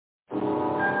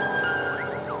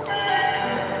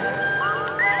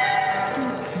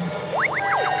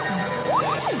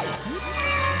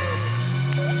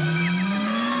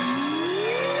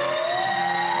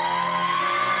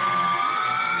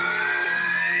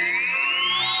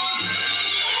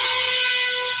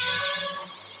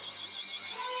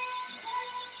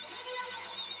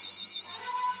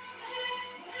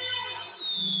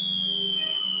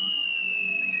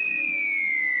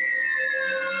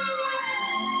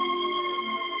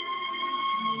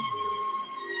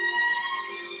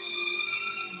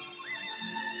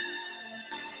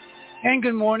And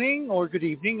good morning or good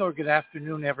evening or good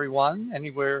afternoon, everyone,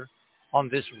 anywhere on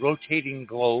this rotating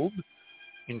globe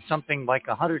in something like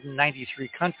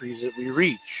 193 countries that we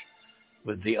reach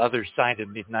with the other side of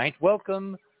midnight.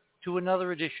 Welcome to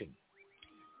another edition.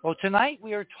 Well, tonight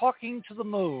we are talking to the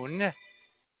moon,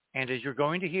 and as you're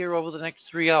going to hear over the next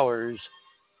 3 hours,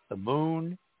 the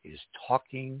moon is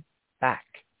talking back.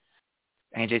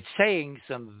 And it's saying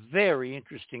some very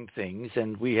interesting things,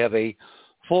 and we have a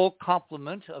full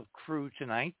complement of crew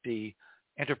tonight, the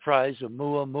Enterprise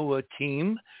Oumuamua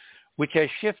team, which has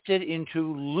shifted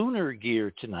into lunar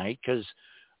gear tonight because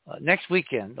next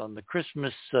weekend, on the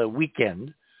Christmas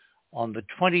weekend, on the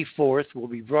 24th, we'll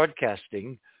be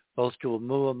broadcasting both to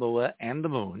Oumuamua and the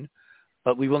moon,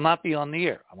 but we will not be on the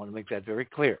air. I want to make that very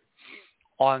clear.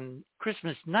 On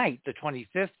Christmas night, the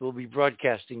 25th, we'll be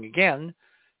broadcasting again,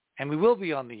 and we will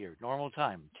be on the air, normal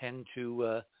time, 10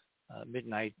 to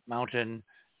midnight Mountain,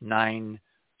 9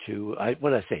 to,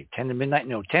 10 to midnight?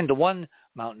 No, 10 to 1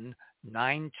 Mountain,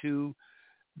 9 to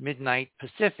midnight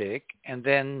Pacific, and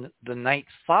then the night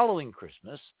following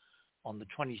Christmas, on the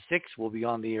 26th, we'll be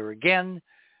on the air again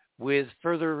with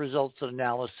further results of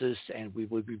analysis, and we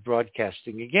will be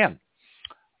broadcasting again.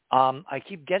 I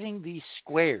keep getting these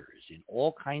squares in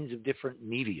all kinds of different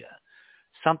media.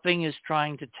 Something is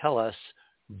trying to tell us,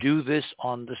 do this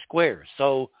on the square.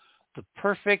 So the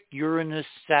perfect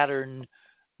Uranus-Saturn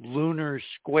lunar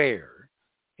square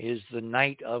is the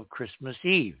night of Christmas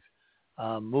Eve,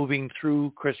 moving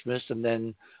through Christmas and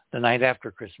then the night after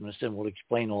Christmas, and we'll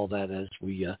explain all that as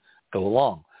we go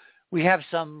along. We have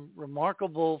some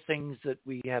remarkable things that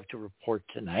we have to report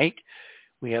tonight.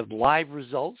 We have live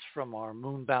results from our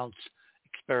moon bounce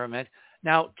experiment.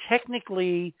 Now,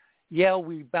 technically,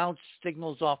 we bounce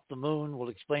signals off the moon. We'll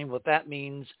explain what that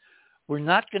means. We're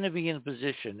not going to be in a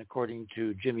position, according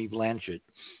to Jimmy Blanchett,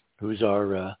 who's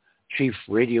our chief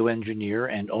radio engineer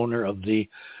and owner of the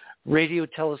radio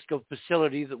telescope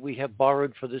facility that we have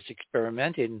borrowed for this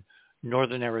experiment in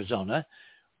northern Arizona.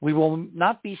 We will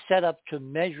not be set up to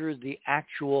measure the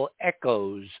actual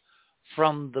echoes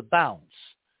from the bounce,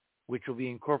 which will be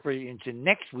incorporated into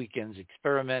next weekend's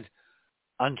experiment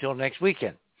until next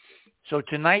weekend. So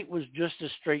tonight was just a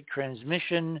straight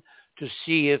transmission to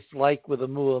see if, like with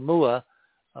Oumuamua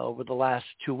over the last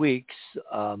 2 weeks,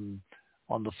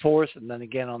 on the 4th and then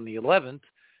again on the 11th,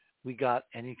 we got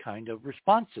any kind of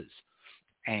responses.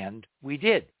 And we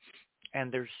did.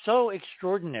 And they're so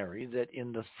extraordinary that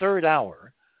in the third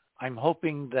hour, I'm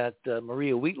hoping that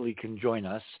Maria Wheatley can join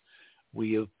us.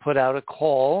 We have put out a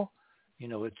call. You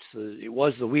know, it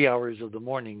was the wee hours of the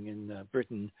morning in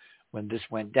Britain when this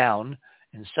went down.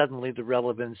 And suddenly the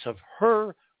relevance of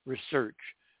her research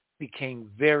became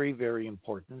very, very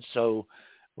important. So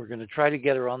we're going to try to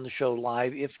get her on the show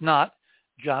live. If not,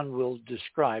 John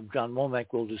Womack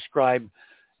will describe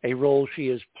a role she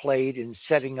has played in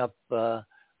setting up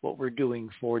what we're doing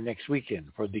for next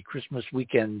weekend, for the Christmas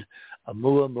weekend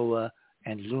Oumuamua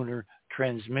and lunar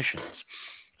transmissions.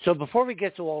 So before we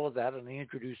get to all of that, and I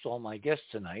introduce all my guests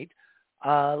tonight,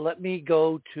 let me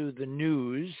go to the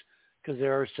news, because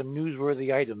there are some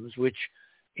newsworthy items which,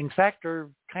 in fact, are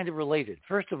kind of related.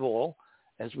 First of all,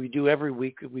 as we do every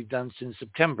week that we've done since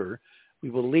September,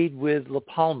 we will lead with La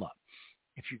Palma.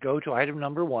 If you go to item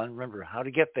number 1, remember how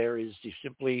to get there is you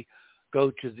simply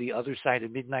go to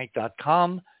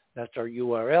theothersideofmidnight.com. That's our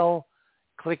URL.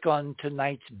 Click on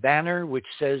tonight's banner, which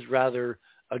says rather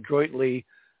adroitly,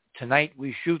 "Tonight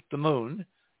we shoot the moon,"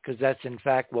 because that's in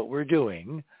fact what we're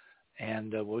doing.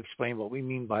 And we'll explain what we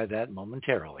mean by that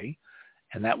momentarily.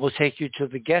 And that will take you to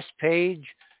the guest page.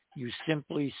 You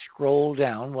simply scroll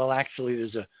down. Well, actually,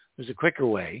 there's a quicker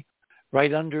way.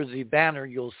 Right under the banner,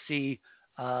 you'll see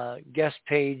guest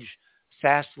page,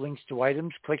 fast links to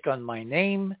items. Click on my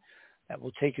name. That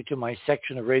will take you to my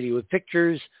section of radio with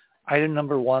pictures. Item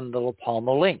number 1, the La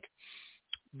Palma link.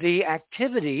 The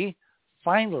activity,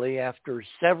 finally, after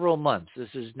several months,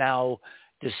 this is now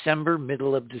December,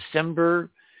 middle of December.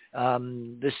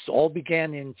 This all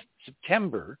began in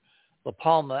September. La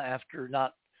Palma, after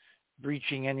not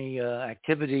breaching any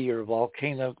activity or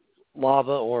volcano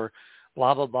lava or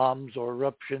lava bombs or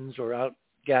eruptions or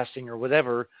outgassing or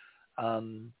whatever,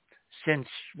 since,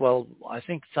 I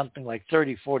think something like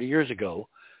 30, 40 years ago,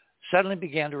 suddenly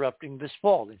began erupting this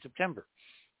fall in September.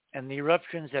 And the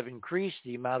eruptions have increased.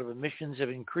 The amount of emissions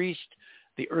have increased.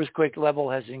 The earthquake level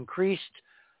has increased.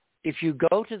 If you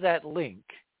go to that link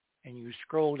and you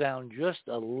scroll down just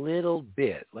a little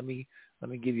bit, let me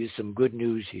give you some good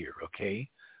news here, okay?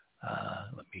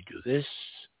 Let me do this.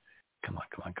 Come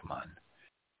on.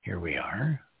 Here we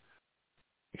are.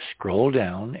 You scroll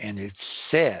down and it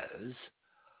says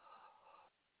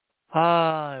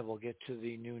We'll get to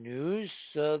the new news.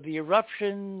 The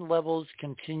eruption levels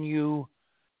continue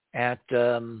at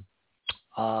high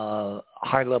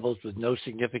levels with no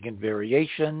significant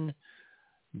variation.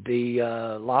 The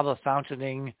lava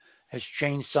fountaining has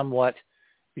changed somewhat,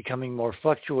 becoming more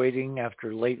fluctuating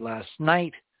after late last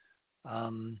night.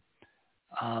 But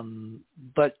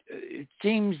it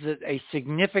seems that a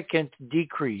significant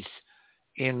decrease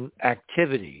in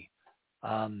activity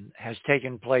has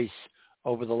taken place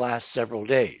over the last several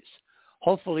days.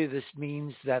 Hopefully this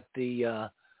means that the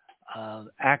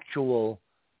actual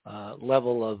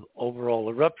level of overall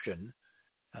eruption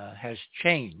has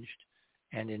changed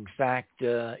and in fact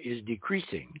is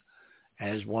decreasing,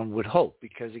 as one would hope,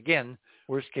 because again,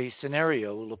 worst case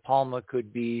scenario, La Palma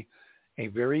could be a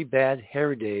very bad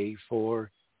hair day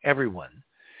for everyone.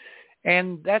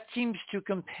 And that seems to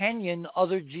companion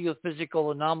other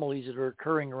geophysical anomalies that are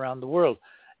occurring around the world.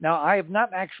 Now, I have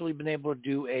not actually been able to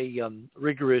do a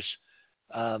rigorous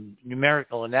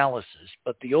numerical analysis,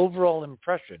 but the overall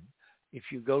impression, if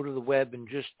you go to the web and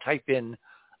just type in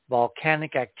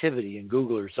volcanic activity in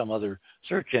Google or some other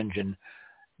search engine,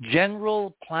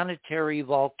 general planetary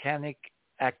volcanic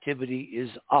activity is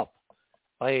up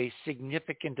by a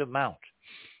significant amount.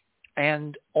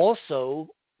 And also,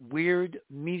 weird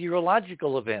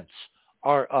meteorological events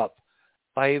are up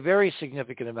by a very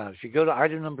significant amount. If you go to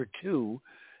item number 2,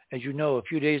 as you know, a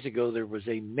few days ago, there was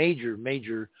a major,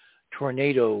 major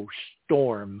tornado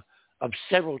storm of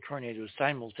several tornadoes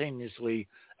simultaneously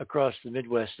across the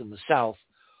Midwest and the South.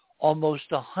 Almost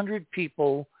 100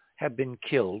 people have been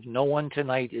killed. No one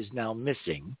tonight is now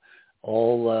missing.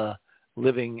 All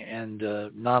living and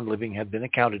non-living have been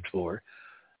accounted for.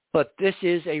 But this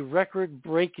is a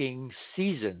record-breaking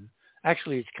season.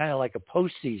 Actually, it's kind of like a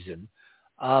postseason,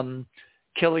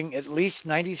 killing at least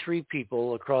 93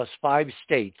 people across 5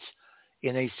 states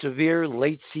in a severe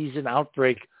late-season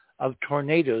outbreak of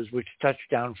tornadoes, which touched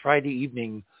down Friday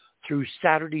evening through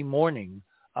Saturday morning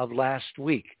of last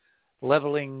week,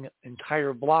 leveling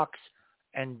entire blocks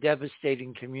and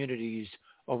devastating communities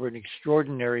over an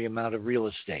extraordinary amount of real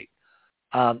estate.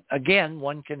 Again,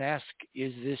 one can ask,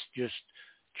 is this just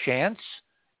chance?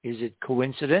 Is it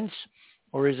coincidence?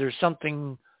 Or is there some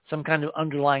kind of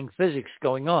underlying physics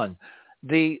going on?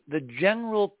 The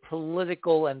general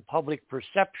political and public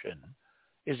perception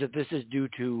is that this is due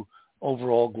to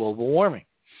overall global warming.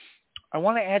 I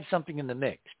want to add something in the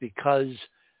mix because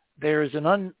there is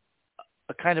a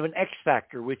kind of an X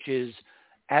factor, which is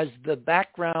as the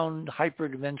background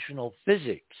hyperdimensional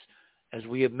physics, as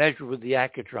we have measured with the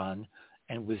Accutron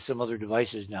and with some other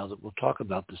devices now that we'll talk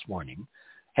about this morning,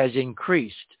 has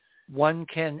increased, one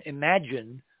can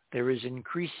imagine there is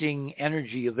increasing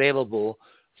energy available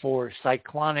for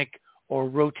cyclonic or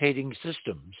rotating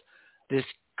systems. This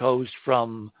goes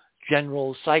from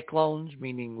general cyclones,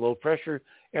 meaning low pressure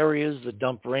areas that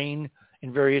dump rain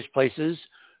in various places,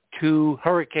 to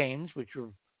hurricanes, which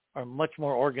are much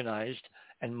more organized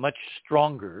and much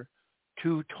stronger,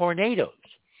 to tornadoes,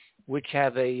 which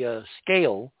have a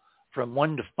scale from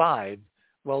 1 to 5.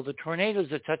 Well, the tornadoes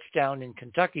that touched down in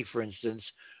Kentucky, for instance,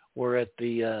 were at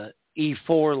the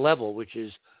E4 level, which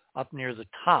is up near the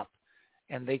top,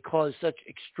 and they caused such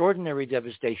extraordinary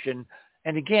devastation.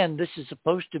 And again, this is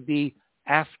supposed to be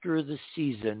after the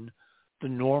season, the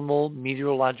normal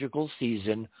meteorological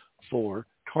season for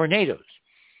tornadoes.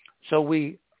 So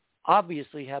we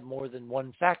obviously have more than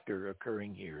one factor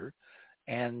occurring here,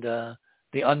 and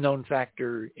the unknown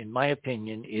factor, in my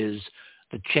opinion, is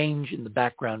the change in the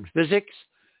background physics,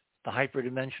 the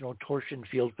hyperdimensional torsion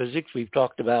field physics we've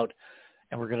talked about,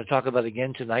 and we're going to talk about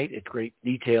again tonight at great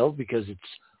detail because it's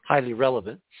highly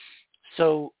relevant.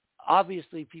 So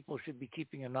obviously people should be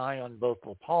keeping an eye on both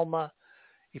La Palma.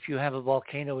 If you have a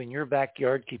volcano in your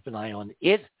backyard, keep an eye on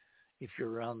it if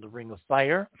you're around the Ring of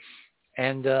Fire.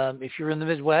 And if you're in the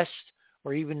Midwest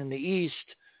or even in the East,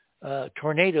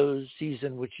 tornado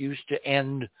season, which used to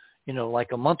end,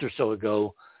 like a month or so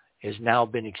ago, has now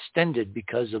been extended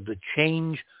because of the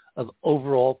change of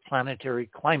overall planetary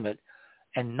climate.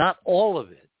 And not all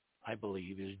of it, I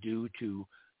believe, is due to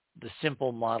the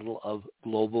simple model of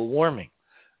global warming.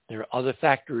 There are other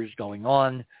factors going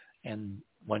on, and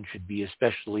one should be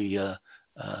especially,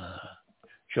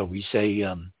 shall we say,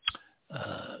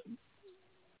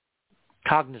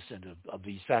 cognizant of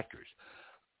these factors.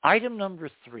 Item number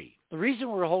 3. The reason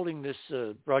we're holding this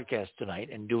broadcast tonight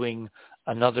and doing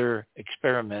another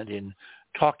experiment in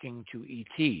talking to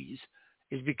ETs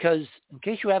is because, in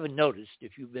case you haven't noticed,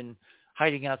 if you've been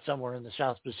hiding out somewhere in the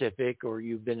South Pacific or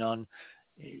you've been on,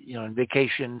 on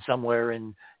vacation somewhere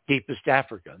in deepest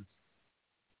Africa,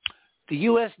 the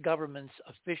U.S. government's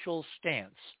official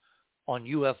stance on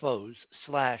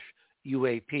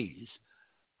UFOs/UAPs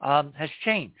has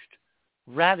changed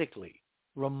radically,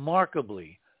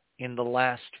 remarkably in the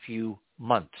last few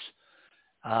months.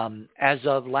 As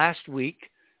of last week,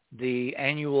 the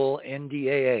annual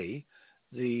NDAA,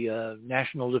 the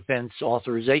National Defense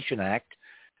Authorization Act,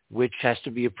 which has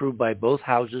to be approved by both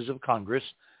houses of Congress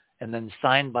and then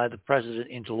signed by the president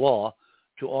into law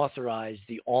to authorize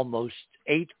the almost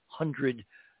 $800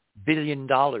 billion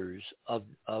of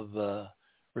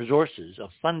resources, of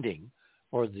funding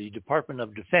for the Department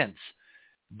of Defense.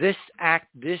 This act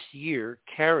this year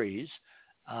carries,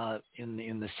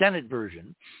 in the Senate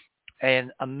version,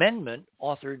 an amendment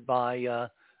authored by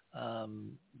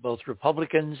both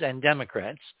Republicans and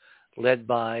Democrats, led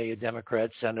by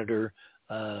Democrat Senator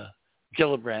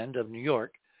Gillibrand of New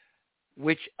York,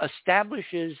 which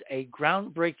establishes a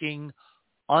groundbreaking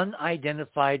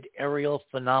unidentified aerial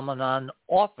phenomenon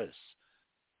office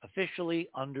officially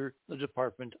under the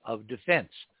Department of Defense.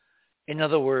 In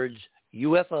other words,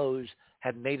 UFOs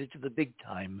have made it to the big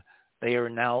time. They are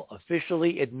now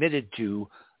officially admitted to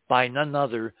by none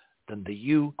other than the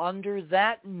U. Under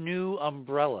that new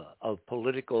umbrella of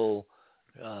political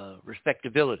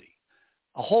respectability,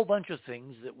 a whole bunch of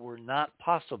things that were not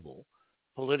possible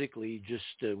politically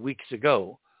just weeks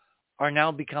ago are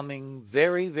now becoming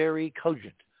very, very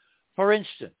cogent. For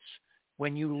instance,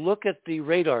 when you look at the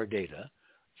radar data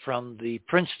from the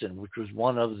Princeton, which was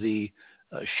one of the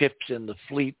ships in the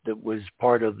fleet that was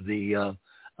part of the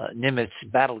Nimitz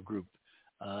battle group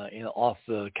off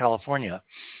California,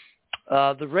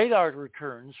 the radar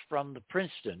returns from the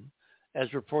Princeton,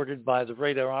 as reported by the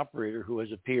radar operator who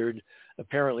has appeared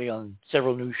apparently on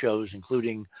several news shows,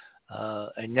 including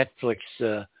a Netflix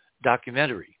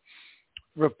documentary,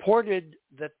 reported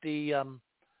that the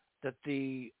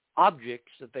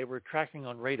objects that they were tracking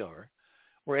on radar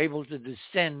were able to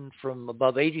descend from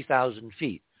above 80,000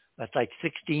 feet, that's like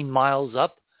 16 miles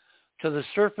up, to the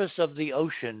surface of the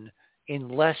ocean in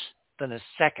less than a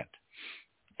second.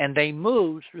 And they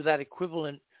moved through that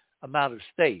equivalent amount of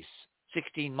space,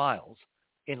 16 miles,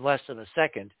 in less than a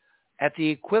second, at the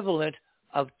equivalent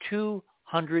of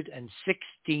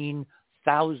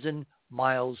 216,000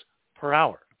 miles per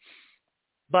hour.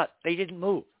 But they didn't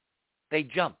move. They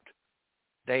jumped.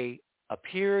 They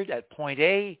appeared at point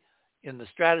A in the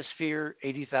stratosphere,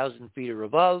 80,000 feet or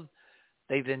above.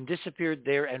 They then disappeared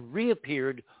there and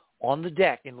reappeared on the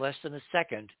deck in less than a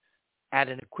second at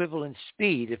an equivalent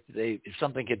speed, if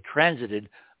something had transited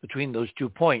between those 2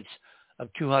 points,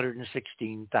 of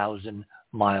 216,000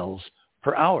 miles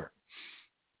per hour.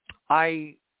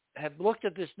 I have looked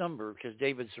at this number because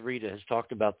David Sarita has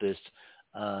talked about this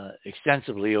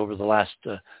extensively over the last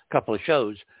couple of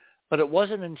shows, but it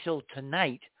wasn't until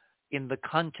tonight, in the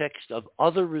context of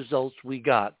other results we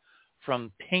got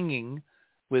from pinging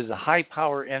with the high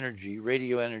power energy,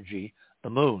 radio energy, the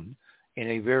moon, in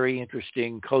a very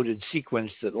interesting coded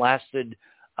sequence that lasted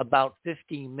about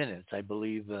 15 minutes, I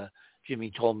believe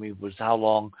Jimmy told me was how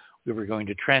long we were going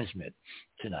to transmit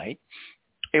tonight.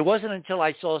 It wasn't until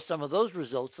I saw some of those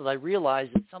results that I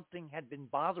realized that something had been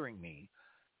bothering me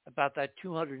about that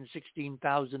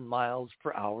 216,000 miles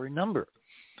per hour number.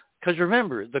 Because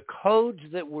remember, the codes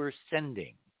that we're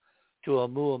sending to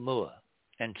Oumuamua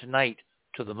and tonight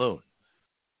to the moon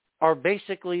are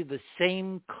basically the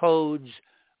same codes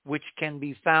which can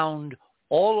be found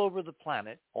all over the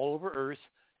planet, all over Earth,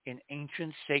 in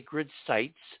ancient sacred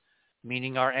sites,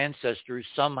 meaning our ancestors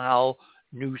somehow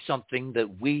knew something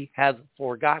that we have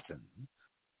forgotten.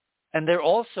 And they're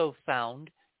also found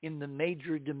in the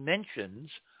major dimensions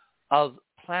of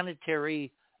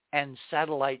planetary and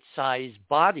satellite-sized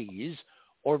bodies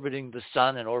orbiting the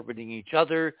sun and orbiting each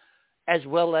other, as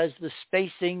well as the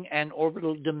spacing and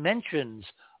orbital dimensions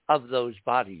of those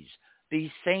bodies.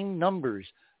 These same numbers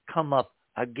come up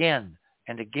again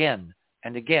and again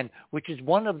and again, which is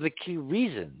one of the key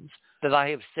reasons that I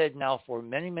have said now for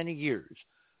many, many years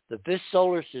that this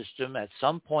solar system at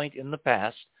some point in the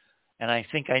past, and I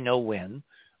think I know when,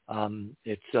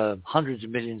 it's hundreds of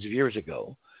millions of years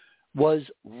ago, was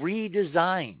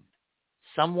redesigned.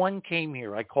 Someone came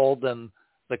here. I called them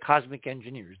the cosmic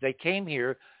engineers. They came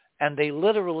here and they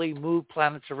literally moved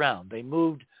planets around. They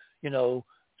moved,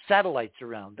 satellites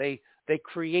around. They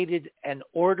created an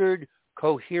ordered,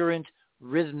 coherent,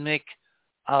 rhythmic,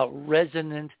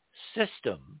 resonant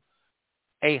system,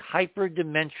 a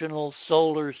hyperdimensional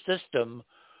solar system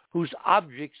whose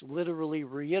objects literally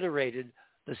reiterated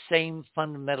the same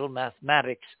fundamental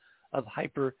mathematics of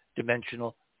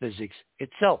hyperdimensional physics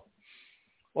itself.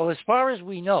 Well, as far as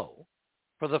we know,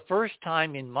 for the first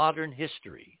time in modern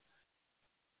history,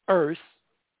 Earth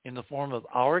in the form of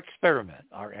our experiment,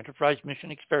 our Enterprise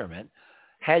mission experiment,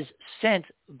 has sent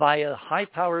via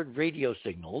high-powered radio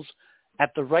signals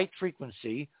at the right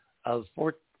frequency of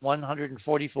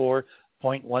 144.1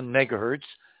 megahertz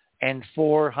and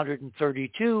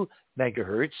 432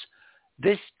 megahertz,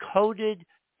 this coded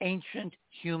ancient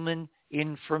human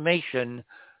information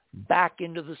back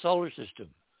into the solar system.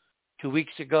 2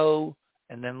 weeks ago,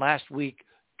 and then last week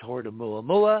toward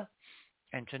Oumuamua,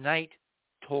 and tonight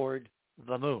toward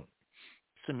the moon.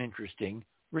 Some interesting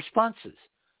responses.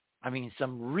 I mean,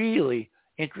 some really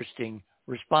interesting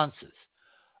responses.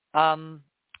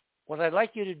 What I'd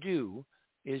like you to do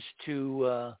is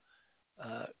to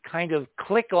kind of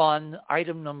click on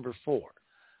item number 4.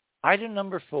 Item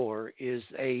number 4 is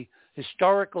a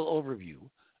historical overview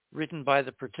written by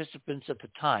the participants at the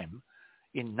time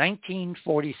in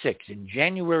 1946, in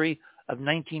January of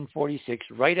 1946,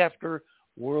 right after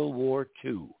World War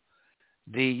II.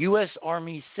 The U.S.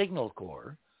 Army Signal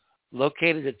Corps,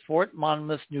 located at Fort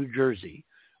Monmouth, New Jersey,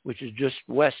 which is just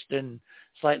west and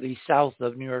slightly south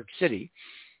of New York City,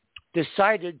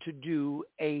 decided to do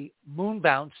a moon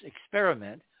bounce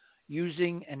experiment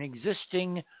using an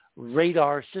existing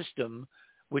radar system,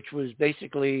 which was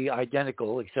basically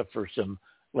identical, except for some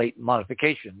late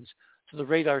modifications, to the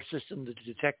radar system that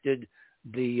detected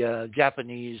the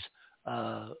Japanese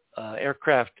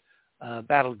aircraft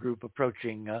battle group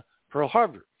approaching Pearl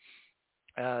Harbor.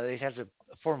 It has a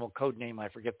formal code name, I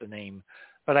forget the name,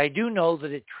 but I do know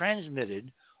that it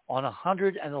transmitted on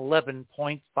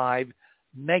 111.5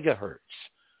 megahertz.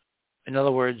 In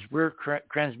other words, we're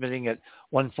transmitting at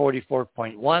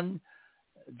 144.1.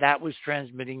 That was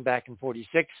transmitting back in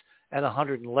 46 at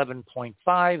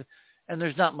 111.5, and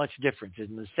there's not much difference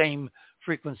in the same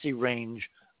frequency range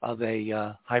of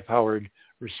a high-powered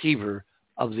receiver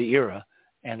of the era.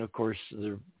 And of course,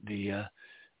 the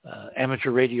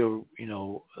amateur radio,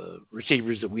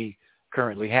 receivers that we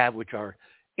currently have, which are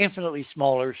infinitely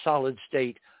smaller, solid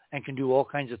state, and can do all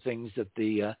kinds of things that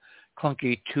the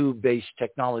clunky tube-based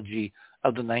technology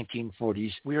of the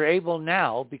 1940s. We are able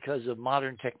now, because of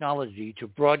modern technology, to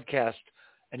broadcast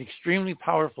an extremely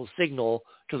powerful signal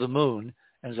to the moon.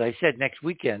 As I said, next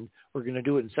weekend, we're going to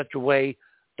do it in such a way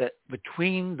that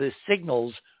between the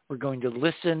signals, we're going to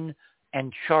listen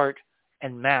and chart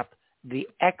and map the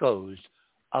echoes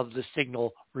of the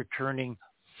signal returning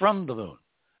from the moon.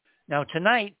 Now,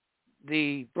 tonight,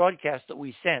 the broadcast that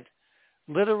we sent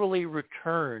literally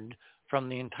returned from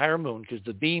the entire moon, because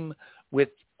the beam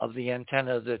width of the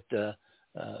antenna that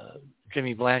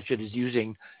Jimmy Blanchett is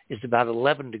using is about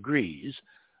 11 degrees.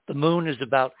 The moon is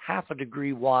about half a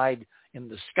degree wide in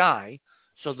the sky,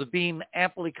 so the beam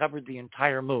amply covered the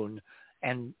entire moon,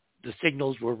 and the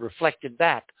signals were reflected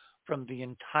back from the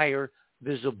entire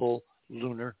visible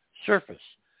lunar surface.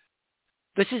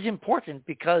 This is important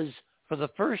because for the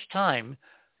first time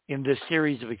in this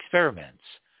series of experiments,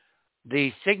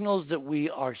 the signals that we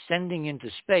are sending into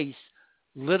space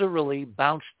literally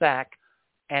bounced back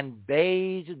and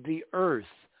bathed the Earth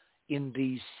in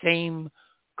these same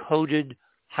coded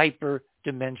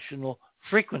hyperdimensional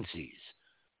frequencies.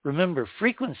 Remember,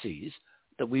 frequencies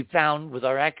that we found with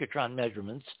our Accutron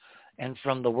measurements and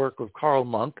from the work of Carl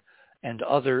Munk and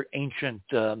other ancient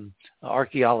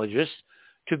archaeologists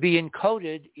to be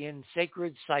encoded in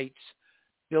sacred sites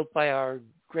built by our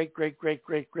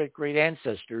great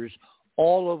ancestors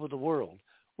all over the world.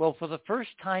 Well, for the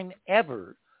first time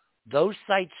ever, those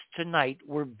sites tonight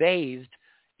were bathed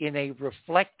in a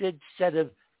reflected set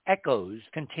of echoes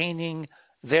containing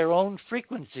their own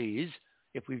frequencies,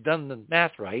 if we've done the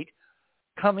math right,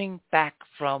 coming back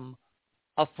from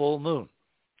a full moon.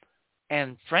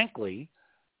 And frankly,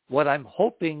 what I'm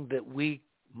hoping that we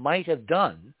might have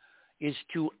done is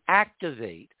to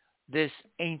activate this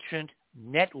ancient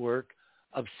network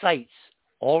of sites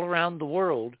all around the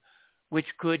world, which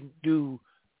could do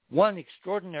one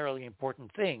extraordinarily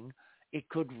important thing. It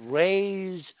could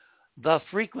raise the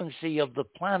frequency of the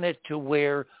planet to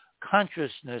where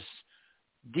consciousness,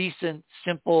 decent,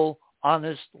 simple,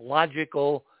 honest,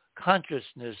 logical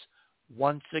consciousness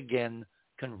once again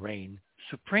can reign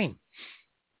supreme.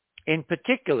 In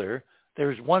particular,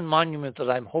 there's one monument that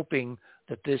I'm hoping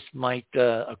that this might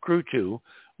accrue to,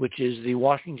 which is the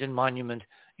Washington Monument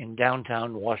in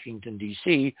downtown Washington,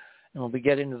 D.C., and when we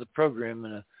get into the program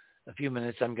in a few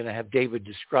minutes, I'm going to have David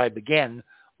describe again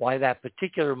why that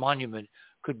particular monument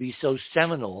could be so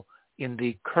seminal in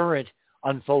the current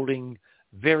unfolding,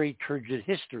 very turgid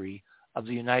history of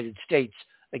the United States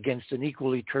against an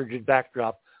equally turgid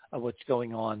backdrop of what's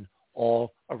going on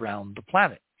all around the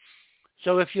planet.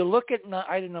 So if you look at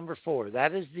item number 4,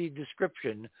 that is the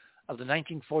description of the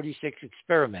 1946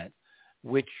 experiment,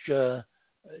 which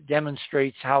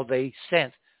demonstrates how they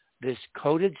sent this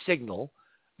coded signal,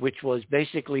 which was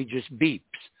basically just beeps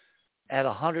at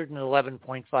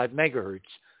 111.5 megahertz,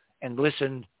 and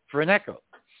listened for an echo.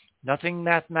 Nothing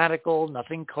mathematical,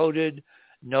 nothing coded,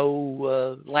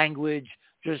 no language,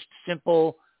 just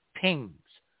simple pings,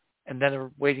 and then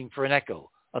they're waiting for an echo.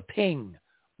 A ping,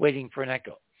 waiting for an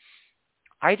echo.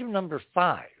 Item number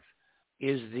 5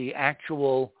 is the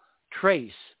actual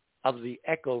trace of the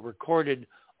echo recorded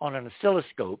on an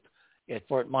oscilloscope at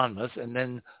Fort Monmouth and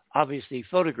then obviously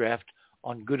photographed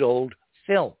on good old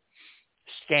film,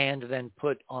 scanned and then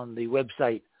put on the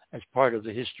website as part of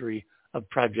the history of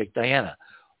Project Diana.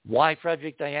 Why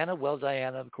Project Diana? Well,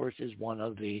 Diana, of course, is one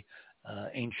of the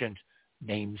ancient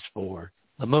names for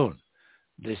the moon.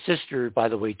 The sister, by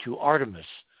the way, to Artemis,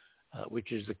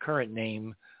 which is the current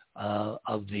name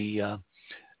of the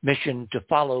mission to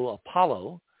follow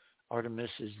Apollo. Artemis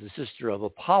is the sister of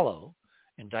Apollo,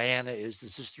 and Diana is the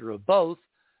sister of both.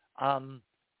 Artemis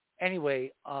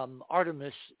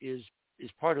is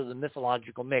part of the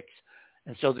mythological mix.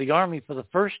 And so the Army, for the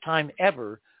first time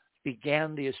ever,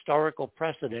 began the historical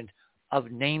precedent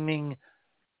of naming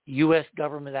U.S.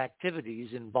 government activities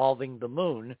involving the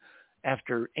moon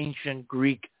after ancient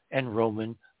Greek and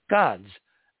Roman gods.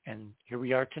 And here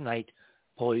we are tonight,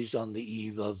 poised on the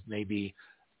eve of maybe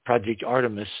Project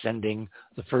Artemis sending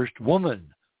the first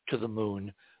woman to the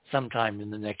moon sometime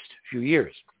in the next few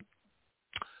years.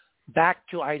 Back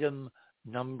to item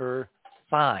number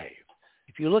 5.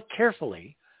 If you look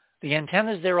carefully, the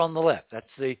antenna is there on the left. That's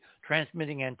the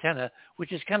transmitting antenna,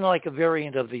 which is kind of like a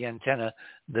variant of the antenna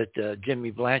that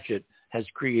Jimmy Blanchett has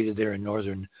created there in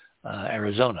northern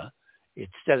Arizona.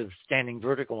 Instead of standing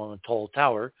vertical on a tall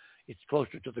tower, it's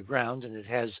closer to the ground, and it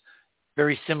has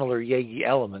very similar Yagi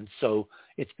elements. So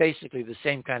it's basically the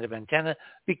same kind of antenna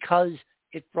because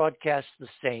it broadcasts the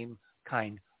same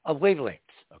kind of wavelengths,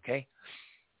 okay?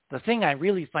 The thing I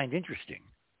really find interesting,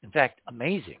 in fact,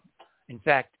 amazing, in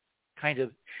fact, kind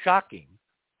of shocking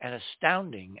and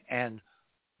astounding, and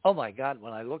oh my God,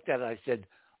 when I looked at it, I said,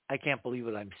 I can't believe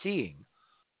what I'm seeing.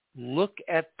 Look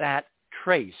at that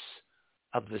trace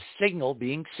of the signal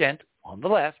being sent on the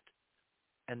left,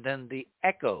 and then the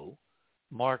echo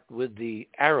marked with the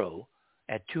arrow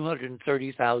at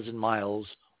 230,000 miles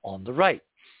on the right.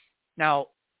 Now,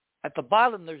 at the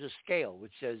bottom, there's a scale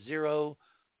which says 0,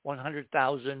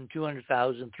 100,000,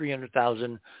 200,000,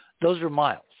 300,000. Those are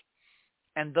miles.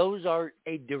 And those are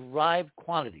a derived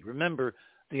quantity. Remember,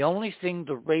 the only thing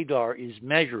the radar is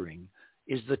measuring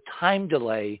is the time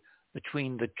delay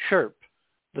between the chirp,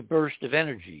 the burst of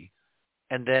energy,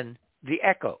 and then the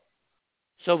echo.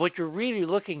 So what you're really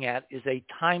looking at is a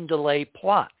time delay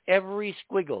plot. Every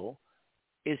squiggle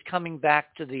is coming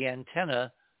back to the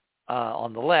antenna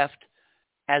on the left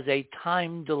as a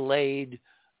time delayed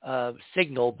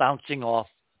signal bouncing off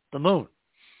the moon.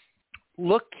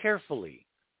 Look carefully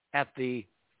at the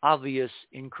obvious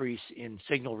increase in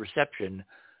signal reception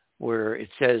where it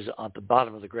says at the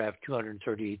bottom of the graph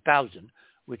 238,000,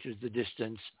 which is the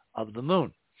distance of the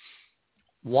moon.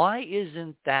 Why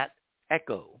isn't that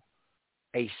echo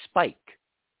a spike?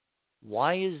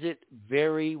 Why is it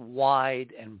very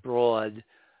wide and broad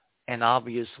and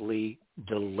obviously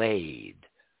delayed?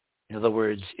 In other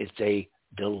words, it's a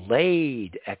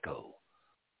delayed echo.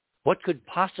 What could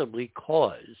possibly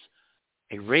cause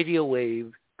a radio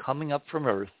wave coming up from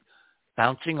Earth,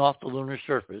 bouncing off the lunar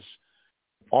surface,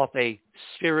 off a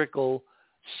spherical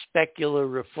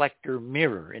specular reflector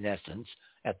mirror, in essence,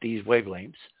 at these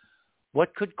wavelengths?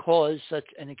 What could cause such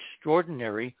an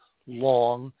extraordinary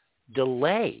long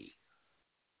delay?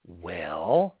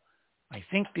 Well, I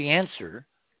think the answer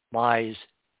lies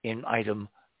in item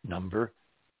number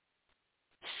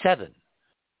 7.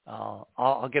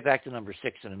 I'll get back to number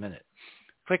 6 in a minute.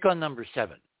 Click on number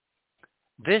 7.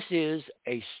 This is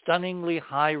a stunningly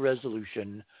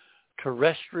high-resolution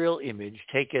terrestrial image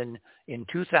taken in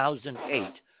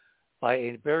 2008 by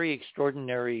a very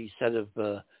extraordinary set of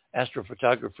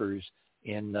astrophotographers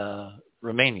in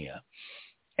Romania.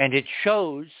 And it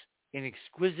shows in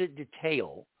exquisite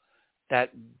detail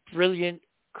that brilliant,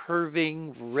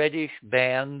 curving, reddish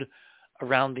band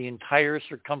around the entire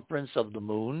circumference of the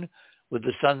moon with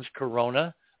the sun's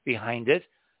corona behind it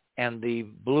and the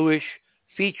bluish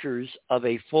features of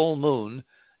a full moon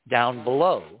down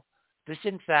below. This,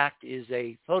 in fact, is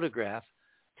a photograph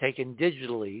taken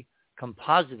digitally,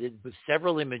 composited with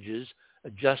several images,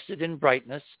 adjusted in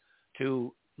brightness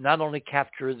to not only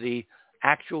capture the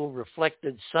actual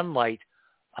reflected sunlight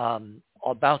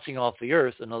bouncing off the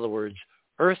Earth, in other words,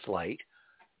 Earth light,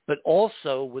 but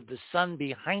also with the sun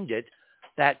behind it,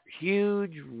 that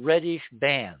huge reddish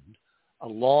band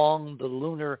along the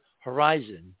lunar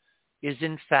horizon is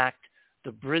in fact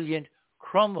the brilliant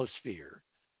chromosphere,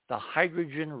 the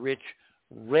hydrogen-rich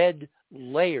red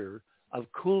layer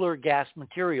of cooler gas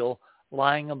material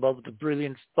lying above the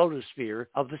brilliant photosphere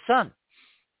of the sun.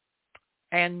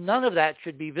 And none of that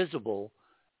should be visible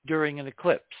during an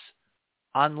eclipse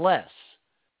unless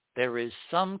there is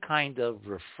some kind of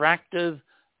refractive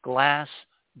glass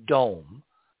dome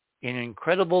in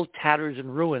incredible tatters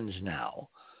and ruins now,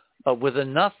 but with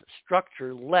enough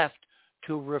structure left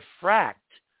to refract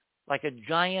like a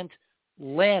giant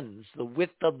lens, the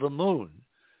width of the moon,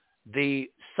 the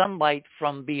sunlight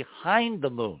from behind the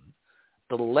moon,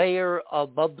 the layer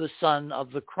above the sun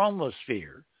of the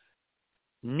chromosphere,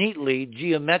 neatly,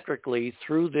 geometrically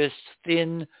through this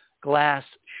thin glass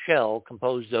shell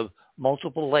composed of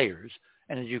multiple layers,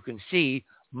 and as you can see,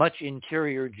 much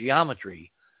interior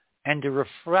geometry, and to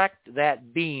refract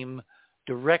that beam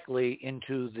directly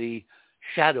into the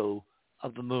shadow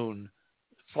of the moon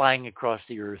flying across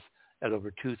the earth at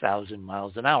over 2,000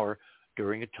 miles an hour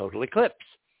during a total eclipse.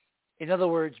 In other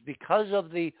words, because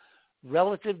of the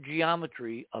relative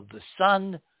geometry of the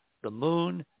sun, the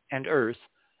moon, and earth,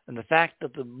 and the fact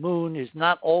that the moon is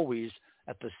not always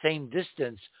at the same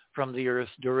distance from the earth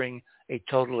during a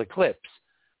total eclipse,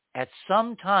 at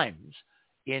some times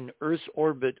in Earth's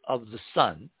orbit of the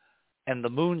sun and the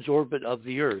moon's orbit of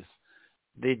the earth,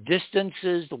 the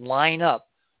distances line up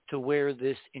to where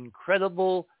this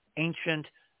incredible, ancient,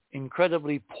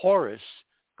 incredibly porous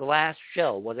glass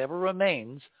shell, whatever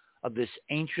remains of this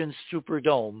ancient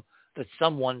superdome that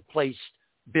someone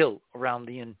built around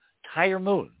the entire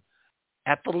moon,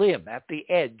 at the limb, at the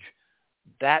edge,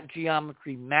 that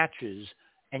geometry matches,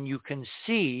 and you can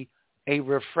see a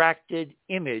refracted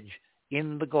image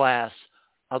in the glass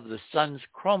of the sun's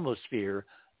chromosphere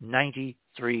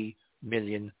 93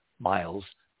 million miles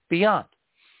beyond.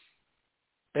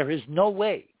 There is no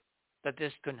way that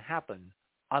this can happen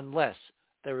unless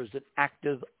there is an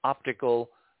active optical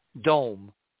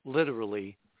dome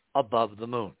literally above the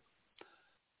moon.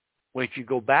 Well, if you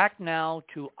go back now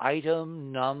to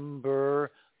item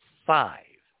number 5,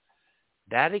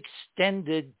 that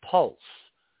extended pulse,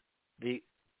 the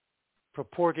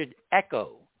purported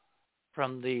echo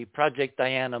from the Project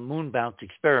Diana moon bounce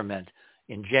experiment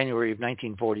in January of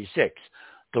 1946.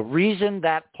 The reason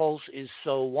that pulse is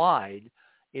so wide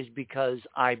is because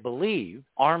I believe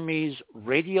Army's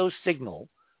radio signal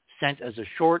sent as a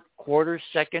short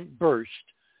quarter-second burst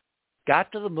got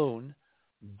to the moon,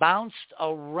 bounced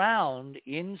around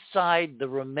inside the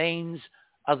remains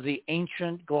of the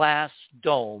ancient glass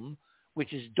dome,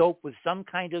 which is doped with some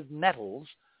kind of metals,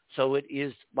 so it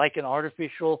is like an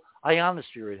artificial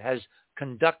ionosphere. It has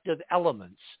conductive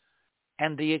elements.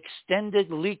 And the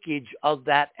extended leakage of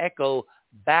that echo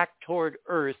back toward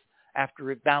Earth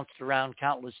after it bounced around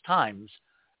countless times,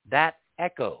 that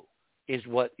echo is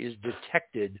what is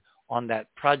detected on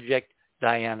that Project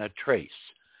Diana trace.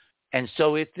 And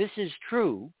so if this is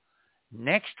true,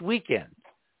 next weekend,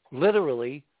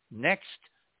 literally next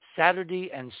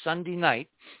Saturday and Sunday night,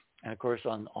 and of course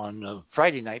on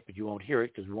Friday night, but you won't hear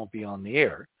it because we won't be on the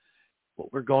air,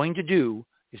 what we're going to do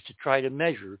is to try to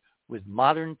measure with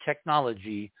modern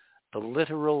technology the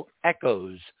literal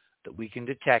echoes that we can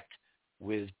detect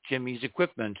with Jimmy's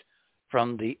equipment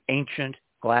from the ancient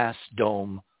glass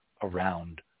dome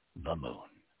around the moon.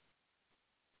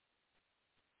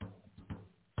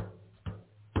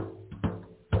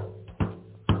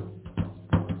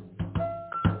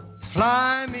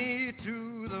 Fly me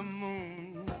to the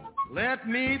moon, let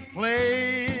me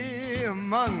play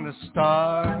among the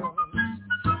stars,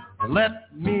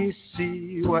 let me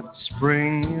see what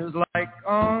spring is like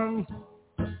on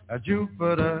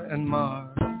Jupiter and Mars.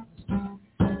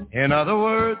 In other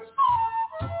words,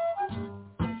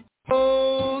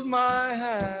 hold my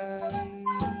hand.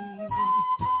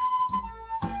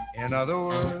 In other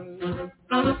words,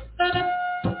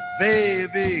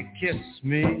 baby, kiss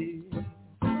me.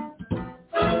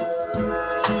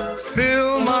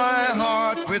 Fill my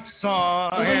heart with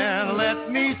song and let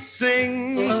me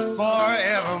sing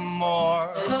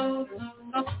forevermore.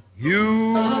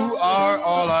 You are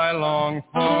all I long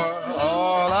for,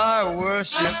 all I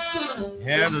worship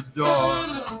and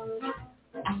adore.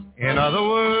 In other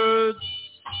words,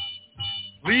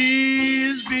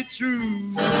 please be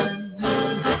true.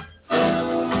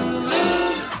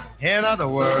 In other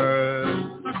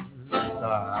words,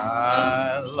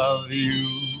 I love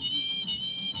you.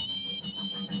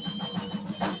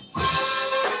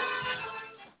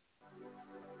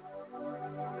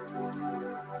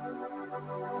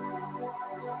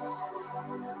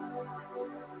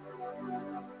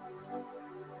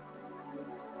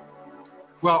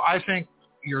 Well, I think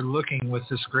you're looking with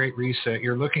this Great Reset,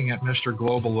 you're looking at Mr.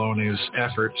 Globaloney's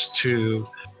efforts to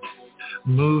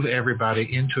move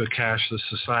everybody into a cashless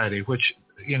society, which,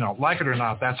 you know, like it or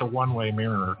not, that's a one-way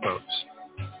mirror, folks.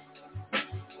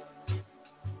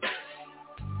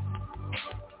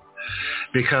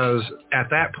 Because at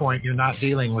that point, you're not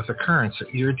dealing with a currency.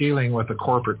 You're dealing with a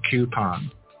corporate coupon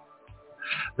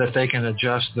that they can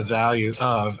adjust the value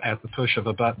of at the push of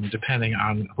a button, depending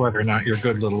on whether or not you're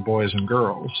good little boys and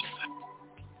girls.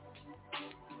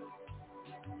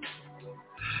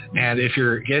 And if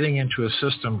you're getting into a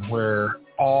system where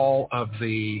all of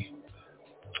the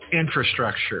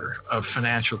infrastructure of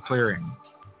financial clearing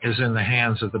is in the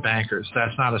hands of the bankers,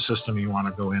 that's not a system you want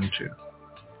to go into.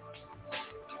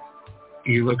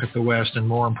 You look at the West, and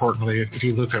more importantly, if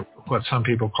you look at what some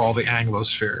people call the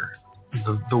Anglosphere,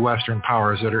 the Western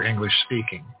powers that are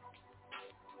English-speaking,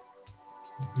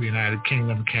 the United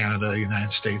Kingdom, Canada,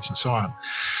 United States, and so on,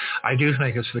 I do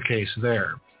think it's the case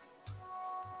there.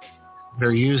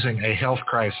 They're using a health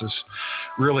crisis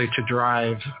really to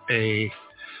drive a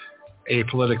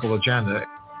political agenda.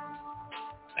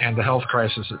 And the health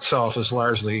crisis itself is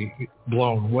largely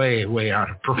blown way, way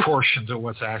out of proportion to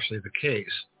what's actually the case.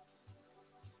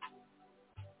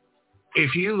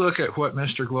 If you look at what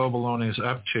Mr. Globaloney is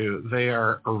up to, they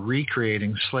are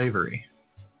recreating slavery.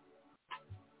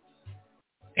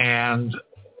 And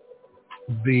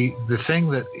the thing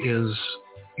that is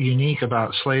unique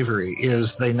about slavery is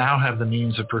they now have the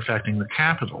means of perfecting the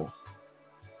capital,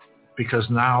 because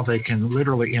now they can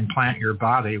literally implant your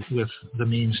body with the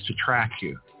means to track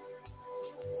you.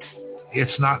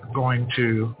 It's not going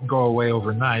to go away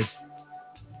overnight,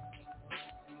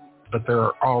 but there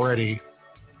are already,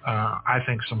 I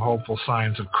think, some hopeful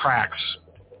signs of cracks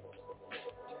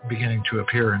beginning to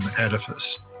appear in the edifice.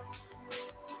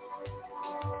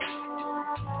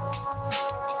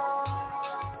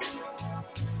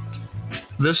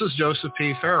 This is Joseph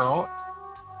P. Farrell,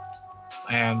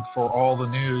 and for all the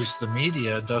news the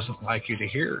media doesn't like you to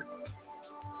hear,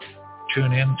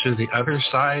 tune in to the other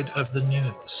side of the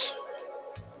news.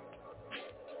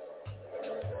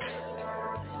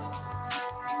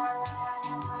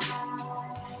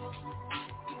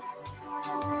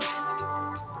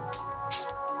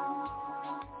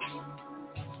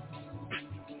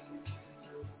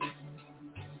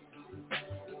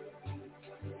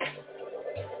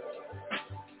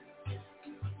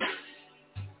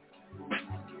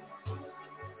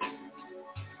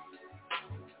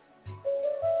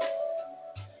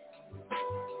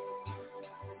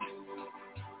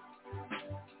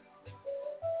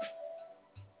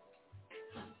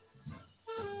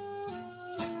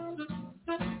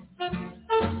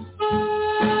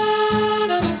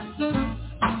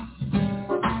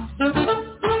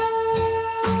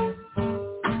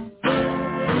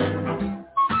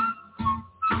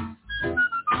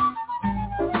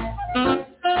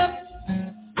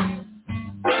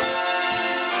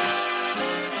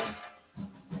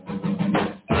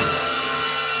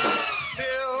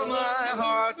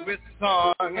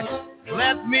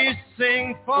 Let me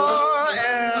sing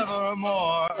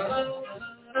forevermore.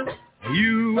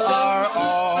 You are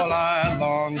all I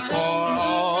long for,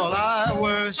 all I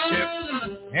worship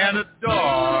and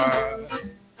adore.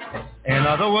 In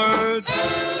other words,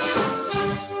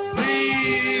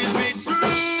 please be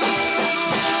true.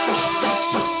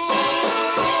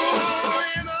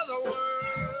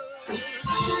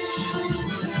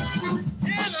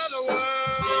 In other words,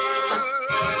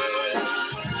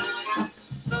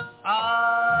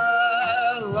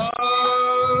 I love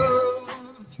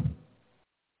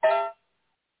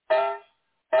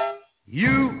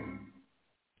you.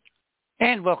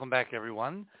 And welcome back,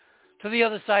 everyone, to the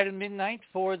other side of midnight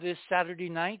for this Saturday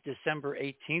night, December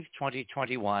 18th,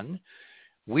 2021.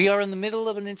 We are in the middle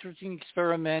of an interesting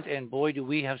experiment, and boy, do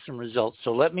we have some results.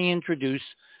 So let me introduce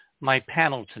my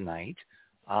panel tonight,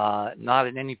 not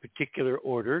in any particular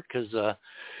order, because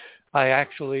I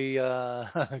actually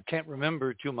can't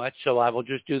remember too much, so I will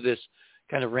just do this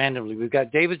kind of randomly. We've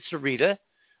got David Sereda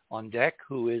on deck,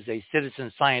 who is a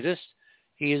citizen scientist.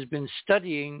 He has been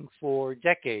studying for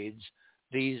decades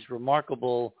these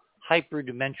remarkable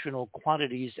hyperdimensional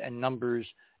quantities and numbers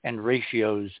and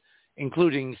ratios,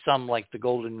 including some like the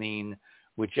golden mean,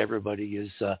 which everybody is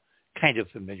kind of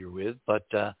familiar with. But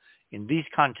in these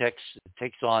contexts, it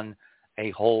takes on a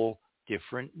whole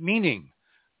different meaning.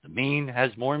 The mean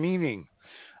has more meaning.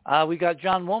 We got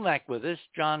John Womack with us.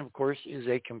 John, of course, is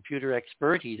a computer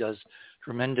expert. He does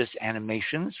tremendous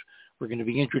animations. We're going to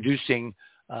be introducing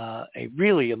a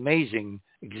really amazing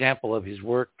example of his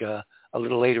work a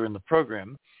little later in the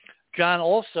program. John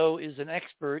also is an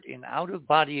expert in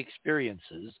out-of-body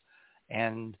experiences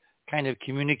and kind of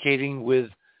communicating with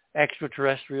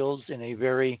extraterrestrials in a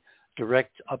very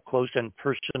direct, up-close and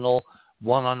personal,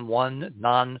 one-on-one,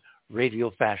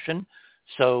 non-radio fashion.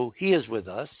 So he is with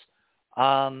us.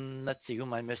 Let's see, who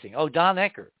am I missing? Oh, Don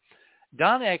Ecker.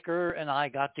 Don Ecker and I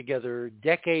got together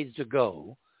decades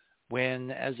ago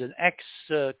when, as an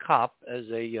ex-cop, as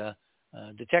a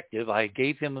detective, I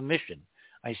gave him a mission.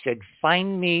 I said,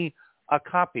 find me a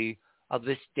copy of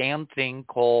this damn thing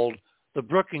called the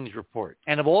Brookings Report.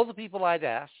 And of all the people I'd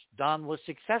asked, Don was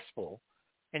successful,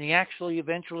 and he actually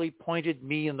eventually pointed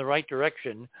me in the right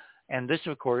direction. And this,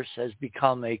 of course, has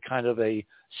become a kind of a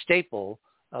staple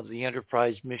of the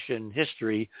Enterprise mission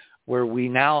history, where we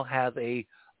now have a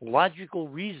logical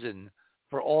reason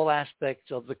for all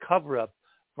aspects of the cover-up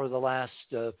for the last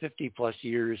 50-plus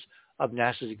years of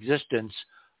NASA's existence.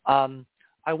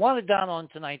 I wanted Don on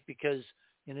tonight because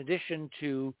in addition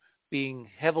to being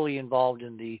heavily involved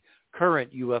in the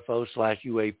current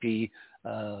UFO/UAP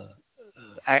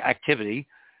activity,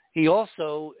 he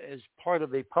also, as part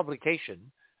of a publication,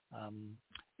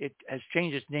 it has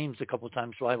changed its names a couple of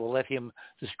times, so I will let him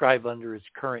describe under its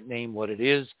current name what it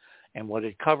is and what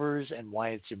it covers and why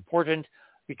it's important.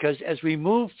 Because as we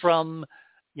move from,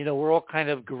 we're all kind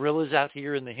of guerrillas out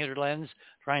here in the hinterlands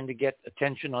trying to get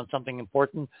attention on something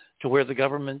important, to where the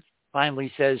government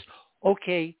finally says,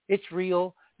 okay, it's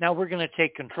real. Now we're going to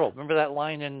take control. Remember that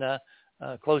line in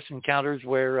Close Encounters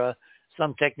where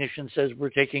some technician says we're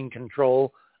taking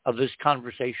control of this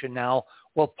conversation now?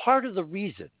 Well, part of the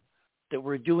reason that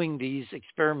we're doing these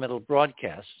experimental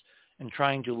broadcasts and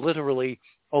trying to literally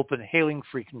open hailing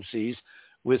frequencies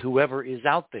with whoever is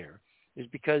out there is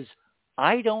because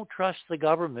I don't trust the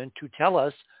government to tell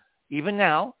us, even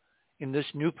now, in this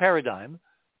new paradigm,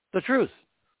 the truth.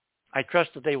 I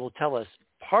trust that they will tell us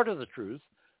part of the truth.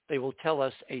 They will tell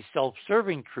us a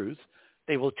self-serving truth.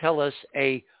 They will tell us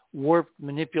a warped,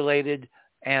 manipulated,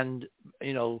 and,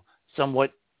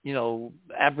 somewhat,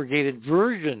 abrogated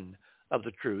version of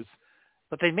the truth.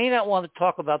 But they may not want to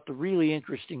talk about the really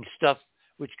interesting stuff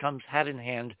which comes hand in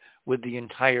hand with the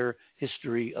entire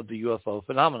history of the UFO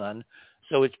phenomenon.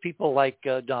 So it's people like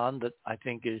Don that I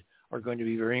think are going to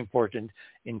be very important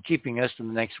in keeping us in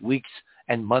the next weeks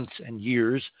and months and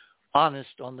years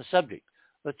honest on the subject.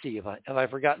 Let's see, have I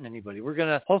forgotten anybody? We're going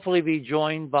to hopefully be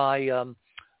joined by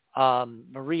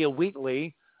Maria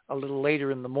Wheatley a little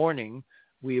later in the morning.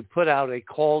 We have put out a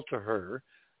call to her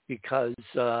because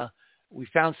we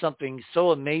found something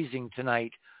so amazing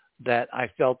tonight that I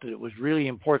felt that it was really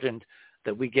important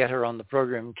that we get her on the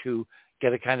program to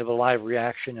get a kind of a live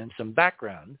reaction and some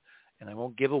background. And I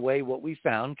won't give away what we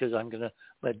found because I'm going to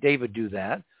let David do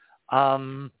that.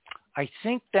 I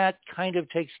think that kind of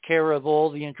takes care of all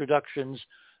the introductions.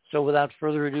 So without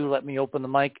further ado, let me open the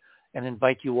mic and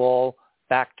invite you all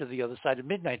back to the other side of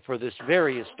midnight for this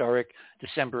very historic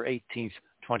December 18th,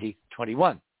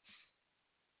 2021.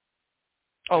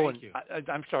 Oh, and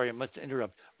I'm sorry, I must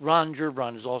interrupt. Ron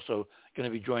Gerbron is also going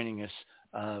to be joining us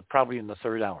probably in the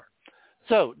third hour.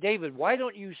 So, David, why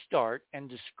don't you start and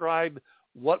describe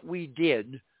what we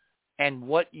did and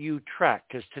what you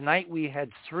tracked? Because tonight we had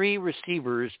 3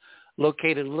 receivers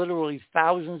located literally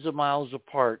thousands of miles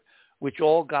apart, which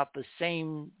all got the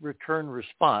same return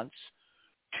response.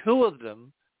 2 of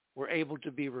them were able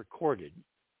to be recorded.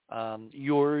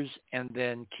 Yours, and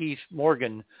then Keith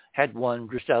Morgan had one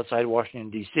just outside Washington,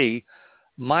 D.C.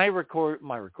 My radio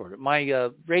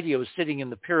is sitting in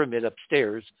the pyramid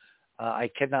upstairs. I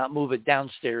cannot move it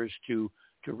downstairs to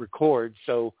record,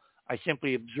 so I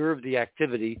simply observe the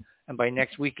activity, and by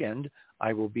next weekend,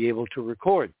 I will be able to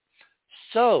record.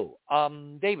 So,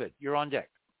 David, you're on deck.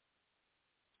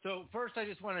 So first, I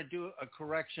just want to do a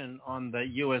correction on the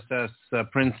USS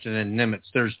Princeton and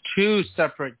Nimitz. There's 2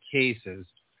 separate cases.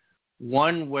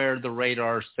 One where the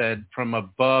radar said from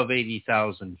above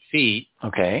 80,000 feet.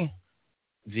 Okay.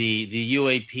 The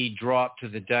UAP dropped to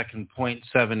the deck in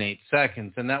 0.78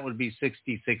 seconds, and that would be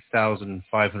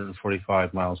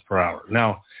 66,545 miles per hour.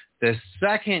 Now, the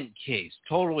second case,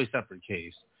 totally separate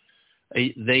case,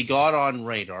 they got on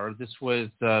radar. This was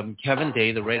Kevin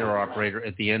Day, the radar operator,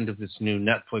 at the end of this new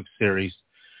Netflix series.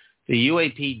 The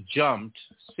UAP jumped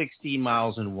 60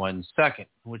 miles in 1 second,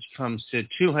 which comes to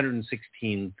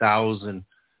 216,000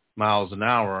 miles an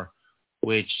hour,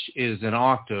 which is an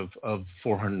octave of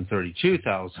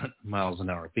 432,000 miles an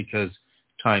hour, because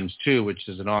times 2, which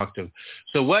is an octave.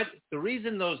 So the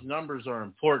reason those numbers are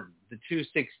important, the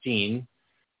 216,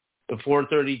 the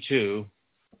 432,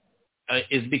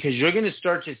 is because you're going to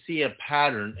start to see a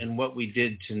pattern in what we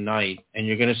did tonight, and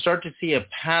you're going to start to see a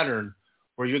pattern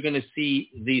where you're going to see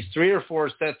these 3 or 4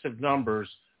 sets of numbers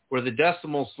where the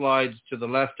decimal slides to the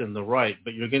left and the right,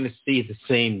 but you're going to see the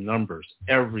same numbers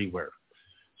everywhere.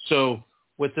 So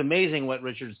what's amazing, what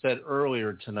Richard said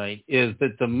earlier tonight, is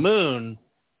that the moon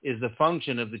is a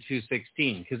function of the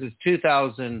 216 because it's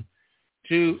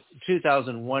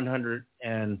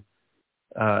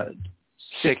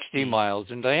 2,160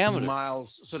 miles in diameter. Miles.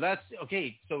 So that's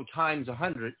okay. So times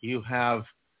 100, you have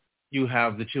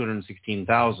the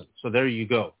 216,000. So there you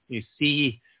go. You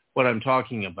see what I'm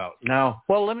talking about. Now,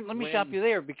 well, let me stop you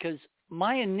there, because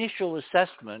my initial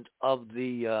assessment of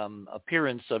the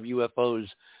appearance of UFOs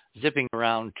zipping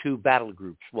around two battle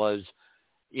groups was,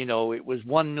 it was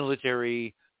one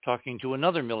military talking to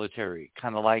another military,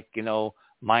 kind of like,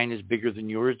 mine is bigger than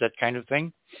yours, that kind of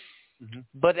thing. Mm-hmm.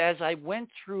 But as I went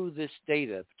through this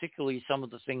data, particularly some of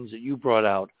the things that you brought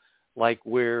out, like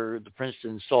where the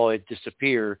Princeton saw it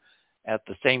disappear at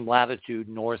the same latitude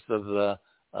north of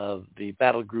the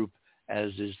battle group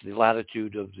as is the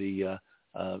latitude of the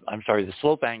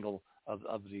slope angle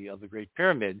of the Great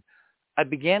Pyramid, I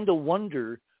began to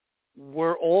wonder,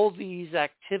 were all these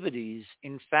activities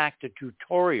in fact a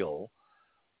tutorial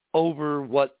over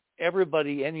what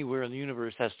everybody anywhere in the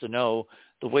universe has to know?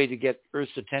 The way to get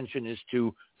Earth's attention is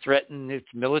to threaten its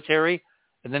military,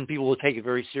 and then people will take it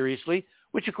very seriously,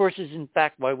 which of course is in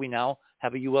fact why we now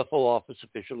have a UFO office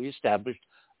officially established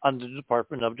under the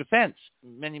Department of Defense.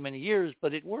 Many, many years,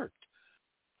 but it worked.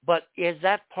 But as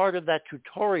that part of that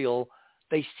tutorial,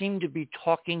 they seem to be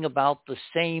talking about the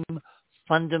same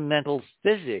fundamental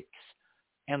physics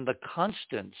and the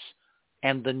constants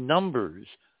and the numbers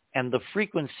and the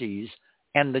frequencies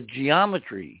and the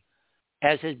geometry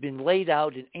as has been laid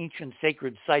out in ancient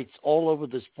sacred sites all over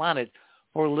this planet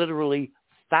for literally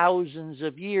thousands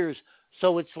of years.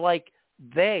 So it's like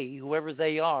they, whoever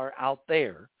they are out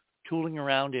there, tooling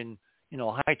around in,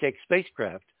 high-tech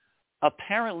spacecraft,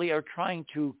 apparently are trying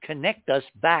to connect us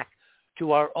back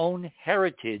to our own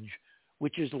heritage,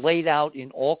 which is laid out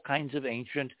in all kinds of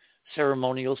ancient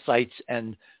ceremonial sites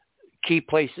and key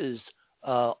places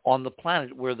on the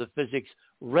planet where the physics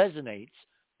resonates,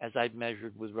 as I've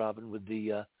measured with Robin with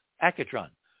the Accutron.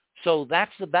 So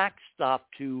that's the backstop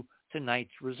to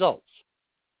tonight's results.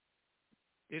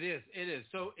 It is.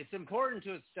 So it's important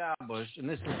to establish, and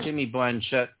this is Jimmy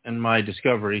Blanchett and my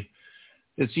discovery,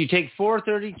 that you take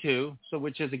 432, so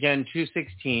which is again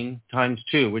 216 times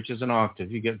 2, which is an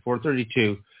octave. You get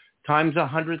 432 times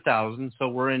 100,000, so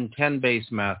we're in 10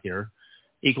 base math here,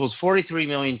 equals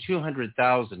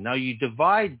 43,200,000. Now you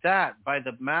divide that by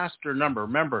the master number.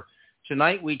 Remember,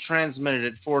 tonight we transmitted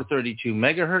at 432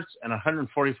 megahertz and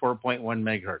 144.1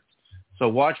 megahertz. So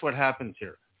watch what happens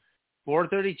here.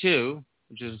 432,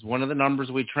 which is one of the numbers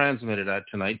we transmitted at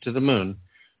tonight to the moon,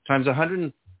 times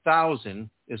 100,000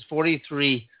 is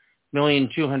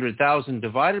 43,200,000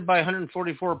 divided by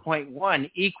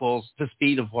 144.1 equals the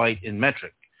speed of light in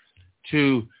metric.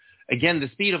 Again, the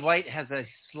speed of light has a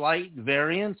slight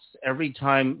variance every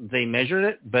time they measure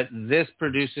it, but this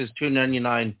produces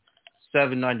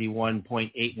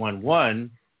 299,791.811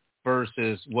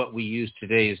 versus what we use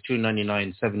today is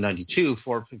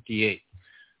 299,792,458.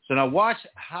 So now watch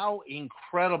how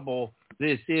incredible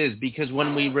this is, because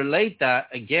when we relate that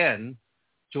again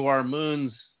to our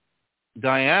moon's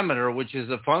diameter, which is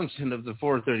a function of the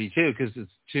 432 because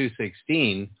it's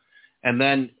 216, and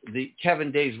then the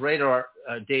Kevin Day's radar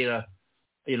data,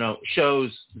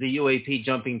 shows the UAP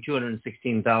jumping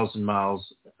 216,000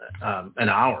 miles an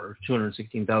hour,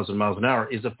 216,000 miles an hour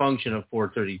is a function of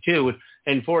 432,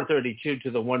 and 432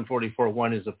 to the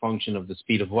 144.1 is a function of the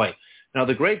speed of light. Now,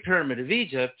 the Great Pyramid of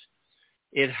Egypt,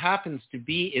 it happens to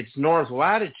be its north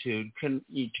latitude,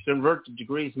 you convert to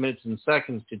degrees, minutes, and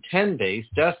seconds to 10 base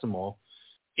decimal,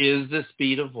 is the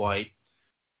speed of light,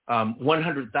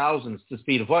 100,000th the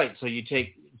speed of light. So you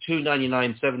take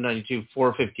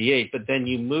 299,792,458, but then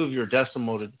you move your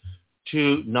decimal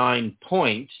to 9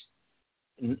 point,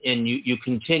 and you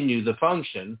continue the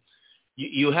function.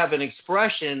 You have an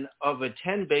expression of a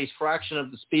 10 base fraction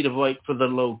of the speed of light for the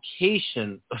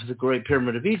location of the Great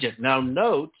Pyramid of Egypt. Now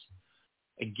note,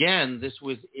 again, this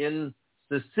was in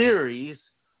the series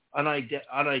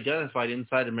Unidentified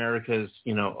Inside America's,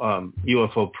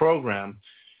 UFO program.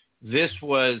 This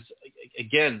was,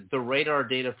 again, the radar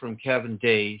data from Kevin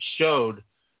Day showed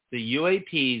the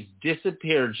UAPs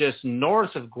disappeared just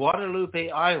north of Guadalupe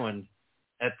Island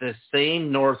at the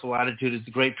same north latitude as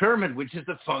the Great Pyramid, which is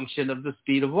a function of the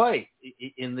speed of light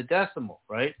in the decimal,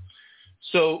 right?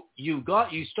 So you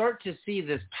start to see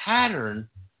this pattern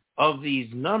of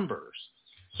these numbers.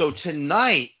 So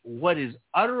tonight, what is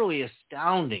utterly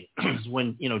astounding is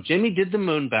when, Jimmy did the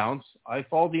moon bounce, I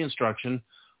followed the instruction.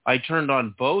 I turned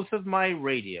on both of my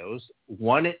radios,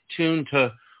 one tuned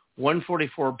to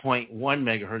 144.1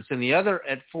 megahertz, and the other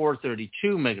at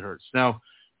 432 megahertz. Now,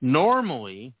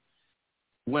 normally,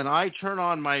 when I turn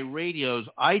on my radios,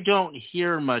 I don't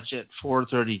hear much at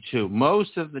 432.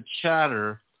 Most of the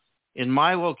chatter in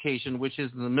my location, which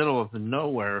is in the middle of the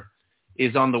nowhere,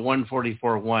 is on the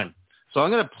 144.1. So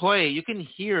I'm going to play. You can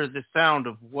hear the sound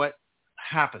of what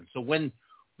happens. So when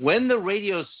the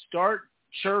radios start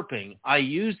chirping, I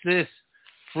use this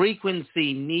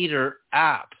frequency meter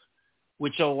app,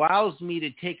 which allows me to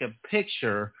take a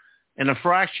picture in a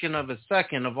fraction of a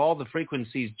second of all the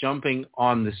frequencies jumping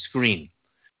on the screen.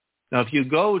 Now, if you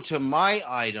go to my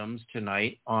items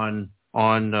tonight on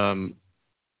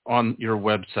your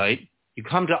website, you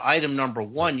come to item number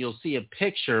 1, you'll see a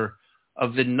picture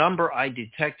of the number I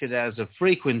detected as a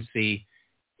frequency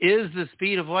is the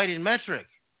speed of light in metric,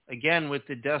 again with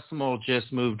the decimal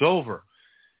just moved over.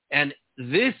 And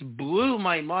this blew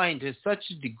my mind to such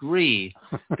a degree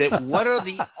that what are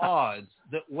the odds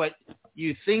that what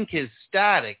you think is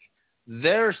static,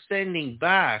 they're sending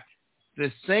back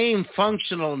the same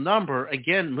functional number,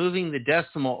 again moving the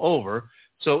decimal over,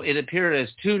 so it appeared as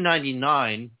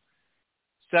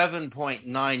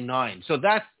 299.7.99. So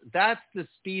that's the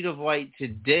speed of light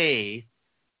today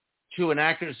to an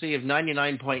accuracy of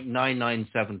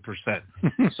 99.997%.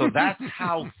 So that's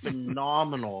how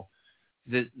phenomenal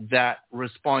that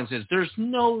response is. There's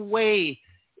no way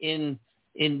in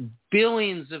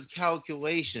billions of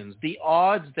calculations, the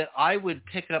odds that I would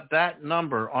pick up that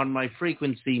number on my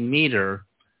frequency meter,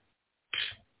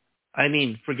 I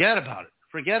mean, forget about it.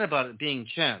 Forget about it being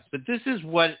chance. But this is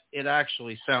what it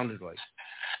actually sounded like.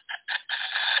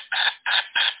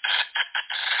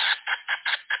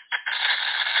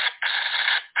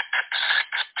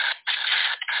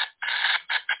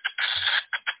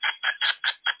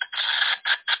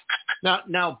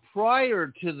 Now,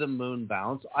 prior to the moon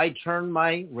bounce, I turned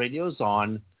my radios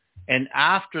on, and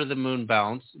after the moon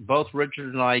bounce, both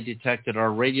Richard and I detected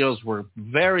our radios were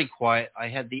very quiet. I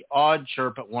had the odd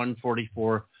chirp at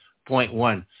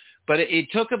 144.1. But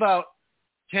it took about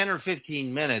 10 or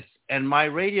 15 minutes, and my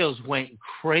radios went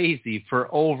crazy for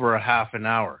over a half an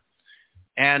hour.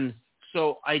 And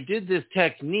so I did this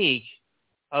technique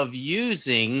of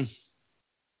using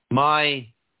my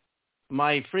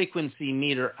frequency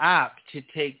meter app to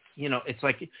take, it's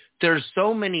like there's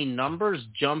so many numbers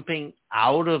jumping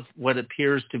out of what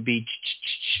appears to be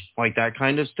like that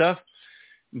kind of stuff.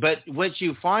 But what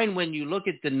you find when you look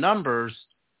at the numbers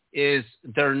is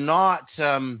they're not,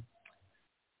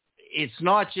 it's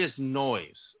not just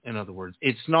noise. In other words,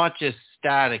 it's not just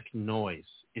static noise.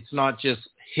 It's not just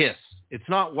hiss. It's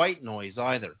not white noise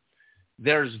either.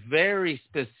 There's very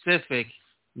specific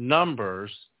numbers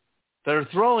that are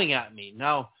throwing at me.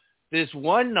 Now, this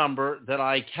one number that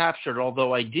I captured,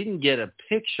 although I didn't get a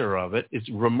picture of it, it's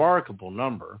a remarkable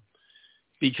number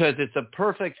because it's a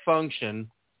perfect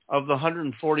function of the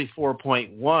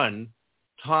 144.1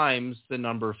 times the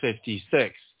number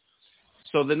 56.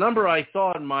 So the number I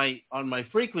saw on my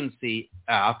frequency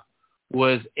app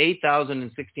was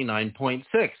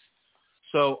 8,069.6.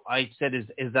 So I said,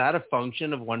 is that a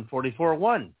function of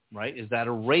 144.1, right? Is that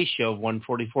a ratio of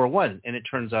 144.1? And it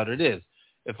turns out it is.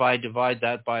 If I divide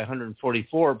that by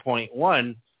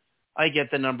 144.1, I get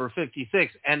the number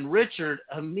 56. And Richard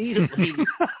immediately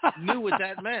knew what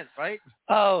that meant, right?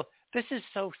 Oh, this is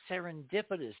so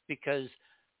serendipitous because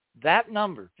that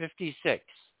number, 56,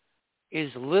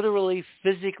 is literally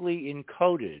physically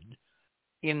encoded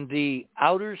in the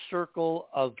outer circle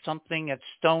of something at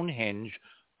Stonehenge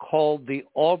called the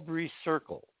Aubrey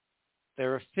Circle.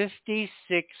 There are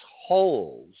 56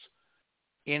 holes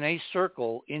in a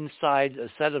circle inside a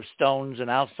set of stones and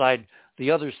outside the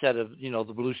other set of,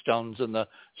 the blue stones and the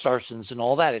sarsens and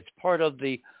all that. It's part of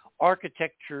the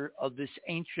architecture of this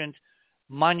ancient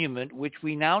monument, which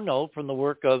we now know from the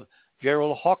work of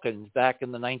Gerald Hawkins back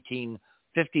in the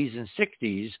 1950s and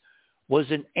 60s, was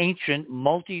an ancient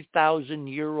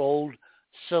multi-thousand-year-old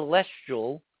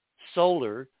celestial,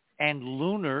 solar, and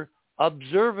lunar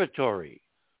observatory.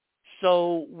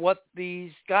 So what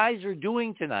these guys are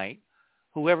doing tonight,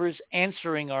 whoever's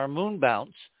answering our moon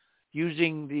bounce,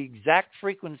 using the exact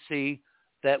frequency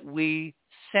that we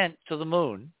sent to the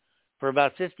moon for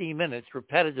about 15 minutes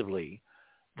repetitively,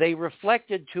 they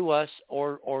reflected to us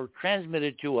or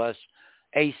transmitted to us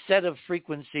a set of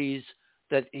frequencies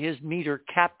that his meter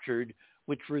captured,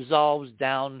 which resolves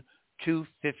down to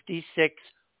 56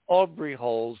 Aubrey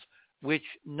holes, which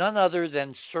none other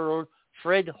than Sir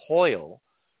Fred Hoyle,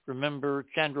 remember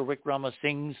Chandra Wickrama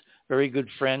Singh's very good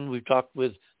friend. We've talked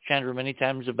with Chandra many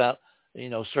times about,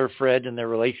 Sir Fred and their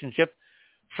relationship.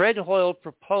 Fred Hoyle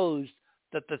proposed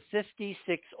that the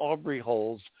 56 Aubrey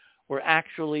holes were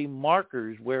actually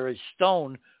markers where a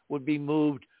stone would be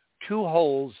moved 2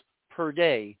 holes per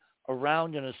day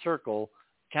around in a circle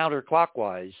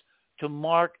counterclockwise to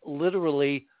mark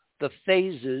literally the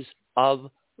phases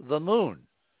of the moon.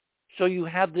 So you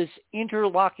have this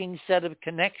interlocking set of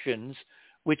connections,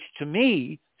 which to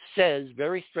me says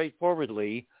very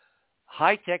straightforwardly,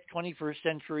 high-tech 21st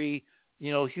century,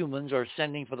 humans are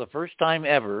sending for the first time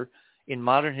ever in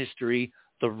modern history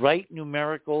the right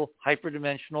numerical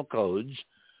hyperdimensional codes.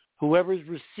 Whoever's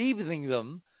receiving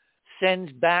them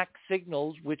sends back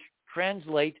signals which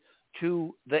translate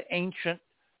to the ancient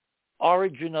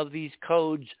origin of these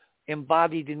codes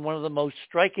embodied in one of the most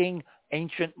striking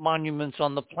ancient monuments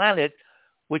on the planet,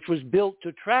 which was built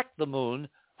to track the moon,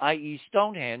 i.e.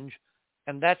 Stonehenge.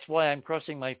 And that's why I'm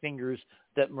crossing my fingers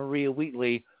that Maria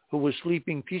Wheatley, who was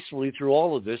sleeping peacefully through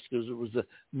all of this, because it was the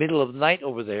middle of the night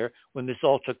over there when this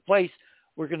all took place,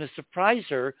 we're going to surprise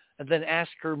her and then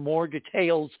ask her more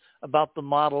details about the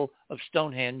model of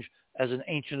Stonehenge as an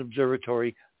ancient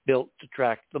observatory built to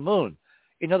track the moon.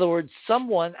 In other words,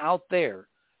 someone out there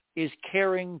is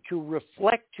caring to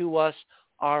reflect to us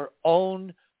our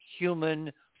own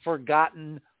human,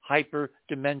 forgotten,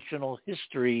 hyperdimensional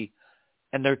history,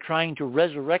 and they're trying to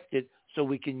resurrect it so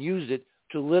we can use it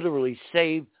to literally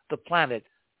save the planet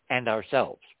and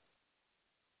ourselves.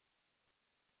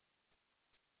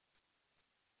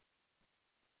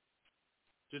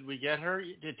 Did we get her?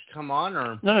 Did she come on,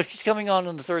 or no? She's coming on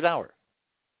in the third hour.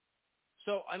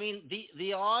 So I mean,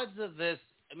 the odds of this.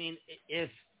 I mean, if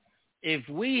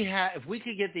we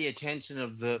could get the attention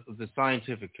of the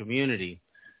scientific community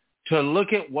to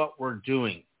look at what we're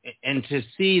doing and to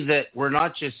see that we're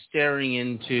not just staring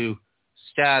into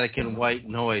static and white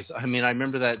noise. I mean, I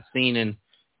remember that scene in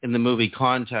the movie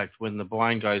Contact when the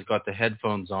blind guy's got the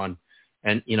headphones on.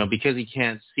 And, because he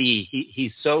can't see,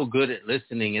 he's so good at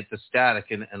listening at the static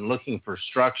and looking for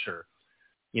structure.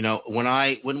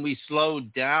 When we slow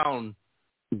down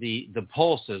the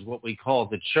pulses, what we call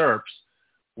the chirps,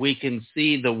 we can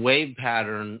see the wave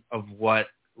pattern of what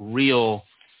real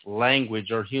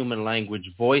language or human language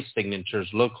voice signatures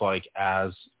look like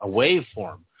as a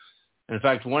waveform. In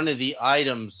fact, one of the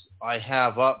items I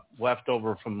have up left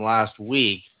over from last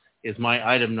week is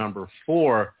my item number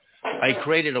 4. I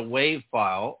created a wave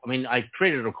file. I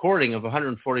created a recording of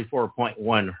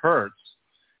 144.1 hertz.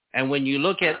 And when you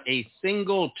look at a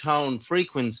single tone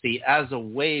frequency as a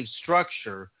wave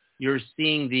structure, you're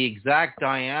seeing the exact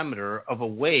diameter of a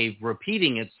wave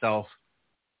repeating itself,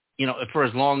 for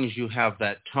as long as you have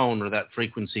that tone or that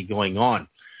frequency going on.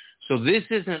 So this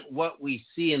isn't what we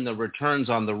see in the returns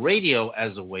on the radio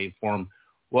as a waveform.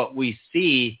 What we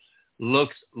see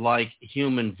looks like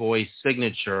human voice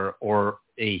signature or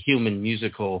a human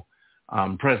musical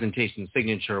presentation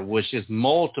signature, which is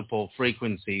multiple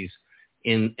frequencies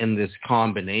in this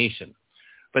combination.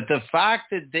 But the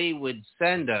fact that they would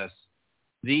send us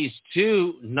these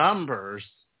 2 numbers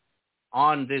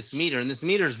on this meter, and this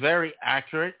meter is very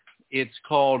accurate. It's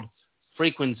called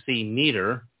Frequency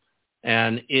Meter,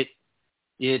 and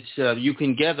you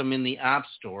can get them in the App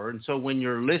Store. And so when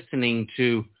you're listening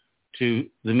to the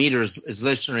meter is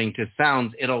listening to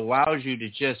sounds, it allows you to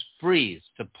just freeze,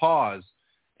 to pause,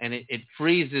 and it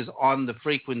freezes on the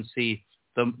frequency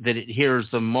that it hears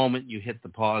the moment you hit the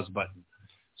pause button.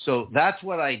 So that's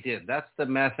what I did. That's the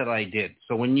method I did.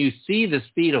 So when you see the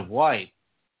speed of light,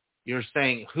 you're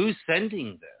saying, who's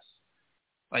sending this?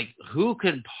 Like, who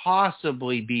could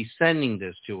possibly be sending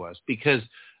this to us? Because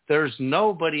there's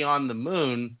nobody on the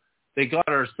moon that got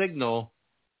our signal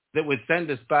that would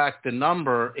send us back the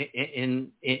number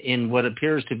in what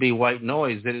appears to be white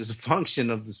noise that is a function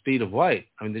of the speed of light.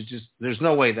 There's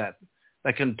no way that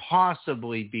can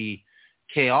possibly be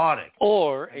chaotic.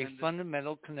 Or a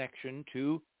fundamental connection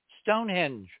to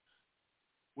Stonehenge.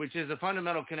 Which is a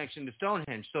fundamental connection to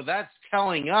Stonehenge. So that's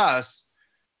telling us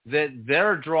that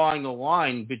they're drawing a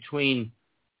line between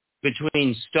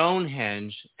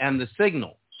Stonehenge and the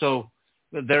signal. So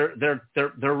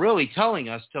they're really telling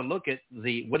us to look at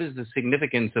what is the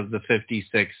significance of the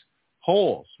 56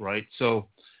 holes, right? So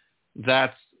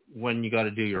that's when you got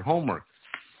to do your homework.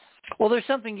 Well, there's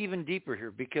something even deeper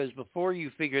here, because before you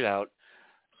figured out,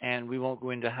 and we won't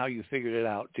go into how you figured it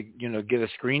out, to get a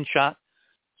screenshot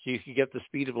so you could get the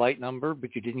speed of light number,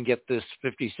 but you didn't get this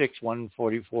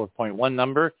 144.1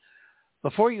 number.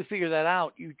 Before you figure that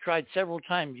out, you tried several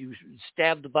times. You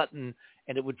stabbed the button,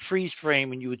 and it would freeze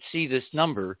frame, and you would see this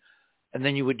number, and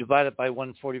then you would divide it by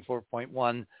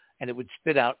 144.1, and it would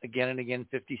spit out again and again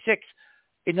 56.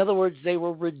 In other words, they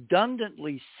were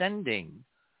redundantly sending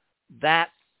that.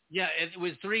 Yeah, it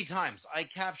was 3 times. I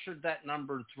captured that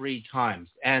number 3 times.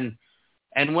 And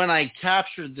And when I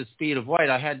captured the speed of light,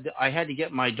 I had to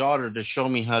get my daughter to show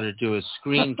me how to do a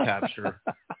screen capture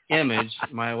image,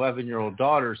 my 11-year-old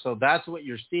daughter. So that's what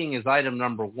you're seeing is item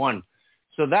number 1.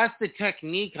 So that's the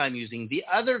technique I'm using. The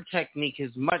other technique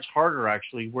is much harder,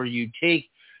 actually, where you take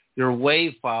your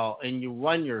wave file and you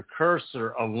run your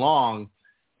cursor along,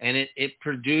 and it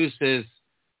produces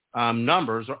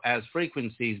numbers as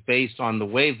frequencies based on the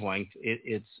wavelength.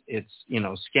 It's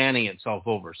scanning itself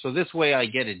over. So this way I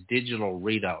get a digital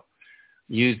readout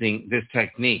using this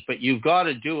technique. But you've got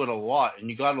to do it a lot, and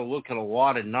you got to look at a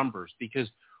lot of numbers, because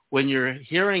when you're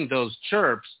hearing those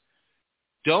chirps,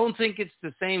 don't think it's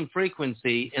the same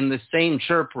frequency and the same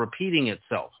chirp repeating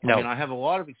itself. No. I mean, I have a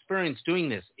lot of experience doing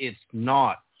this. It's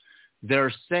not.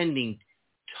 They're sending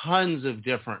tons of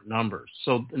different numbers.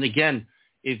 So, and again,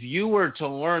 if you were to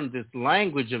learn this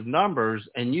language of numbers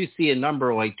and you see a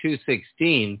number like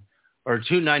 216 or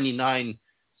 299,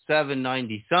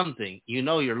 790 something,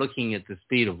 you're looking at the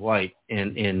speed of light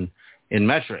in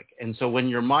metric. And so when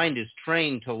your mind is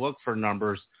trained to look for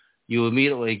numbers, you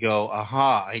immediately go,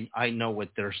 aha, I know what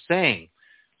they're saying.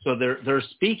 So they're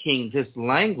speaking this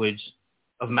language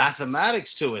of mathematics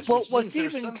to us. Well, which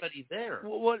means there's somebody there.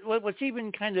 What's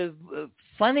even kind of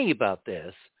funny about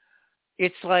this,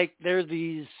 it's like they're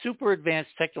these super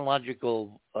advanced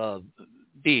technological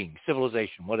beings,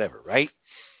 civilization, whatever, right?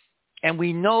 And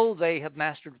we know they have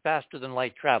mastered faster than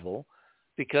light travel,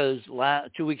 because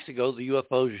 2 weeks ago the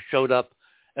UFOs showed up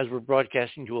as we're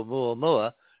broadcasting to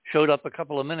Oumuamua, showed up a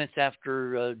couple of minutes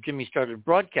after Jimmy started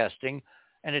broadcasting,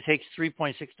 and it takes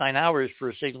 3.69 hours for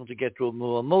a signal to get to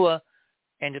Oumuamua,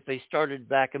 and if they started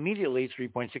back immediately,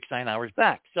 3.69 hours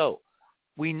back. So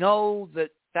we know that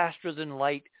faster than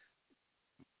light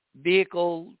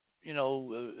vehicle,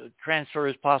 transfer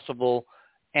is possible,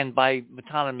 and by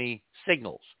metonymy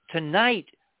signals. Tonight,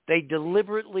 they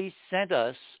deliberately sent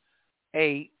us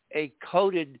a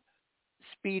coded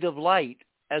speed of light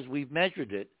as we've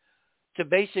measured it to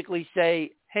basically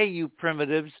say, hey, you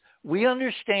primitives, we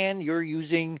understand you're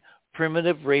using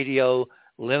primitive radio,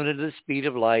 limited to the speed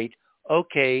of light.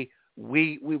 Okay,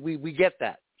 we get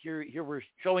that. Here we're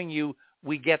showing you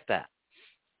we get that.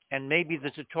 And maybe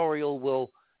the tutorial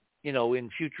will, in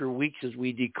future weeks as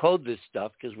we decode this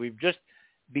stuff, because we've just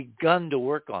begun to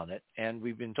work on it, and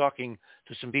we've been talking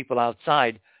to some people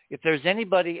outside. If there's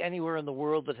anybody anywhere in the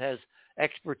world that has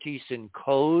expertise in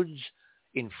codes,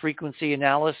 in frequency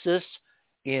analysis,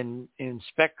 in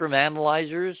spectrum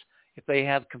analyzers, if they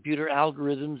have computer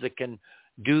algorithms that can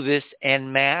do this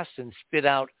en masse and spit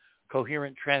out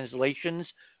coherent translations,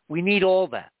 we need all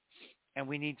that. And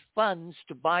we need funds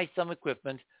to buy some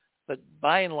equipment, but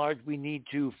by and large, we need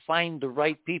to find the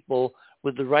right people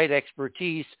with the right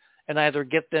expertise and either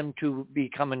get them to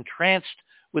become entranced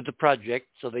with the project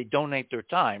so they donate their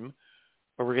time,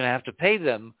 or we're going to have to pay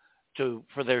them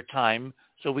for their time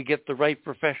so we get the right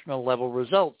professional level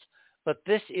results. But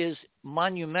this is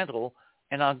monumental,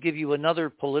 and I'll give you another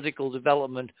political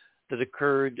development that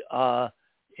occurred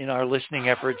in our listening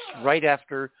efforts right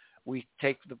after we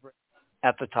take the break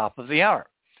at the top of the hour.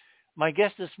 My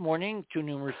guests this morning, too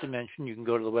numerous to mention, you can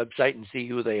go to the website and see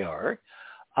who they are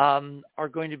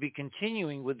going to be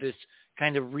continuing with this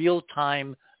kind of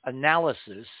real-time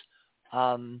analysis.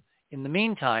 In the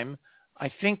meantime, I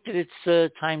think that it's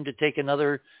time to take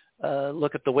another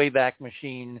look at the Wayback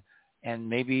Machine and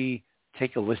maybe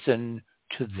take a listen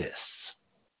to this.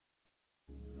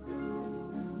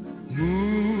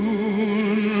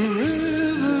 Moon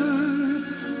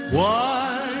River,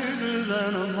 wider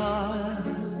than a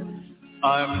mile,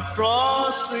 I'm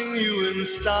crossing you in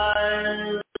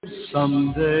style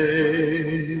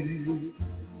someday.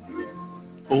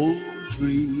 Oh,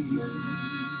 dream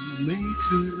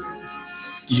maker,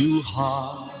 you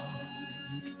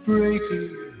heartbreaker,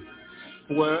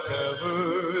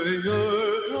 wherever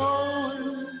you're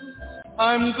going,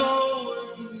 I'm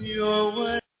going your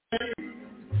way.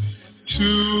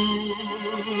 Two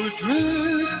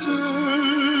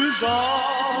drifters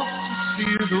off to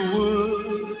see the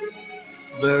world.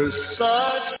 There's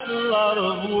such a lot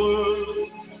of world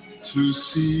to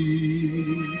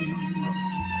see.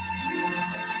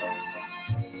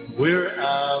 We're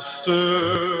after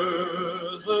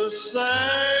the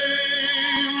same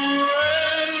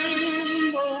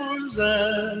rainbows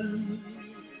and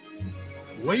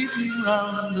waiting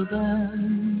round the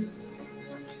bend.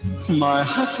 My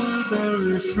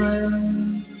huckleberry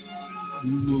friend,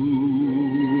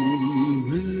 Moon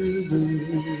River,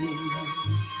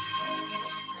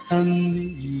 and me.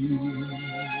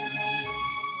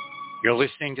 You're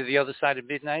listening to The Other Side of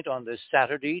Midnight on this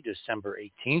Saturday, December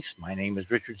 18th. My name is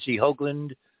Richard C.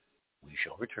 Hoagland. We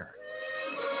shall return.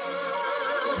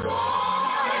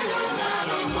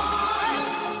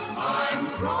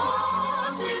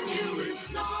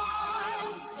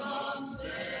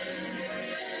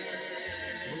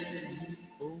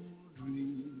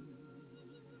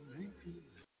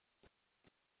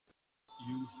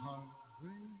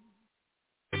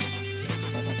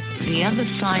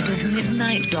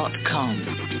 TheOtherSideOfMidnight.com.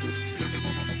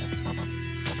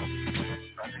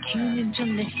 Tune in to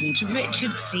listen to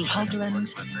Richard C. Hogland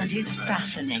and his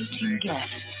fascinating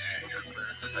guests.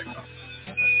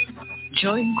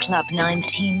 Join Club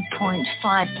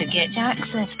 19.5 to get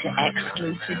access to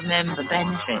exclusive member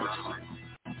benefits.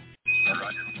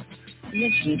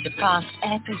 Listen to past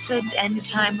episodes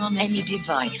anytime on any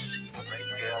device.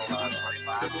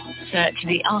 Search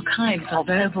the archives of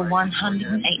over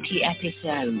 180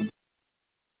 episodes.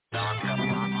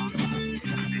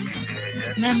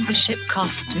 Membership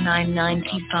costs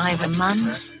 $9.95 a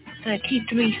month,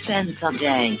 33 cents a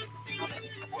day.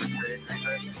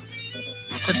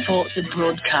 Support the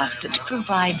broadcaster to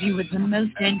provide you with the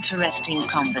most interesting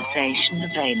conversation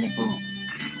available.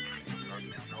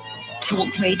 Talk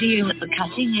radio at the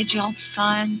cutting edge of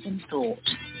science and thought.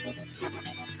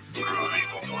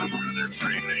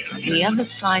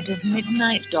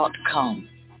 TheOtherSideOfMidnight.com.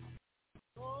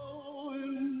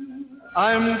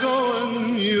 I'm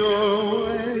going your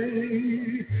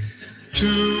way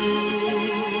to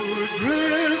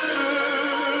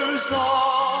drifters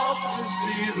off to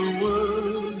see the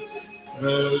world.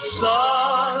 There's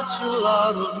such a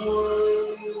lot of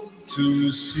world to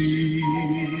see.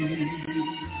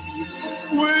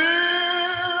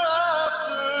 We're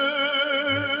after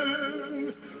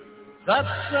that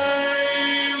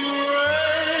same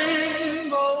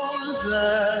rainbow's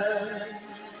there,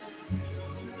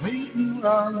 waiting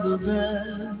round the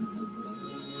bend.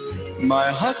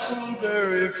 My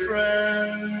huckleberry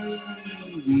friend,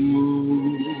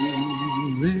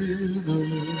 Moon River,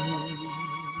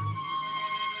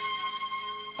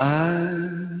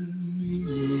 I'm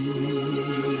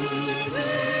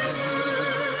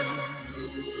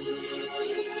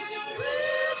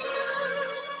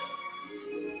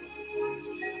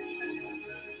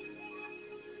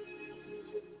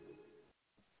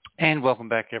And welcome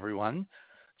back, everyone.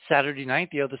 Saturday night,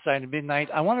 The Other Side of Midnight.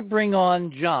 I want to bring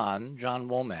on John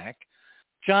Womack.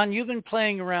 John, you've been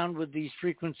playing around with these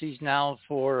frequencies now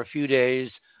for a few days.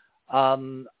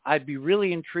 I'd be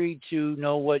really intrigued to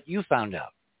know what you found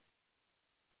out.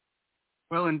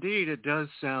 Well, indeed, it does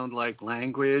sound like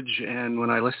language, and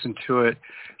when I listen to it,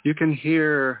 you can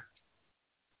hear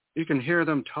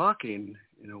them talking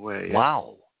in a way.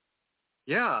 Wow.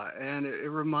 Yeah, and it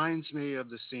reminds me of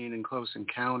the scene in Close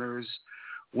Encounters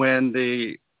when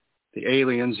the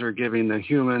aliens are giving the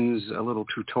humans a little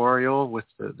tutorial with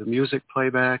the music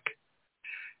playback.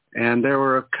 And there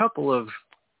were a couple of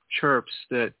chirps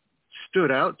that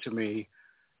stood out to me.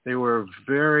 They were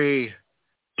very,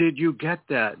 did you get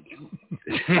that? Do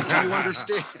you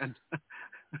understand?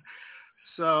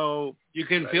 So you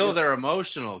can feel they're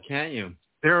emotional, can't you?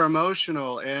 They're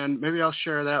emotional, and maybe I'll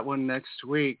share that one next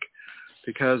week,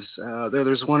 because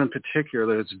there's one in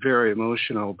particular that's very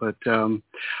emotional. But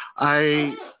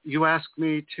you asked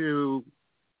me to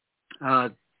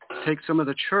take some of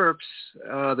the chirps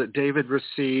that David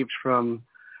received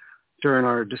during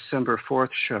our December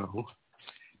 4th show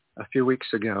a few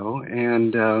weeks ago,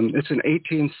 and it's an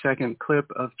 18-second clip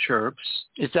of chirps.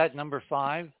 Is that number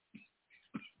 5?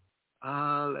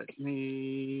 Let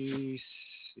me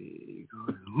see.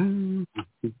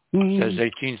 It says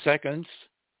 18 seconds.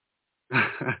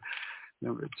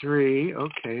 Number 3,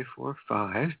 okay, 4,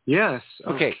 5. Yes.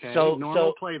 Okay.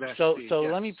 Normal playback speed, so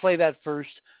yes. let me play that first,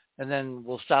 and then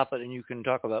we'll stop it, and you can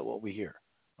talk about what we hear.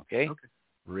 Okay.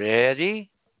 Ready?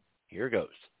 Here goes.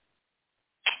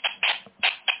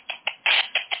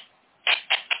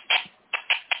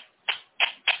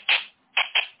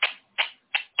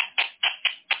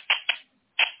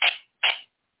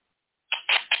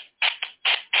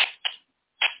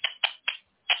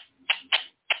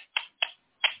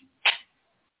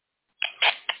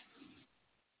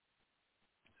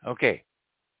 Okay.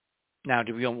 Now,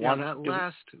 do we want that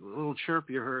last little chirp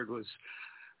you heard was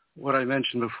what I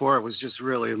mentioned before. It was just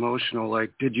really emotional.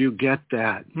 Like, did you get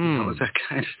that? It was that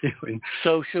kind of feeling.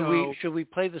 So should we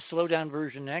play the slow down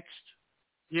version next?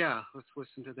 Yeah, let's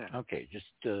listen to that. Okay. Just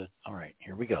all right.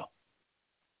 Here we go.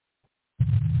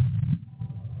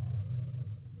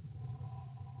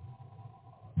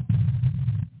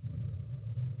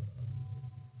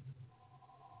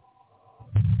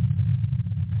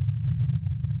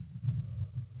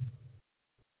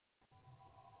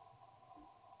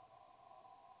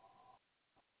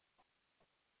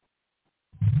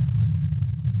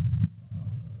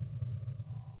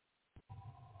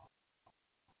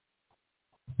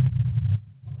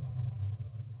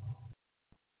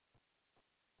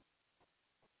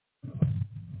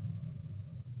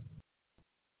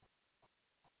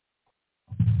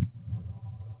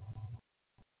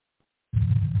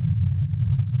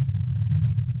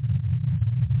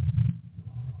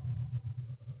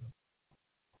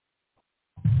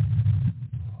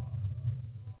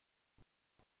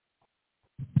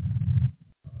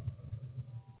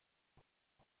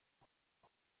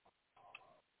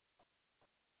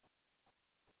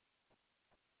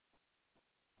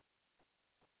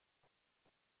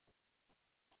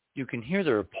 you can hear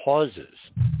there are pauses.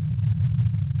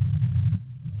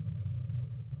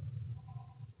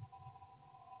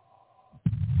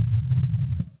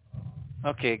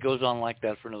 Okay, it goes on like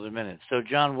that for another minute. So,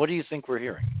 John, what do you think we're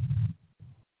hearing?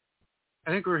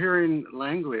 I think we're hearing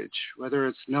language, whether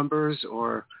it's numbers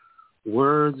or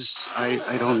words.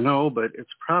 I don't know, but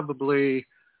it's probably,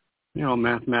 a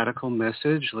mathematical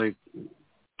message, like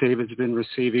David's been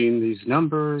receiving these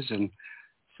numbers. And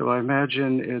so I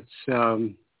imagine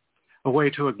it's a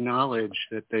way to acknowledge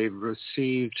that they've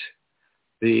received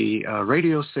the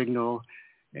radio signal,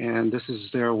 and this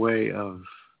is their way of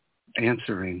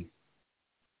answering.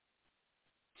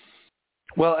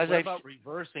 Well, what about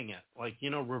reversing it? Like,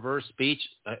 reverse speech?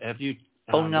 Have you...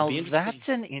 now that's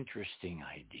an interesting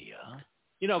idea.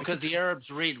 Because the Arabs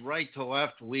read right to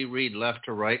left, we read left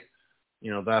to right.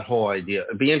 That whole idea.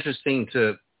 It'd be interesting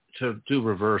to do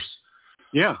reverse.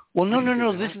 Yeah. Well,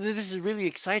 no. This is really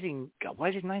exciting. God,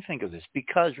 why didn't I think of this?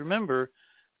 Because remember,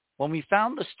 when we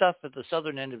found the stuff at the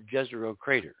southern end of Jezero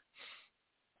Crater,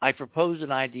 I proposed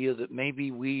an idea that maybe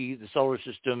we, the solar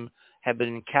system, have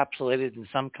been encapsulated in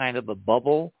some kind of a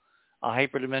bubble, a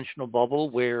hyperdimensional bubble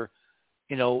where,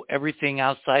 everything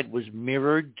outside was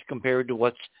mirrored compared to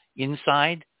what's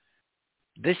inside.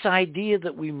 This idea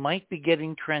that we might be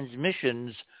getting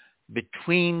transmissions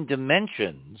between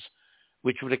dimensions,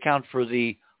 which would account for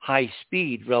the high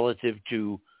speed relative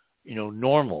to,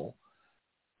 normal.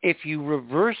 If you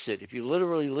reverse it, if you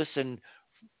literally listen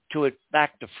to it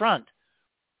back to front,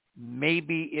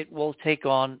 maybe it will take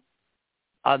on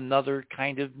another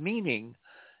kind of meaning.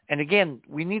 And again,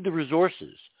 we need the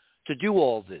resources to do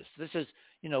all this. This is,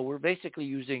 we're basically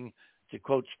using, to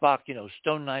quote Spock,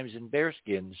 stone knives and bear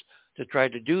skins to try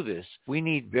to do this. We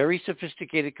need very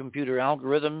sophisticated computer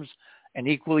algorithms and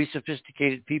equally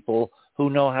sophisticated people who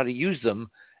know how to use them.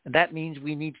 And that means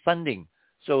we need funding.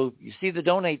 So you see the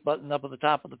donate button up at the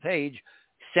top of the page.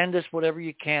 Send us whatever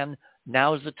you can.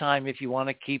 Now's the time if you want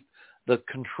to keep the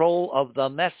control of the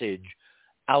message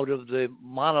out of the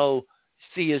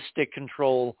monotheistic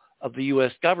control of the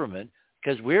U.S. government,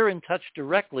 because we're in touch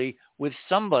directly with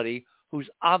somebody who's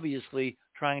obviously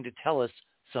trying to tell us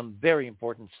some very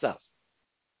important stuff.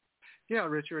 Yeah,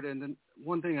 Richard, and then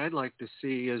one thing I'd like to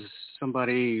see is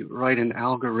somebody write an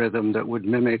algorithm that would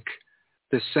mimic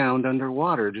this sound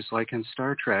underwater, just like in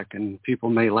Star Trek, and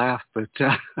people may laugh, but...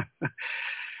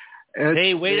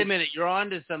 Hey, wait a minute. You're on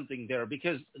to something there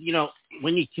because,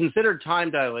 when you consider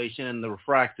time dilation and the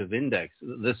refractive index,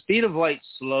 the speed of light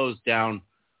slows down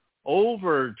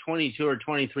over 22 or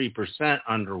 23%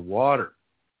 underwater.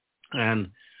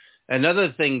 And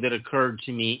another thing that occurred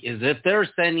to me is if they're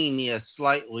sending me a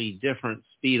slightly different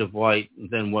speed of light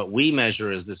than what we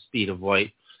measure as the speed of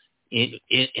light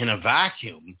in a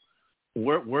vacuum,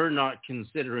 we're not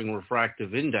considering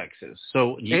refractive indexes.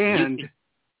 So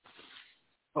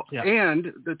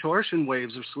and the torsion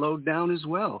waves are slowed down as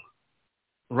well.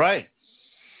 Right.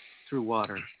 Through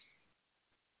water.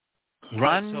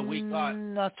 Right.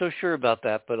 I'm not so sure about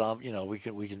that, but we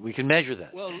can measure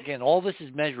that. Well, again, all this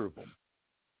is measurable.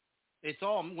 It's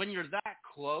all when you're that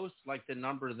close, like the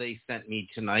number they sent me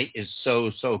tonight is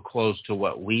so close to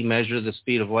what we measure the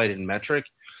speed of light in metric.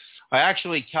 I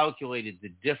actually calculated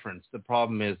the difference. The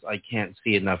problem is I can't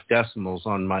see enough decimals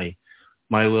on my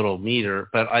little meter,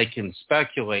 but I can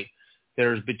speculate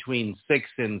there's between 6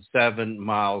 and 7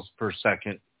 miles per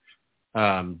second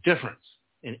difference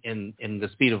in the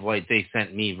speed of light they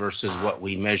sent me versus what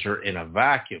we measure in a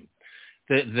vacuum.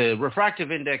 The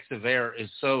refractive index of air is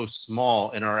so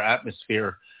small in our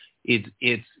atmosphere,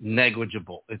 it's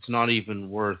negligible. It's not even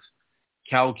worth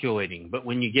calculating. But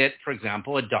when you get, for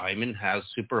example, a diamond has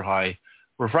super high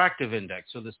refractive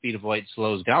index, so the speed of light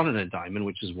slows down in a diamond,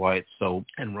 which is why it's so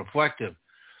reflective.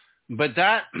 But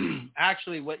that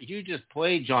actually, what you just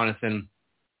played, Jonathan,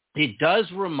 it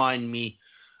does remind me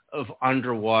of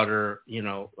underwater,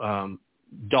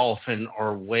 dolphin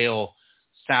or whale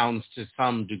sounds to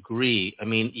some degree. I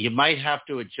mean, you might have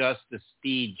to adjust the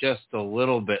speed just a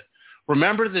little bit.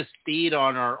 Remember the speed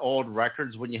on our old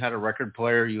records when you had a record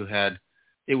player?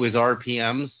 It was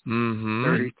RPMs,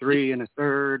 33 and a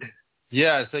third.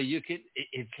 Yeah, so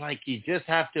it's like you just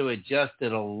have to adjust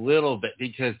it a little bit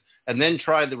and then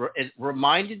it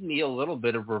reminded me a little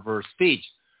bit of reverse speech.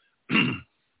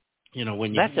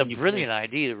 That's a brilliant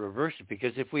idea to reverse it,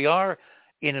 because if we are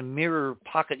in a mirror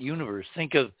pocket universe,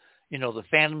 think of, the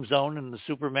Phantom Zone and the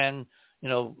Superman,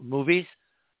 movies,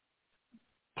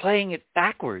 playing it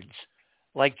backwards,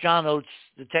 like John Oates'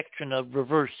 detection of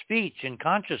reverse speech in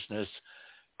consciousness,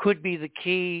 could be the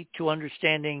key to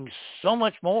understanding so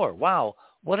much more. Wow,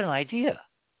 what an idea.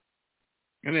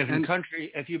 And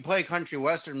if you play country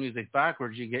western music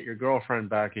backwards, you get your girlfriend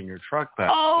back in your truck back.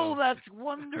 Oh, that's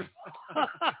wonderful.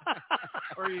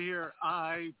 Or you hear,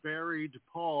 I buried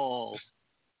Paul.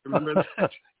 Remember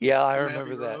that? Yeah, I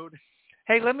remember that. Road?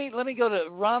 Hey, let me go to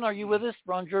Ron. Are you with us?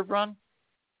 Ron Gerbron?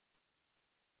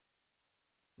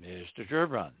 Mr.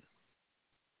 Gerbron.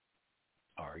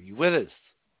 Are you with us?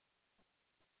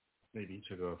 Maybe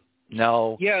to go.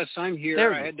 No. Yes, I'm here.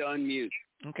 There I had to unmute.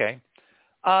 Okay.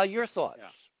 Your thoughts?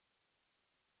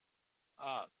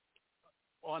 Yeah.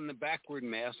 On the backward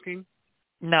masking?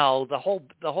 No, the whole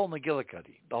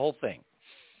McGillicuddy, the whole thing.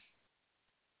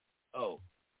 Oh.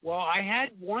 Well, I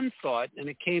had one thought, and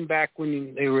it came back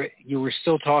when you were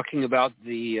still talking about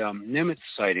the Nimitz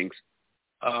sightings.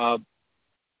 I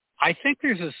think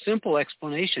there's a simple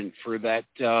explanation for that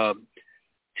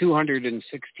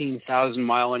 216,000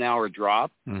 mile an hour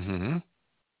drop. Mm-hmm.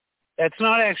 That's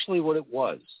not actually what it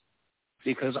was,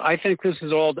 because I think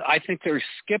they're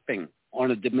skipping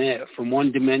on from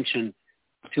one dimension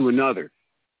to another.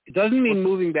 It doesn't mean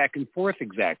moving back and forth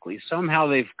exactly. Somehow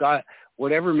they've got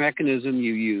whatever mechanism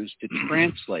you use to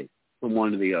translate from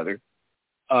one to the other.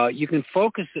 You can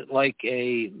focus it like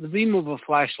the beam of a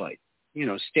flashlight. You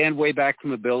know, stand way back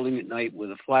from a building at night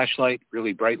with a flashlight,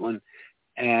 really bright one,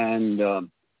 and,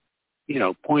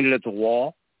 point it at the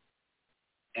wall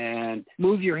and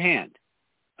move your hand.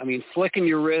 I mean, flicking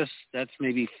your wrist, that's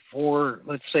maybe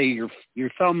let's say your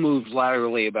thumb moves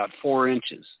laterally about 4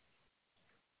 inches.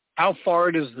 How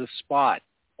far does the spot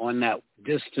on that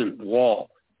distant wall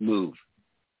move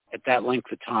at that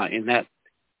length of time? In that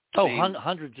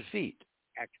hundreds of feet.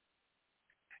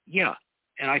 Yeah,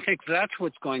 and I think that's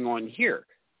what's going on here.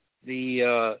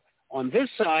 On this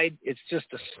side, it's just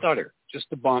a stutter, just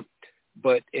a bump,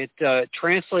 but it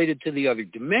translated to the other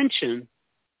dimension,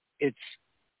 its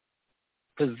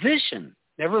position,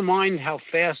 never mind how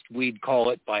fast we'd call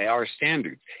it by our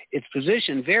standards, its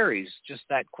position varies just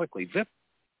that quickly, zip,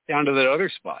 down to that other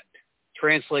spot.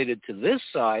 Translated to this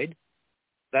side,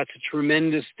 that's a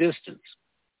tremendous distance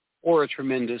or a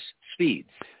tremendous speed.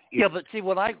 Yeah, but see,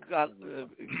 what I got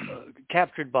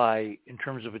captured by in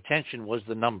terms of attention was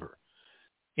the number.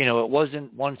 You know, it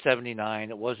wasn't 179,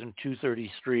 it wasn't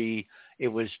 233, it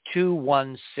was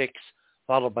 216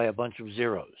 followed by a bunch of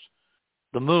zeros.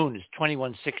 The moon is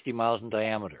 2160 miles in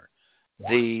diameter.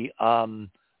 The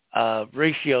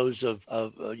ratios of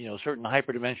certain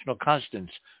hyperdimensional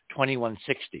constants,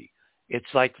 2160.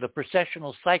 It's like the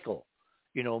precessional cycle,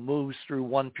 moves through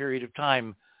one period of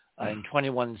time in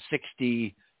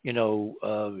 2160,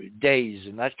 days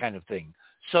and that kind of thing.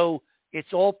 So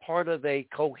it's all part of a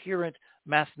coherent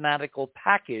mathematical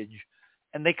package,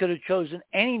 and they could have chosen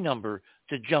any number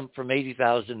to jump from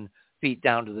 80,000 feet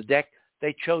down to the deck.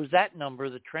 They chose that number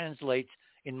that translates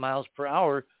in miles per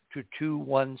hour to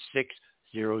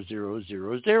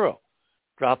 216,000.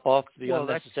 Drop off the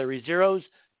unnecessary zeros,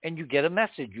 and you get a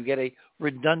message. You get a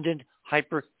redundant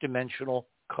hyperdimensional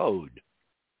code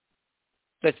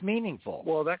that's meaningful.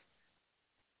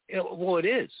 It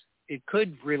is. It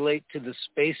could relate to the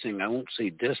spacing, I won't say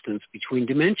distance, between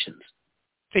dimensions.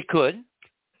 It could.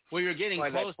 Well, you're getting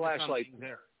close to something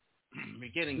there. You're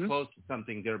getting close to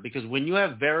something there, because when you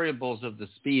have variables of the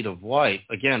speed of light,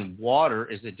 again, water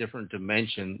is a different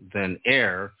dimension than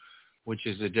air, which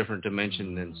is a different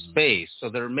dimension than space. So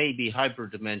there may be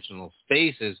hyperdimensional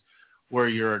spaces where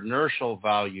your inertial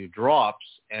value drops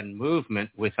and movement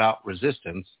without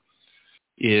resistance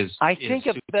is I think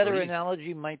a better easy.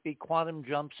 analogy might be quantum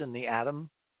jumps in the atom,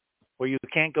 where you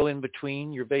can't go in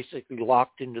between. You're basically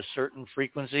locked into certain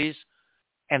frequencies.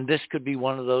 And this could be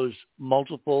one of those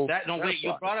multiple.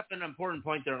 You brought up an important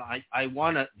point there. I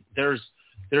want to.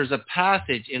 There's a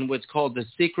passage in what's called the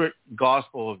Secret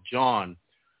Gospel of John,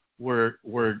 where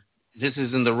this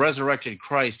is in the resurrected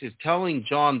Christ, is telling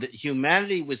John that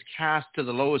humanity was cast to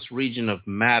the lowest region of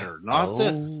matter, not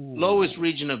the lowest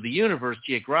region of the universe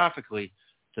geographically,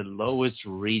 the lowest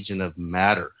region of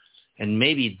matter. And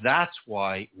maybe that's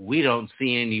why we don't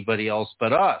see anybody else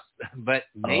but us. But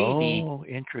maybe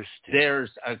interesting.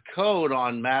 There's a code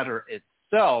on matter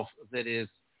itself that is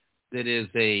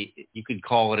you could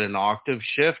call it an octave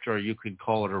shift, or you could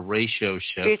call it a ratio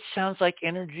shift. It sounds like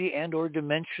energy and or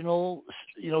dimensional,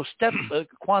 step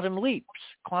quantum leaps,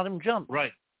 quantum jumps.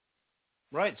 Right.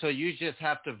 So you just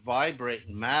have to vibrate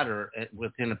matter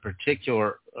within a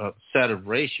particular set of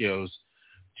ratios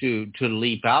to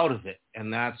leap out of it.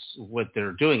 And that's what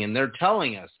they're doing. And they're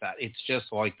telling us that. It's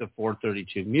just like the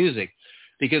 432 music.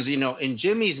 Because, in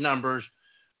Jimmy's numbers,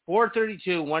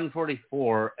 432,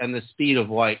 144, and the speed of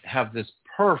light have this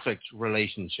perfect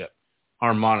relationship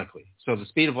harmonically. So the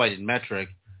speed of light in metric,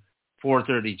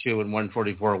 432 and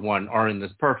 144.1 are in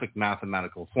this perfect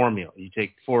mathematical formula. You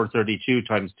take 432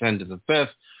 times 10 to the fifth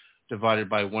divided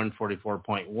by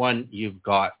 144.1, you've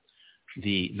got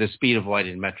the speed of light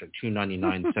in metric,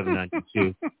 299,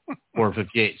 792,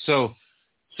 458. So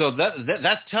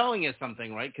that's telling us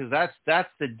something, right? Because that's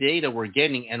the data we're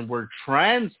getting, and we're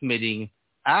transmitting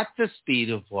at the speed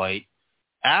of light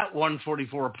at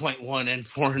 144.1 and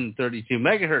 432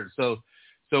 megahertz. So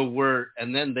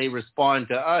and then they respond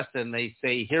to us and they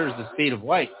say, here's the speed of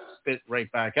light, spit right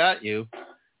back at you,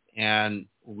 and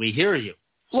we hear you.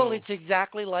 Well, it's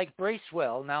exactly like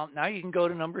Bracewell. Now you can go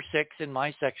to number 6 in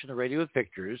my section of Radio with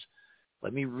Pictures.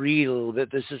 Let me read a little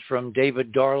bit. This is from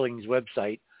David Darling's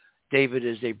website. David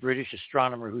is a British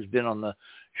astronomer who's been on the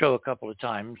show a couple of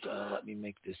times. Let me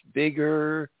make this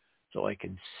bigger so I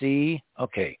can see.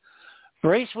 Okay.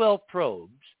 Bracewell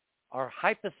probes are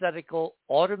hypothetical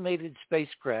automated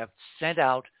spacecraft sent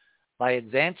out by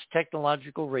advanced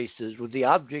technological races with the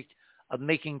object of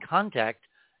making contact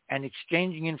and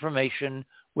exchanging information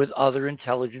with other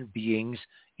intelligent beings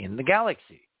in the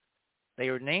galaxy. They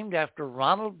are named after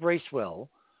Ronald Bracewell,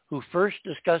 who first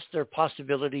discussed their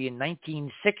possibility in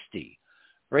 1960.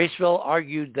 Bracewell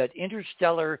argued that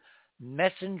interstellar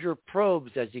messenger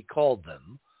probes, as he called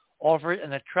them, offered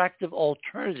an attractive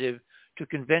alternative to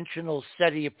conventional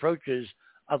SETI approaches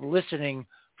of listening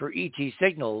for ET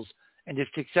signals, and if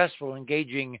successful,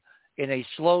 engaging in a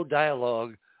slow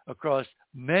dialogue across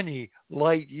many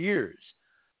light years.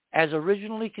 As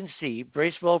originally conceived,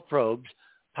 Bracewell probes,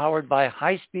 powered by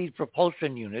high-speed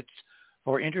propulsion units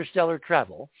for interstellar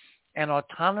travel and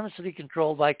autonomously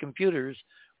controlled by computers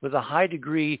with a high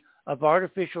degree of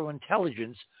artificial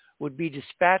intelligence, would be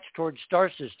dispatched towards star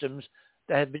systems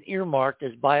that have been earmarked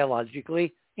as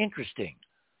biologically interesting.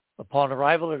 Upon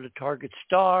arrival at a target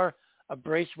star, a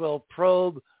Bracewell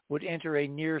probe would enter a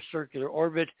near circular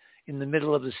orbit in the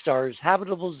middle of the star's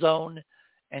habitable zone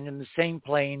and in the same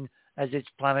plane as its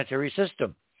planetary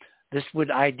system. This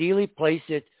would ideally place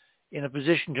it in a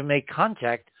position to make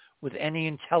contact with any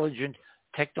intelligent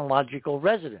technological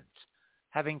residence.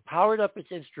 Having powered up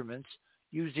its instruments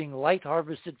using light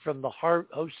harvested from the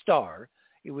host star,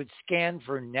 it would scan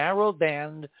for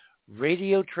narrow-band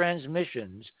radio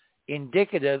transmissions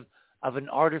indicative of an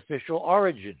artificial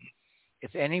origin.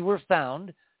 If any were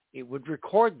found, it would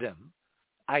record them,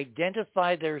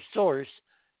 identify their source,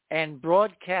 and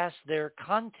broadcast their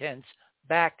contents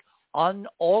back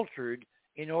unaltered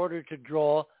in order to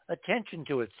draw attention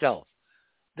to itself.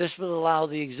 This will allow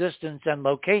the existence and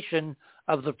location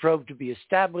of the probe to be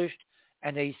established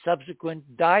and a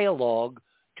subsequent dialogue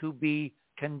to be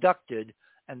conducted.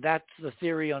 And that's the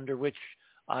theory under which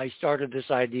I started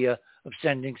this idea of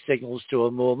sending signals to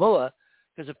Oumuamua,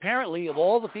 because apparently of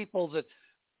all the people that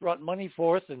brought money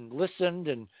forth and listened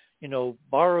and,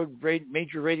 borrowed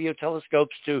major radio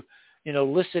telescopes to,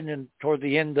 listen toward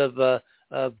the end of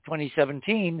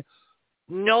 2017,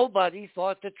 nobody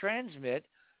thought to transmit,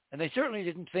 and they certainly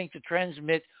didn't think to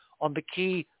transmit on the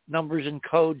key numbers and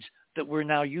codes that we're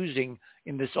now using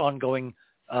in this ongoing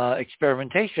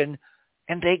experimentation,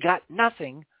 and they got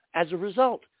nothing as a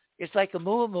result. It's like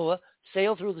Oumuamua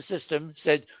sailed through the system,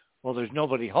 said, well, there's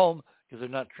nobody home because they're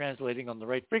not translating on the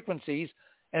right frequencies,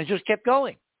 and it just kept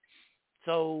going.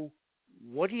 So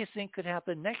what do you think could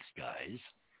happen next, guys?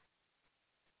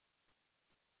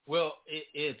 Well,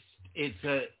 it's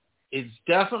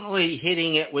definitely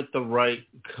hitting it with the right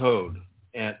code,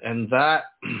 and that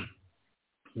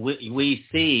we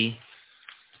see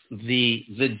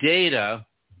the data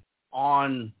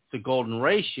on the golden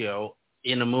ratio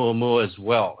in Oumuamua as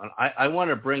well. And I want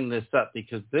to bring this up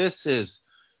because this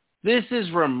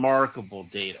is remarkable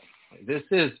data. This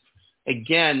is,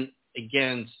 again,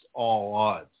 against all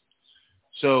odds.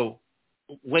 So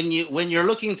when you're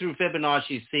looking through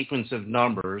Fibonacci's sequence of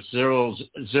numbers, 0,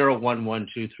 1, 1,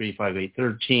 2, 3, 5, 8,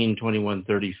 13, 21,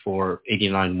 34,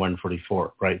 89,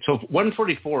 144, right? So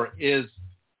 144 is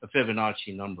a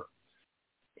Fibonacci number.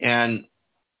 And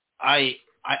I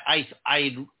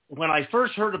when I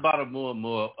first heard about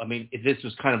Oumuamua, this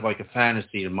was kind of like a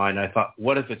fantasy of mine. I thought,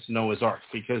 what if it's Noah's Ark?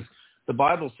 Because the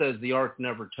Bible says the ark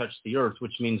never touched the earth,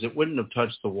 which means it wouldn't have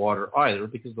touched the water either,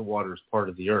 because the water is part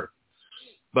of the earth.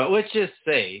 But let's just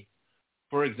say,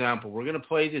 for example, we're going to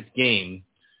play this game,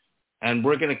 and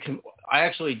we're going to I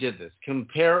actually did this,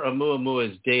 compare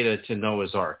Oumuamua's data to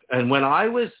Noah's Ark. And when I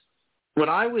was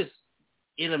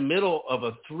in the middle of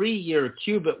a 3-year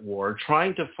cubit war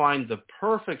trying to find the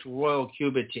perfect royal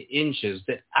cubit to inches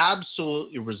that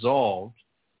absolutely resolved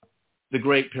the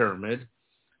Great Pyramid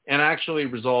and actually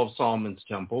resolved Solomon's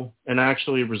Temple and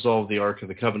actually resolved the Ark of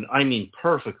the Covenant,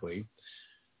 perfectly,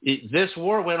 This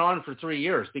war went on for 3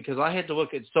 years because I had to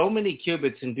look at so many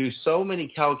cubits and do so many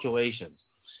calculations.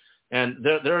 And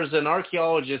there's an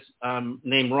archaeologist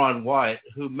named Ron Wyatt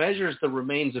who measures the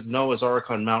remains of Noah's Ark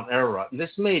on Mount Ararat. And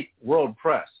this made world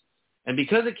press. And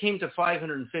because it came to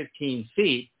 515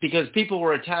 feet, because people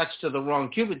were attached to the wrong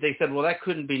cubit, they said, well, that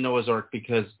couldn't be Noah's Ark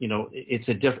because, it's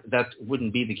a different, that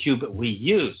wouldn't be the cubit we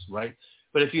use, right?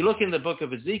 But if you look in the book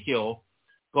of Ezekiel,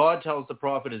 God tells the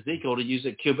prophet Ezekiel to use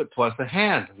a cubit plus a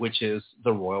hand, which is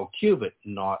the royal cubit,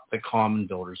 not the common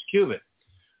builder's cubit.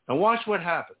 Now watch what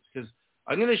happens, because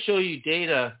I'm going to show you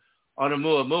data on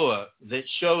Oumuamua that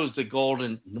shows the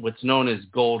golden, what's known as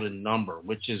golden number,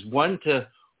 which is 1 to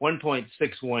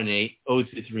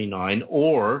 1.6180239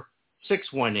 or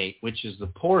 618, which is the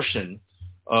portion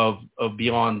of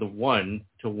beyond the 1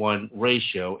 to 1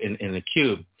 ratio in a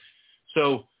cube.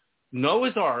 So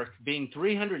Noah's Ark being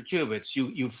 300 cubits,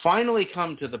 you finally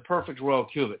come to the perfect royal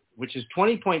cubit, which is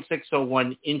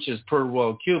 20.601 inches per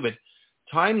royal cubit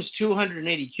times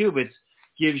 280 cubits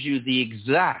gives you the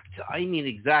exact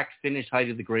finished height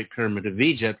of the Great Pyramid of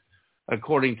Egypt,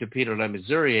 according to Peter Le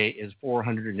Mesurier, is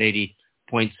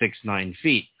 480.69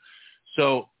 feet.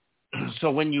 So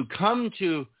when you come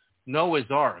to Noah's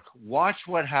Ark, watch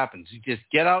what happens. You just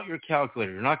get out your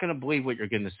calculator. You're not going to believe what you're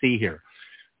going to see here.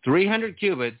 300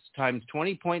 cubits times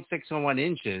 20.601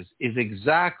 inches is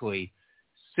exactly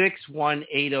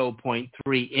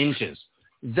 6180.3 inches.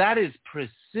 That is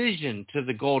precision to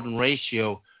the golden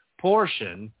ratio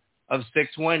portion of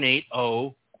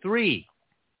 61803,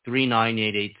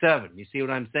 39887. You see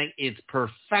what I'm saying? It's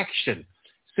perfection.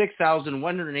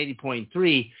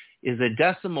 6,180.3 is a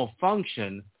decimal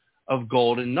function of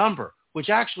golden number,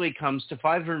 which actually comes to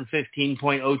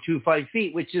 515.025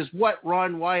 feet, which is what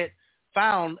Ron Wyatt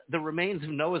found the remains of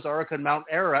Noah's Ark on Mount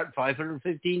Ararat,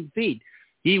 515 feet.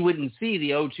 He wouldn't see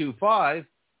the 025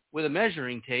 with a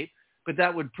measuring tape, but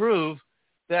that would prove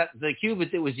that the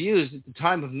cubit that was used at the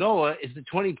time of Noah is the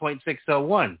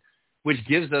 20.601, which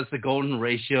gives us the golden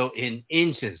ratio in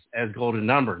inches as golden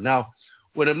number. Now,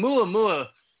 when Oumuamua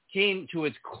came to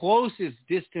its closest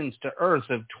distance to Earth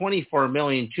of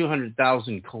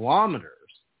 24,200,000 kilometers,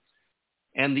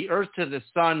 and the Earth to the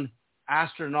Sun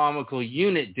astronomical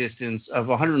unit distance of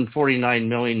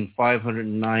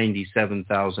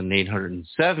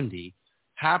 149,597,870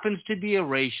 happens to be a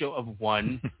ratio of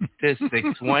 1 to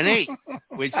 618,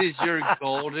 which is your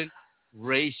golden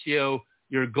ratio,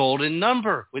 your golden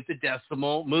number with the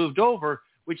decimal moved over,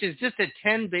 which is just a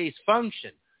 10-base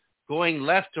function going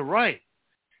left to right.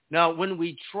 Now, when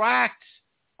we tracked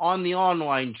on the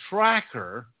online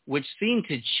tracker, which seemed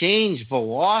to change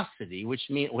velocity, which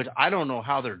I don't know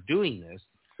how they're doing this.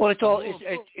 Well, it's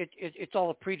all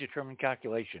a predetermined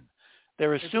calculation.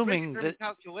 They're assuming that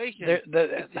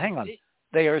hang on.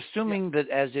 They are assuming that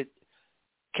as it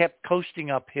kept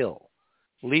coasting uphill,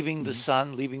 leaving the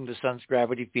sun, leaving the sun's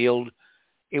gravity field,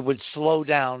 it would slow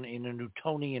down in a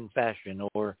Newtonian fashion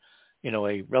or,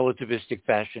 a relativistic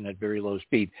fashion at very low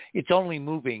speed. It's only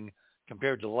moving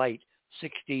compared to light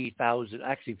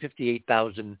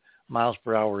 58,000 miles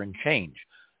per hour and change.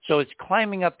 So it's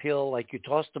climbing uphill like you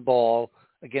tossed a ball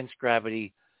against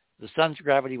gravity. The sun's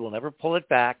gravity will never pull it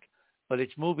back, but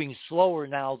it's moving slower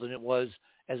now than it was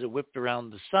as it whipped around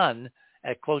the sun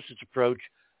at closest approach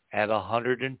at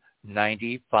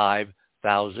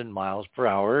 195,000 miles per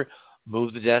hour.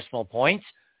 Move the decimal points.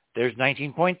 There's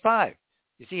 19.5.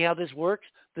 You see how this works?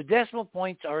 The decimal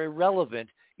points are irrelevant.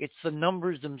 It's the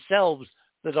numbers themselves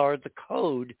that are the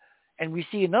code. And we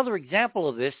see another example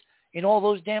of this in all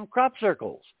those damn crop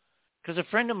circles. Because a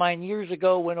friend of mine years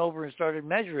ago went over and started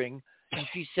measuring, and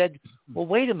she said, well,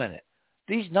 wait a minute.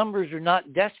 These numbers are not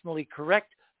decimally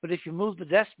correct, but if you move the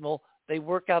decimal, they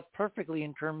work out perfectly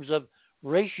in terms of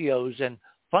ratios and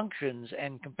functions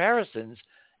and comparisons.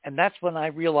 And that's when I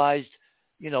realized,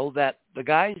 that the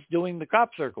guys doing the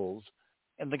crop circles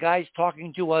and the guys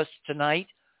talking to us tonight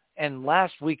and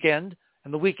last weekend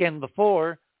and the weekend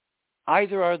before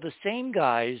either are the same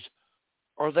guys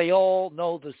or they all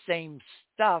know the same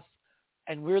stuff,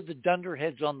 and we're the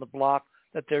dunderheads on the block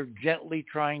that they're gently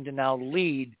trying to now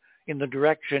lead in the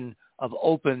direction of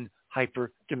open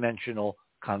hyperdimensional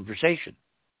conversation.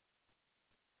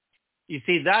 You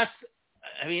see,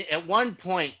 at one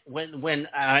point when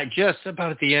just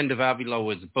about at the end of Avi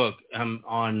Lowood's book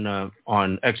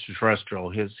on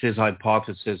extraterrestrial, his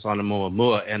hypothesis on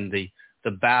Oumuamua and the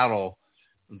battle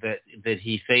that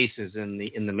he faces in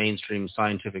the mainstream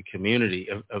scientific community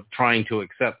of trying to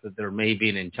accept that there may be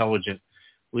an intelligently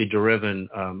driven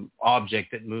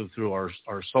object that moved through our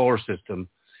solar system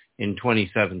in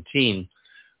 2017.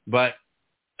 But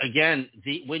again,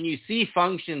 when you see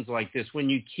functions like this, when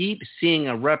you keep seeing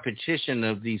a repetition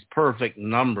of these perfect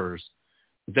numbers,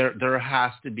 there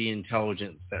has to be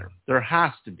intelligence there. There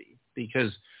has to be,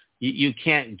 because you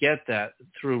can't get that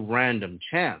through random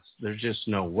chance. There's just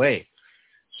no way.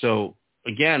 So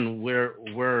again, we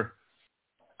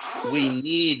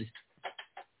need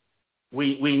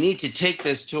to take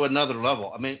this to another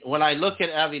level. I mean, when I look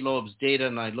at Avi Loeb's data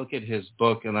and I look at his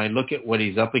book and I look at what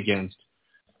he's up against,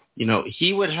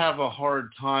 he would have a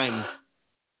hard time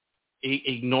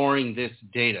ignoring this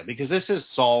data, because this is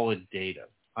solid data.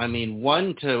 I mean,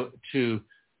 1 to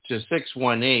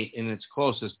 618 in its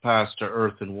closest pass to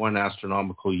Earth in 1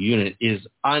 astronomical unit is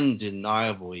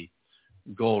undeniably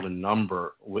golden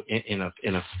number in a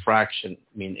fraction.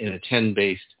 I mean, in a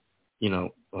 10-based,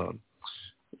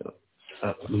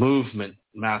 movement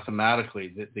mathematically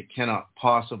that cannot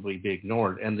possibly be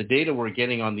ignored. And the data we're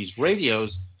getting on these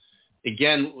radios,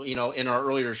 again, in our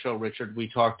earlier show, Richard, we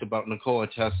talked about Nikola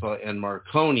Tesla and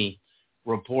Marconi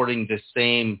reporting the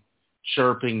same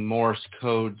chirping Morse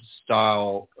code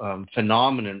style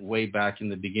phenomenon way back in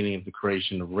the beginning of the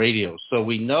creation of radio. So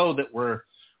we know that we're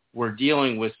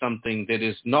dealing with something that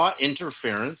is not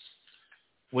interference.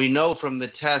 We know from the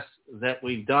tests that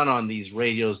we've done on these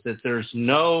radios that there's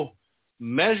no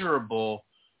measurable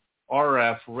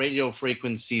RF radio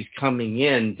frequencies coming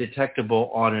in detectable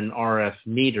on an RF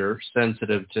meter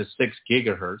sensitive to 6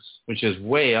 gigahertz, which is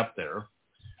way up there.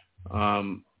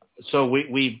 So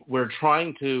we're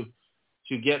trying to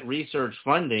get research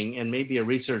funding and maybe a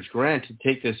research grant to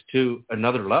take this to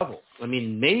another level. I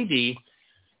mean, maybe,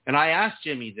 and I asked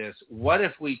Jimmy this, what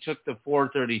if we took the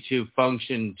 432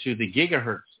 function to the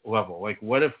gigahertz level? Like,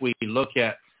 what if we look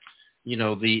at,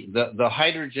 the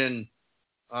hydrogen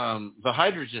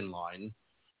line?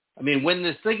 I mean, when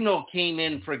the signal came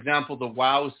in, for example, the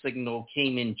WOW signal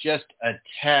came in just a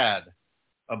tad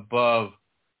above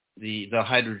the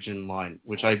hydrogen line,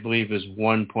 which I believe is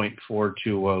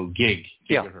 1.420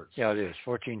 gigahertz. Yeah, it is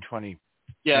 1420.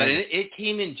 Yeah, it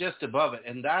came in just above it,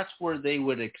 and that's where they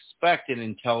would expect an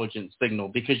intelligent signal,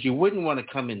 because you wouldn't want to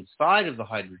come inside of the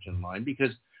hydrogen line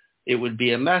because it would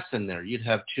be a mess in there. You'd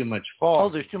have too much fog. Oh,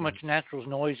 there's too much natural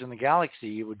noise in the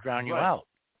galaxy. It would drown you out.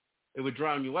 It would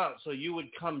drown you out. So you would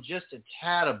come just a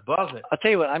tad above it. I'll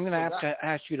tell you what, I'm going to have to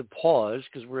ask you to pause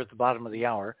because we're at the bottom of the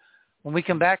hour. When we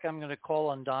come back, I'm going to call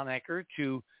on Don Ecker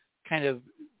to kind of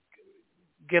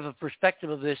give a perspective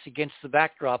of this against the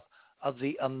backdrop of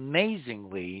the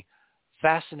amazingly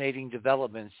fascinating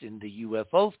developments in the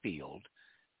UFO field.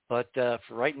 But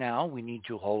for right now, we need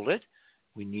to hold it.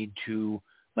 We need to,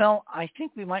 well, I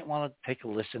think we might want to take a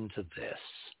listen to this.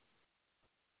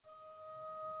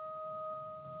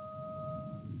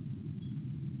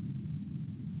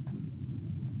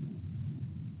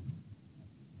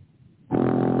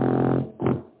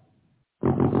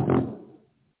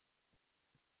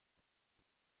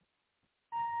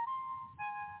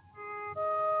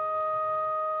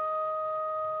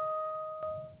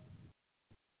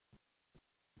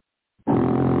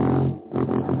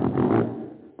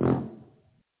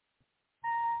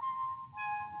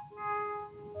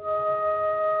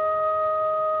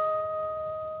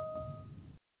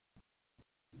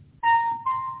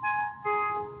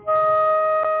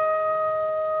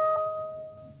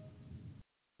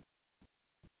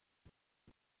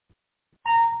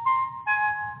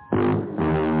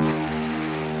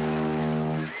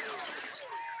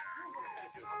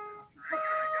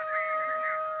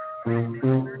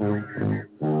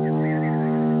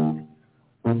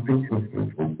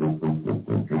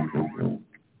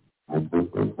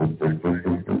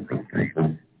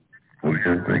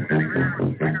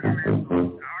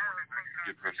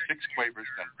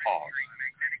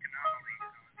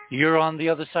 You're on the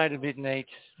other side of midnight.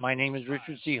 My name is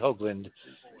Richard C. Hoagland,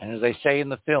 and as I say in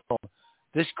the film,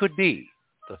 this could be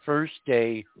the first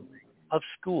day of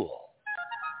school.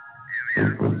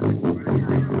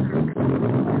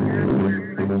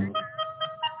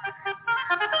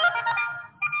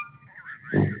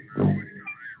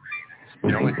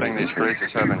 The only thing these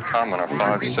phrases have in common are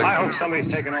 5 signals. I hope somebody's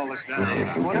taking all this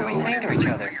down. What are we saying to each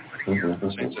other? It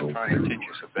seems they're trying to teach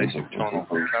us a basic tonal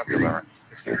vocabulary.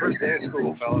 It's the first day of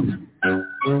school, fellas.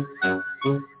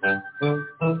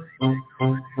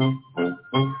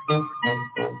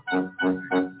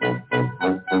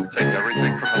 Take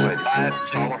everything from the ladies.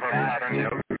 All of our pattern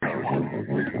yoga.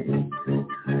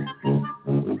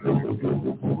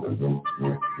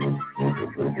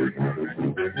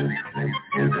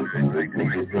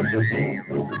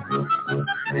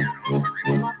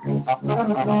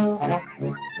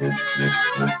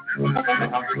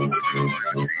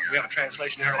 We have a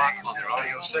translation airlock on their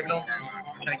audio signal.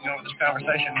 We're taking over this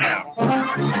conversation now.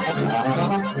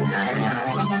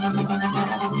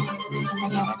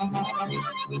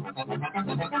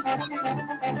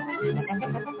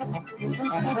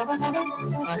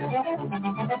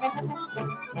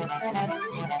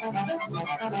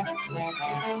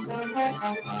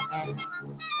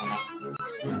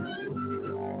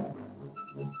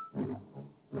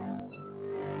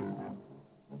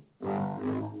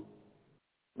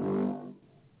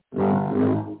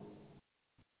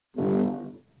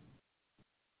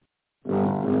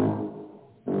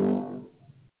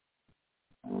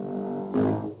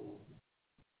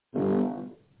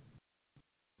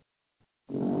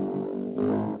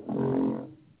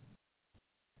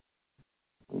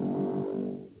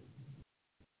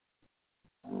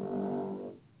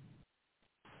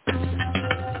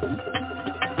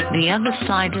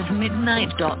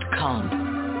 TheOtherSideOfMidnight.com.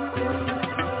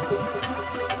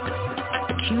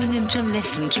 Tune in to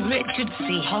listen to Richard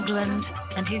C. Hoagland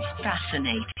and his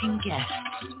fascinating guests.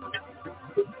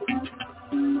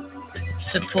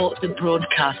 Support the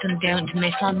broadcast and don't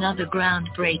miss another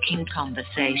groundbreaking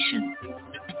conversation.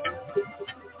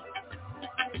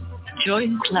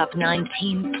 Join Club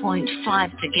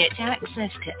 19.5 to get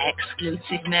access to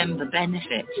exclusive member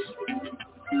benefits.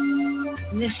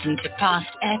 Listen to past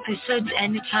episodes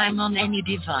anytime on any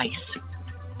device.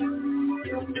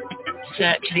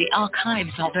 Search the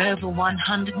archives of over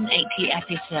 180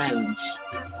 episodes.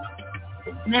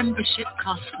 Membership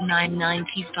costs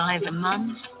 $9.95 a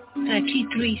month,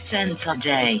 33 cents a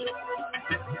day.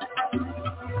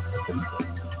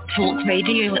 Talk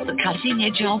radio at the cutting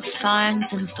edge of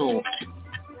science and thought.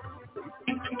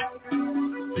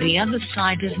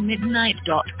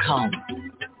 TheOtherSideOfMidnight.com.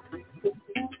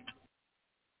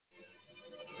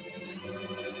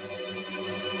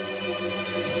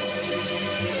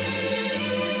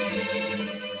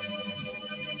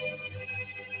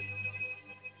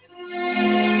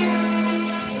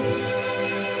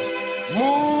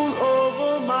 Moon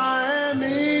over Miami,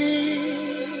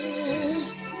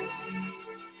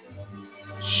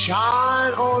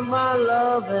 shine on my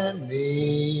love and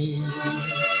me,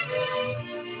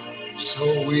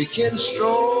 so we can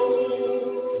stroll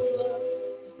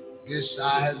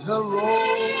beside the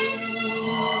road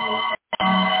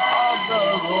of the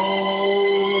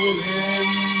rolling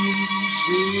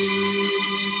sea.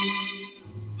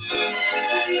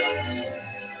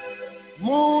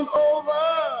 Moon over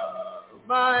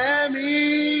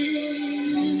Miami,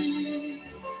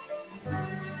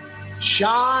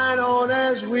 shine on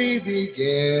as we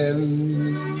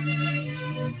begin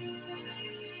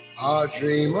a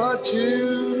dream or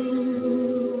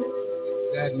two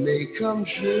that may come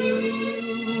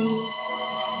true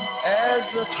as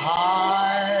the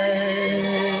tide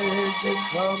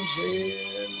comes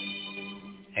in.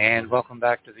 And welcome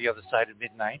back to The Other Side of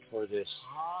Midnight for this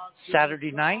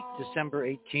Saturday night, December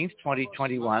 18th,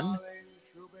 2021.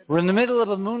 We're in the middle of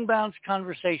a moon-bounce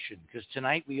conversation because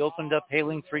tonight we opened up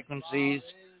hailing frequencies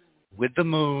with the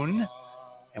moon,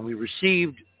 and we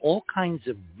received all kinds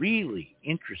of really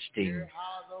interesting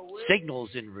signals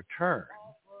in return.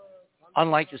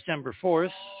 Unlike December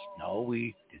 4th, no,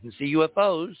 we didn't see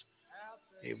UFOs.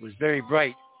 It was very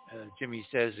bright, Jimmy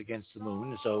says, against the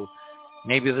moon, so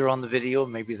maybe they're on the video,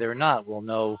 maybe they're not. We'll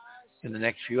know in the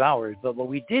next few hours. But what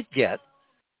we did get,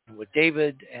 and what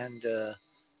David and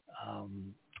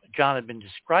John have been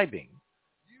describing,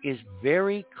 is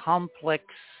very complex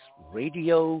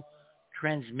radio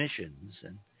transmissions.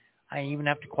 And I even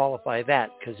have to qualify that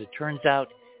because it turns out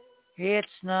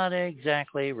it's not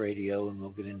exactly radio, and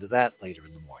we'll get into that later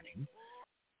in the morning.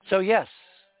 So yes,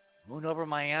 moon over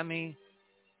Miami,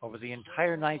 over the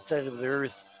entire night side of the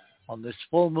Earth on this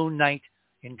full moon night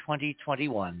in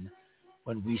 2021,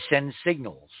 when we send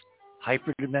signals,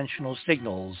 hyperdimensional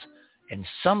signals, and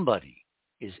somebody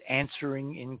is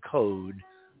answering in code,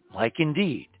 like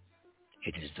indeed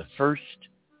it is the first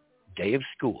day of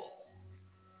school.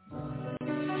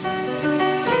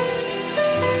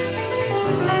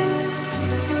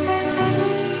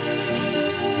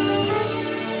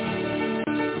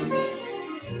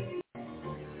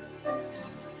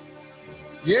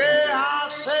 Yeah, I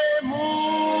say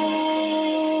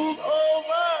moon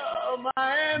over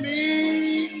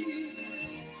Miami.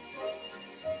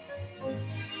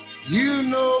 You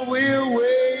know we're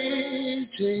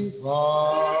waiting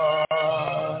for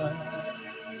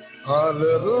a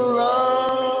little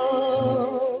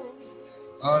love,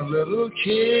 a little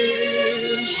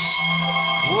kiss.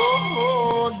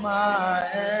 Oh,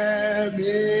 Miami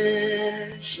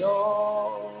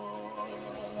shore.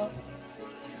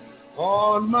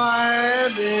 on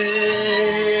Miami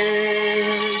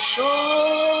shore.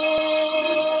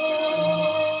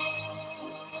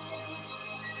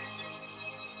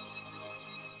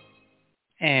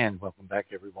 And welcome back,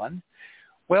 everyone.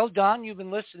 Well, Don, you've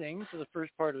been listening to the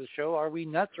first part of the show. Are we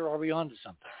nuts or are we on to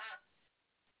something?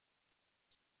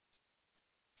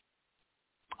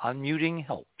 Unmuting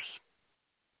helps.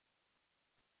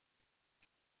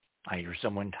 I hear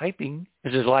someone typing.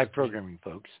 This is live programming,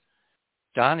 folks.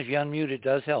 Don, if you unmute, it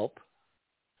does help.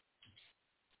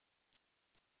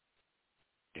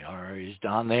 Is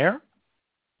Don there?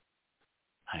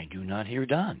 I do not hear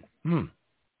Don.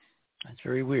 That's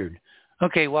very weird.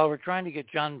 Okay, while we're trying to get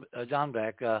Don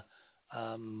back,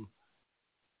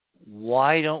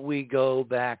 why don't we go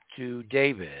back to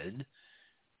David,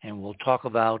 and we'll talk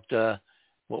about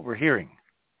what we're hearing.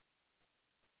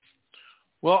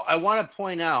 Well, I want to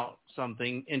point out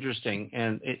something interesting,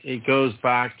 and it goes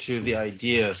back to the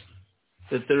idea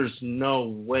that there's no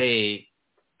way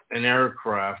an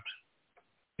aircraft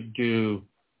could do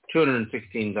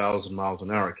 216,000 miles an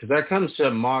hour, because that comes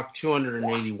to Mach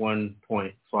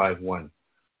 281.51.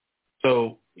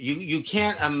 So you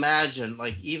can't imagine,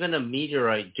 like, even a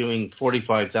meteorite doing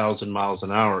 45,000 miles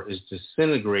an hour is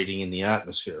disintegrating in the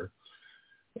atmosphere.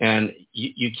 And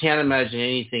you can't imagine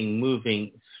anything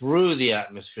moving through the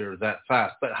atmosphere that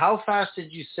fast. But how fast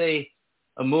did you say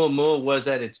Oumuamua was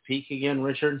at its peak again,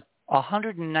 Richard?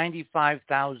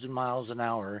 195,000 miles an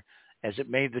hour as it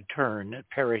made the turn at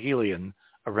perihelion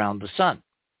around the sun.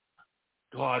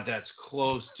 God, that's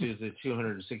close to the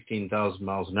 216,000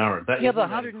 miles an hour. But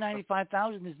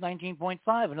 195,000 is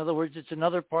 19.5. In other words, it's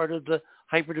another part of the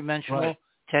hyperdimensional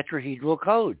tetrahedral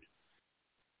code.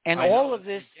 And all of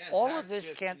this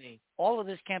can't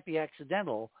be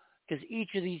accidental, because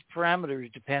each of these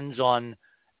parameters depends on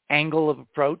angle of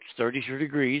approach, 33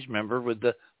 degrees, remember, with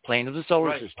the plane of the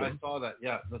solar system. I saw that,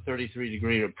 the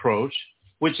 33-degree approach,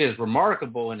 which is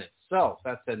remarkable in itself.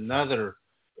 That's another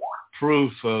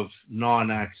proof of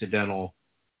non-accidental,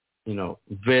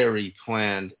 very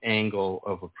planned angle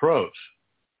of approach.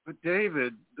 But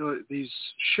David, these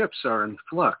ships are in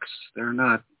flux. They're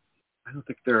not, I don't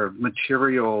think they're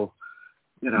material,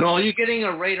 No, you're getting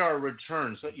a radar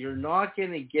return. So you're not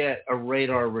going to get a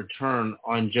radar return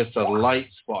on just a light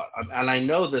spot. And I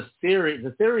know the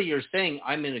theory you're saying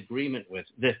I'm in agreement with.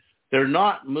 They're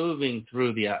not moving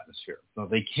through the atmosphere. No,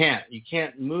 they can't. You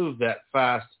can't move that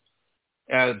fast.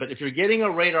 But if you're getting a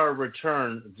radar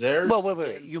return, there's... Well,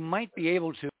 wait. You might be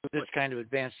able to with this kind of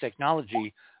advanced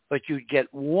technology, but you'd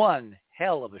get one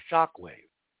hell of a shock wave.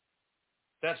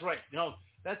 That's right. No,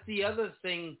 that's the other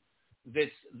thing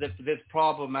that's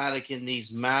problematic in these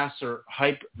massive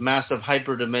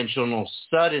hyperdimensional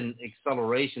sudden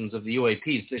accelerations of the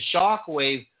UAPs. The shock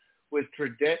wave with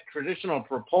traditional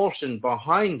propulsion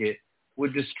behind it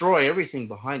would destroy everything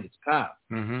behind its path.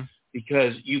 Mm-hmm.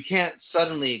 Because you can't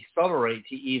suddenly accelerate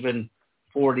to even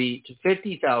 40 to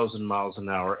 50,000 miles an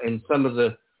hour. And some of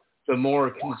the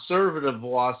more conservative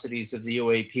velocities of the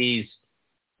UAPs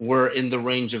were in the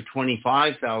range of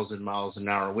 25,000 miles an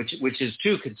hour, which is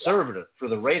too conservative for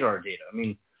the radar data. I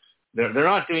mean, they're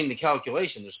not doing the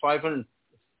calculation. There's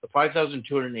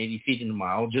 5,280 feet in a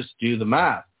mile. Just do the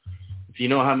math. If you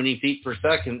know how many feet per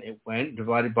second it went,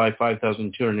 divided by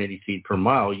 5,280 feet per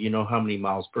mile, you know how many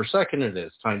miles per second it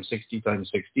is. Times 60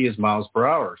 is miles per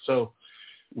hour. So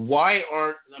one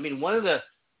of the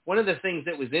things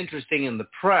that was interesting in the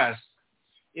press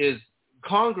is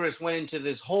Congress went into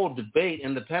this whole debate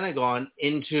in the Pentagon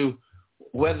into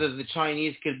whether the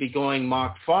Chinese could be going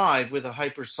Mach 5 with a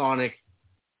hypersonic,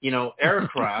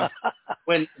 aircraft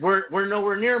when we're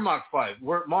nowhere near Mach 5.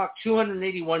 We're Mach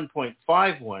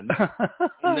 281.51.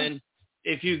 And then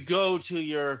if you go to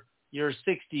your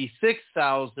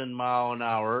 66,000 mile an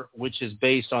hour, which is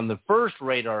based on the first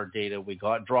radar data we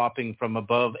got, dropping from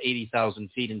above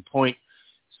 80,000 feet in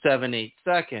 0.78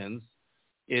 seconds,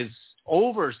 is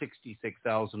over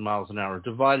 66,000 miles an hour,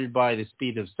 divided by the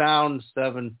speed of sound,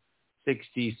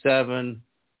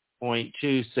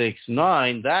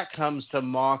 767.269, that comes to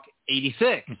Mach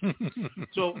 86.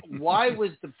 So why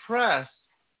was the press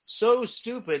so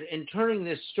stupid in turning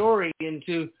this story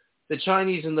into the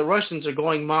Chinese and the Russians are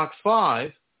going Mach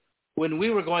 5 when we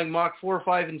were going Mach 4,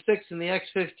 5, and 6 in the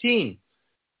X-15?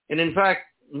 And in fact,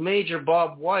 Major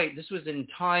Bob White, this was in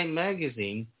Time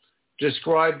magazine,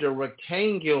 described a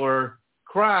rectangular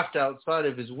craft outside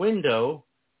of his window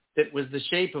that was the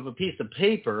shape of a piece of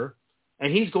paper,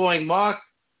 and he's going Mach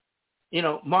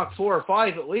 4 or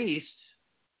 5 at least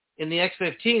in the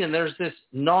X-15, and there's this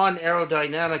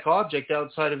non-aerodynamic object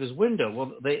outside of his window.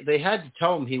 Well, they had to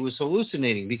tell him he was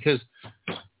hallucinating because,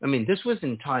 this was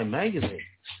in Time magazine.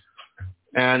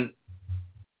 And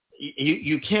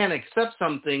you can't accept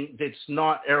something that's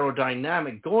not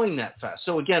aerodynamic going that fast.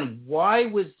 So again, why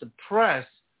was the press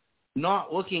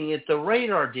not looking at the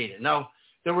radar data? Now,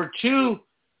 there were two,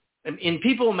 in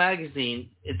People magazine,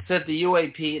 it said the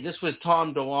UAP, this was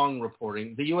Tom DeLong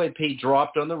reporting, the UAP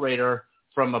dropped on the radar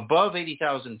from above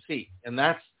 80,000 feet, and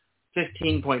that's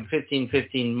 15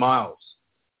 miles.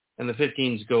 And the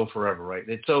 15s go forever, right?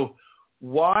 And so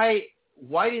why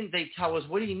didn't they tell us,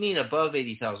 what do you mean above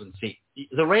 80,000 feet?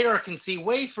 The radar can see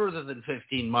way further than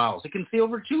 15 miles. It can see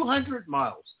over 200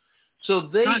 miles. So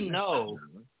they know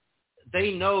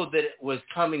that it was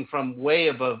coming from way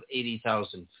above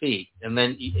 80,000 feet. And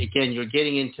then, again, you're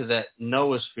getting into that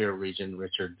noosphere region,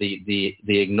 Richard, the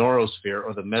ignorosphere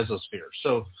or the mesosphere.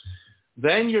 So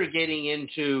then you're getting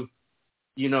into,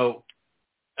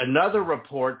 another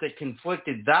report that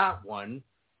conflicted that one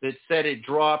that said it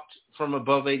dropped from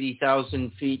above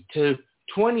 80,000 feet to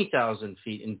 20,000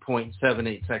 feet in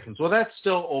 0.78 seconds. Well, that's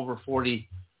still over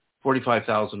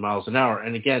 45,000 miles an hour.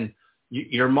 And again,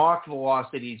 your Mach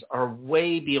velocities are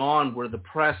way beyond where the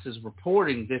press is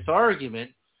reporting this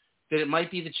argument that it might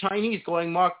be the Chinese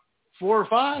going Mach 4 or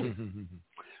 5.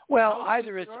 Well,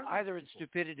 either it's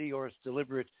stupidity or it's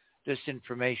deliberate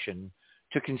disinformation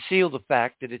to conceal the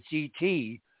fact that it's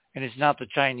ET and it's not the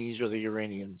Chinese or the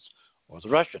Iranians or the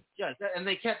Russians. Yeah, and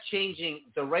they kept changing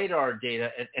the radar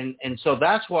data, and so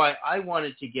that's why I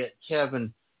wanted to get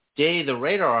Kevin Day, the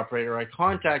radar operator. I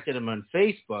contacted him on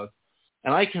Facebook,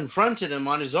 and I confronted him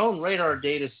on his own radar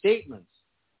data statements.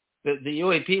 The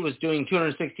UAP was doing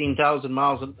 216,000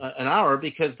 miles an hour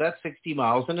because that's 60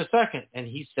 miles in a second, and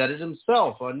he said it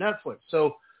himself on Netflix.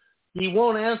 So he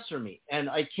won't answer me, and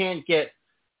I can't get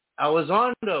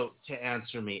Elizondo to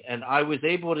answer me. And I was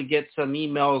able to get some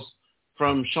emails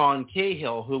from Sean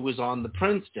Cahill, who was on the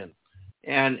Princeton,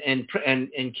 and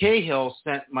Cahill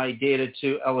sent my data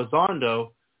to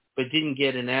Elizondo, but didn't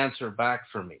get an answer back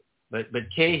from me. But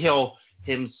Cahill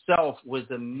himself was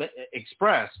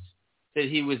expressed that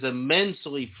he was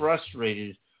immensely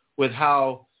frustrated with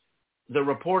how the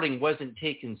reporting wasn't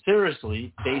taken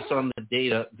seriously based on the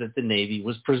data that the Navy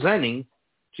was presenting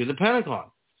to the Pentagon.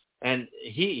 And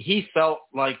he felt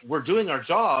like we're doing our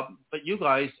job, but you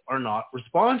guys are not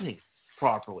responding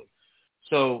properly.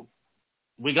 So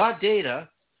we got data.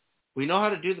 We know how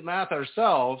to do the math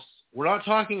ourselves. We're not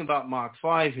talking about Mach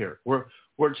 5 here.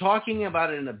 We're talking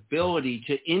about an ability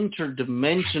to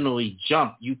interdimensionally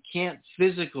jump. You can't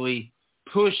physically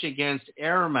push against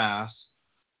air mass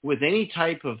with any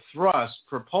type of thrust,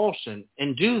 propulsion,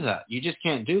 and do that. You just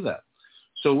can't do that.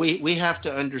 So we have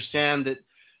to understand that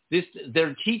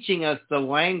they're teaching us the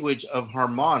language of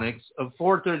harmonics, of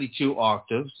 432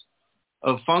 octaves,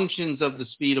 of functions of the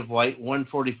speed of light,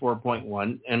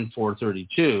 144.1 and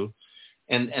 432.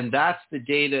 And that's the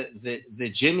data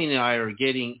that Jimmy and I are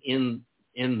getting in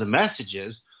the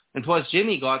messages. And plus,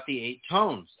 Jimmy got the 8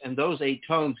 tones, and those 8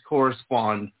 tones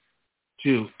correspond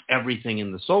to everything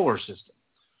in the solar system.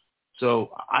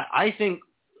 So I think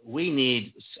we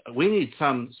need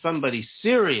somebody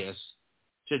serious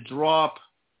to drop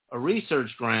a research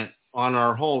grant on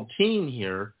our whole team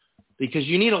here, because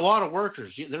you need a lot of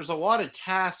workers. There's a lot of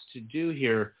tasks to do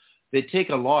here that take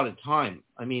a lot of time.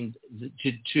 I mean,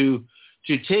 to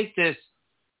take this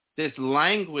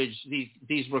language,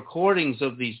 these recordings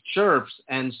of these chirps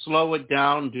and slow it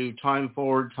down, do time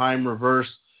forward, time reverse,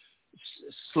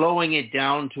 slowing it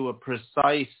down to a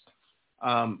precise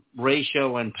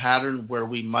ratio and pattern where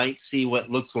we might see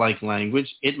what looks like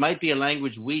language. It might be a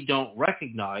language we don't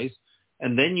recognize,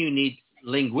 and then you need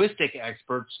linguistic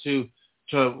experts to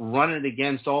run it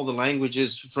against all the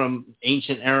languages from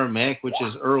ancient Aramaic, which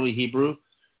is early Hebrew,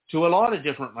 to a lot of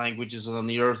different languages on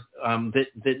the earth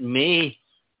that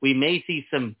we may see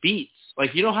some beats.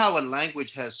 Like, you know how a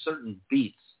language has certain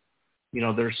beats?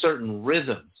 There's certain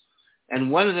rhythms. And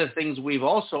one of the things we've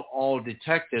also all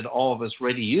detected, all of us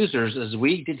radio users, is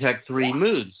we detect 3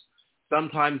 moods.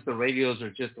 Sometimes the radios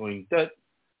are just going da,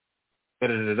 da,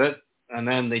 da, da, da, and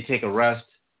then they take a rest.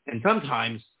 And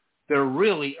sometimes they're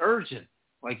really urgent,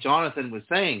 like Jonathan was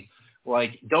saying.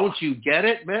 Like, don't you get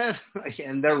it, man?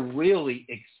 And they're really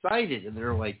excited, and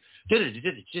they're like, they're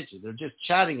just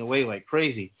chatting away like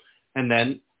crazy. And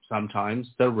then sometimes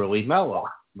they're really mellow,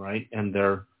 right? And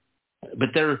there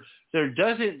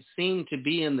doesn't seem to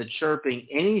be in the chirping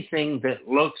anything that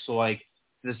looks like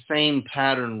the same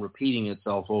pattern repeating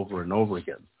itself over and over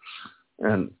again.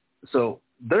 And so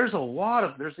there's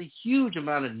a huge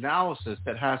amount of analysis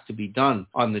that has to be done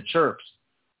on the chirps,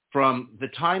 from the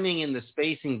timing and the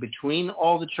spacing between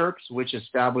all the chirps, which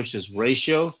establishes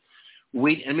ratio.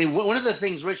 One of the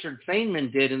things Richard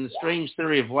Feynman did in The Strange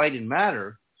Theory of Light and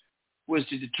Matter was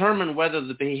to determine whether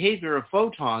the behavior of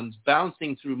photons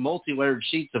bouncing through multi-layered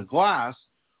sheets of glass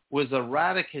was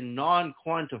erratic and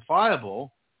non-quantifiable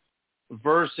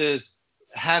versus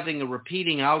having a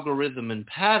repeating algorithm and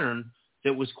pattern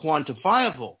that was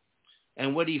quantifiable.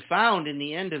 And what he found in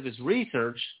the end of his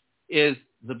research is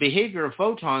the behavior of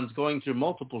photons going through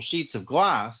multiple sheets of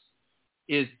glass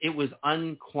it was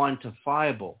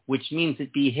unquantifiable, which means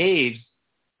it behaves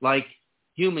like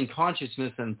human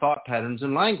consciousness and thought patterns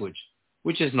and language,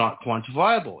 which is not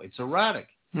quantifiable. It's erratic.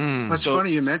 It's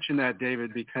funny you mention that,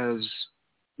 David, because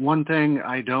one thing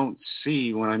I don't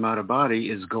see when I'm out of body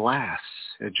is glass.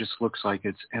 It just looks like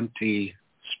it's empty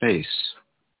space.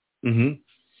 Mm-hmm.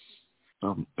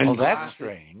 That's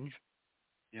strange.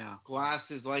 Yeah. Glass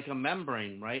is like a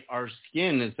membrane, right? Our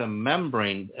skin is a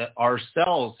membrane. Our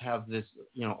cells have this,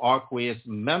 aqueous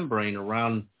membrane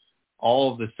around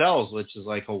all of the cells, which is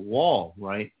like a wall,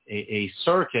 right? A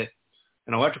circuit,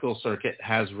 an electrical circuit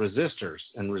has resistors,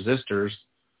 and resistors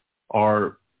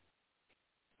are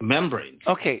membranes.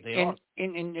 Okay,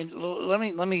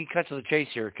 let me cut to the chase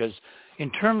here, because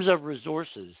in terms of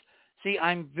resources, see,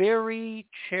 I'm very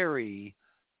chary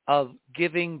of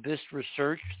giving this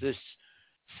research, this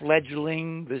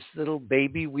fledgling, this little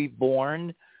baby we've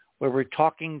born, where we're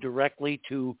talking directly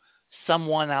to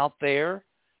someone out there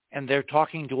and they're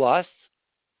talking to us.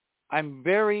 I'm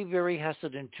very, very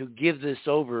hesitant to give this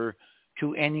over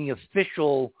to any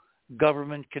official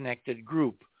government-connected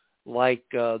group like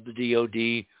the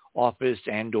DOD office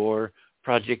and or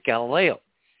Project Galileo.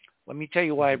 Let me tell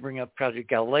you why I bring up Project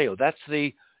Galileo. That's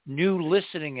the new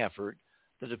listening effort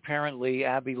that apparently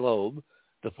Avi Loeb,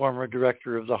 the former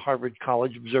director of the Harvard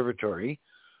College Observatory,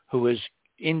 who has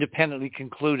independently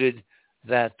concluded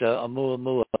that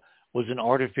Oumuamua was an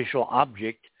artificial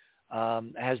object,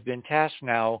 has been tasked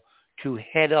now to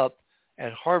head up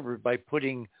at Harvard by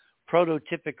putting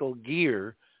prototypical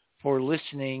gear for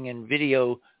listening and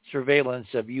video surveillance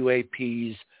of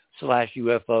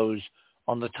UAPs/UFOs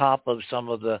on the top of some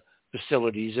of the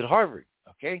facilities at Harvard,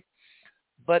 okay?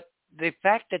 But the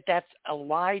fact that that's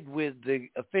allied with the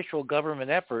official government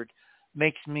effort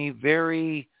makes me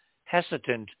very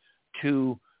hesitant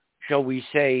to, shall we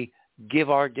say, give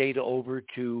our data over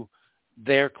to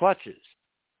their clutches.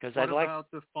 Because What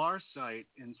about the Farsight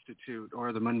Institute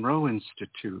or the Monroe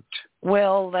Institute?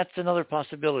 Well, that's another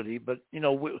possibility. But,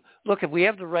 look, if we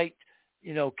have the right,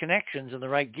 connections and the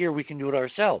right gear, we can do it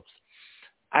ourselves.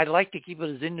 I'd like to keep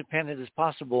it as independent as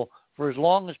possible for as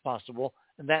long as possible,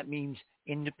 and that means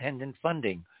independent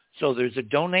funding. So there's a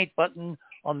donate button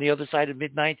on the other side of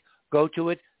midnight. Go to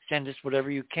it. Send us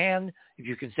whatever you can. If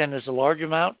you can send us a large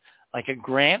amount, like a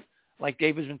grant, like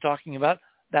David's been talking about,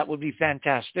 that would be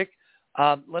fantastic.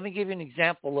 Let me give you an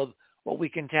example of what we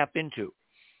can tap into.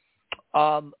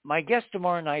 My guest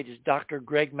tomorrow night is Dr.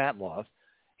 Greg Matloff.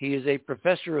 He is a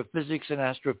professor of physics and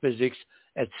astrophysics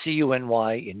at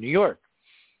CUNY in New York.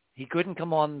 He couldn't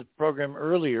come on the program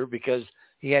earlier because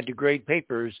he had to grade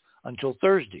papers until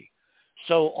Thursday.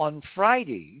 So on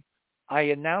Friday, I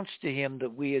announced to him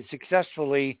that we had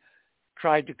successfully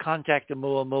tried to contact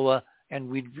Oumuamua and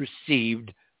we'd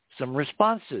received some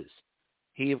responses.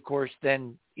 He, of course,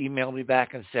 then emailed me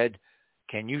back and said,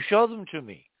 can you show them to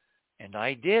me? And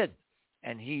I did.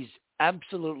 And he's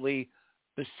absolutely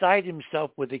beside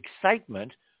himself with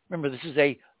excitement. Remember, this is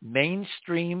a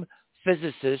mainstream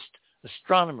physicist,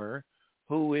 astronomer,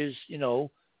 who is,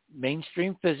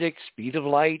 mainstream physics, speed of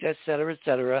light, et cetera, et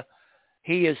cetera.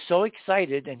 He is so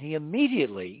excited, and he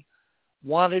immediately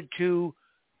wanted to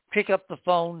pick up the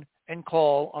phone and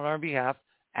call on our behalf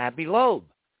Avi Loeb.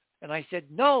 And I said,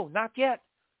 no, not yet.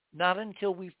 Not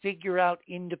until we figure out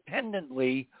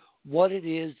independently what it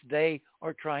is they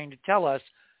are trying to tell us.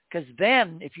 Because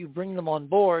then if you bring them on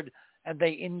board and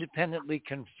they independently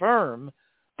confirm,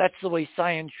 that's the way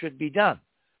science should be done.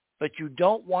 But you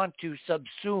don't want to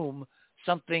subsume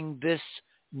something this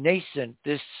nascent,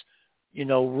 this,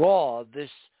 raw,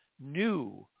 this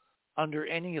new under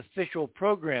any official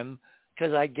program,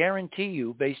 because I guarantee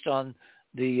you, based on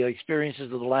the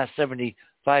experiences of the last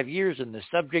 75 years in this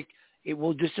subject, it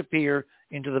will disappear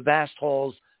into the vast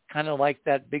halls, kind of like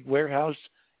that big warehouse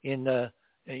in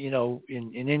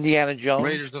Indiana Jones.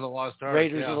 Raiders of the Lost Ark.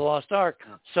 Raiders of the Lost Ark.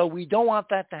 So we don't want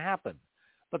that to happen.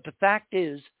 But the fact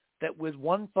is that with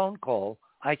one phone call,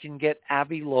 I can get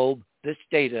Avi Loeb this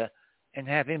data and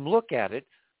have him look at it.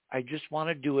 I just want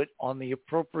to do it on the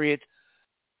appropriate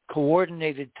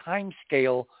coordinated time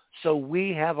scale so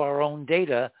we have our own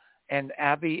data, and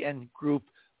Avi and group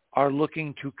are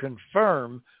looking to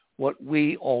confirm what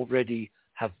we already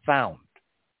have found.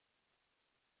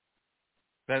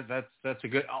 That's a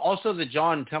good. Also, the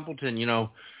John Templeton,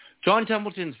 John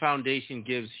Templeton's foundation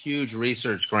gives huge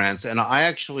research grants, and I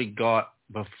actually got,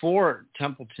 before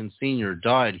Templeton Sr.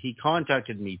 died, he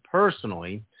contacted me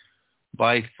personally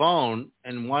by phone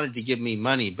and wanted to give me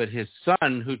money, but his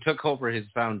son, who took over his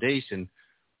foundation,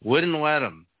 wouldn't let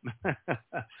him.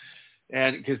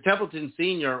 And because Templeton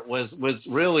Sr. was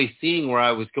really seeing where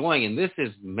I was going, and this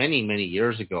is many, many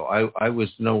years ago. I was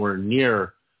nowhere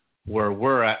near where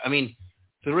we're at. I mean,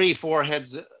 3-4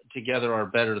 heads together are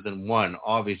better than one,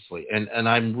 obviously. And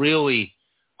I really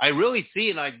see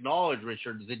and I acknowledge,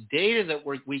 Richard, the data that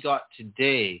we got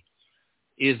today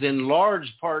is in large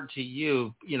part to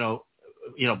you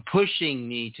pushing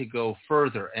me to go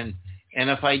further. And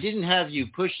if I didn't have you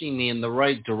pushing me in the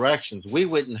right directions, we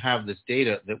wouldn't have this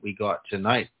data that we got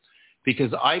tonight,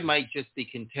 because I might just be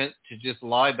content to just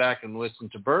lie back and listen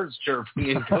to birds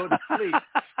chirping and go to sleep.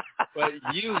 But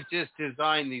you just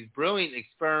designed these brilliant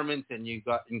experiments, and you've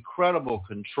got incredible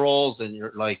controls, and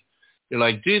you're like,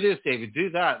 do this, David, do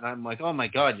that. And I'm like, oh my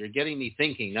God, you're getting me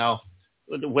thinking. Now,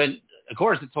 when, of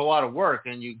course, it's a lot of work,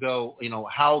 and you go,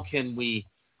 how can we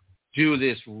do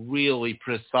this really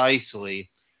precisely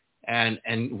and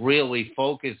really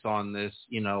focus on this,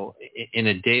 in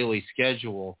a daily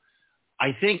schedule?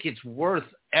 I think it's worth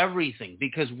everything,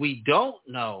 because we don't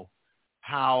know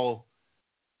how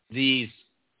these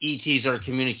ETs are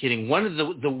communicating. One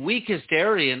of the weakest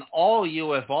area in all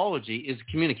ufology is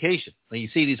communication. You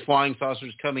see these flying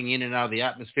saucers coming in and out of the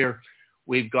atmosphere.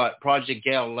 We've got Project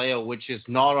Galileo, which is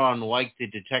not unlike the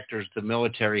detectors the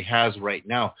military has right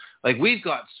now. Like, we've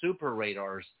got super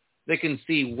radars that can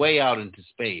see way out into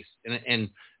space. And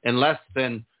in less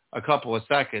than a couple of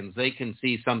seconds, they can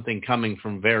see something coming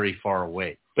from very far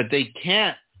away. But they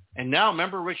can't. And now,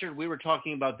 remember, Richard, we were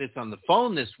talking about this on the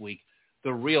phone this week,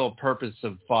 the real purpose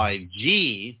of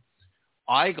 5G.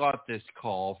 I got this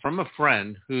call from a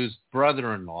friend whose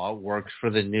brother-in-law works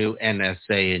for the new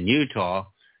NSA in Utah.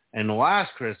 And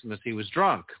last Christmas, he was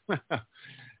drunk.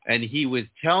 And he was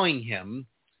telling him,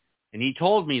 and he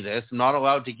told me this, I'm not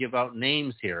allowed to give out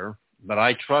names here, but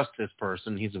I trust this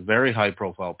person. He's a very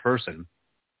high-profile person,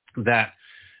 that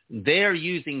they're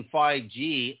using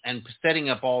 5G and setting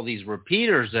up all these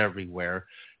repeaters everywhere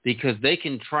because they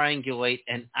can triangulate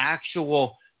an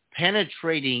actual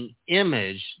penetrating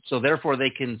image. So therefore, they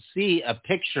can see a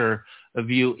picture of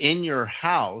you in your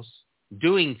house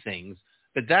doing things.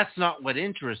 But that's not what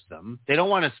interests them. They don't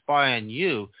want to spy on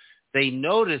you. They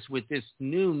notice with this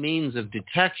new means of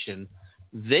detection,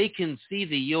 they can see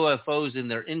the UFOs in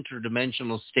their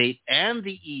interdimensional state and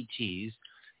the ETs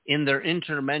in their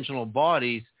interdimensional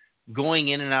bodies going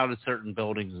in and out of certain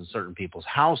buildings and certain people's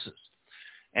houses.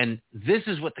 And this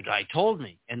is what the guy told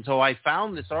me. And so I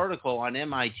found this article on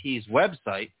MIT's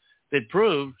website that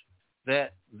proved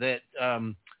that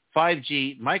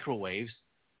 5G microwaves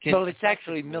can... Well, it's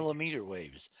actually millimeter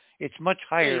waves. It's much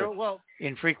higher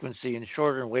in frequency and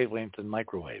shorter in wavelength than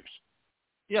microwaves.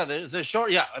 Yeah, the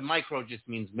short, a micro just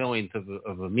means millionth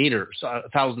of a meter, so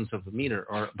thousandth of a meter.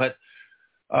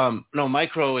 No,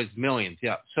 micro is millionth,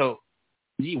 yeah. So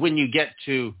when you get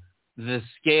to the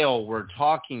scale we're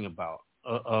talking about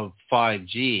of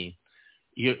 5G,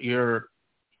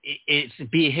 it's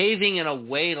behaving in a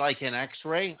way like an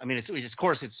X-ray. I mean, of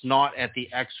course, it's not at the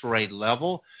X-ray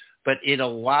level, but it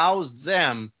allows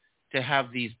them to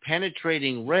have these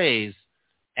penetrating rays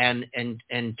and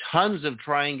tons of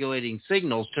triangulating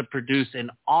signals to produce an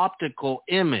optical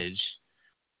image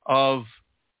of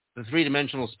the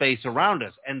three-dimensional space around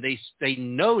us. And they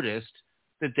noticed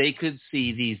that they could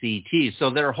see these ETs. So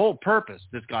their whole purpose,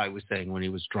 this guy was saying when he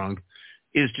was drunk,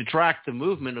 is to track the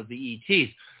movement of the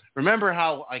ETs. Remember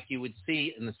how, like, you would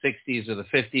see in the 60s or the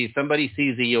 50s, somebody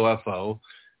sees a UFO,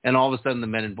 and all of a sudden the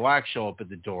men in black show up at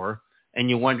the door, and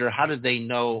you wonder, how did they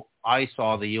know I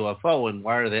saw the UFO, and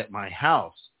why are they at my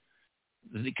house?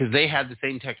 Because they had the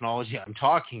same technology I'm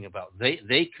talking about.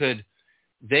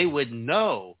 They would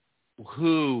know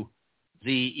who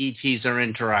the ETs are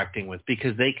interacting with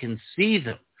because they can see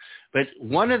them. But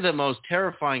one of the most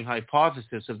terrifying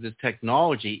hypotheses of this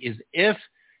technology is if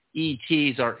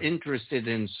ETs are interested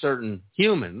in certain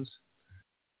humans.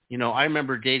 You know, I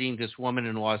remember dating this woman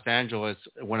in Los Angeles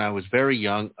when I was very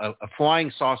young. A flying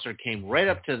saucer came right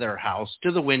up to their house,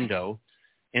 to the window,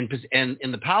 and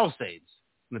in the Palisades,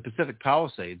 in the Pacific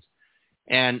Palisades,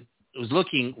 and it was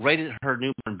looking right at her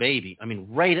newborn baby. I mean,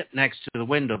 right up next to the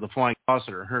window, the flying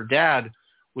saucer. Her dad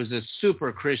was a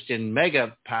super Christian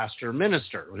mega pastor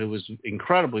minister who was an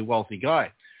incredibly wealthy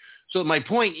guy. So my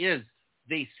point is,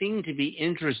 they seem to be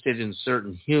interested in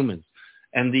certain humans.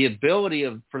 And the ability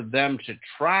for them to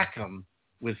track them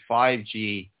with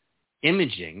 5G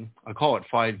imaging. I call it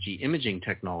 5G imaging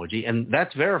technology, and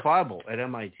that's verifiable at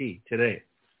MIT today.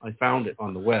 I found it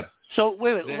on the web. So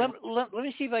wait a minute. Let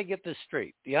me see if I get this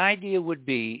straight. The idea would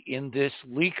be in this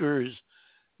leaker's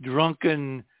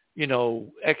drunken,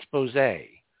 expose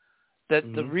that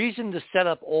the reason to set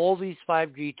up all these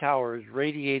 5G towers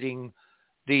radiating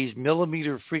these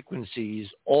millimeter frequencies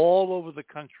all over the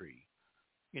country,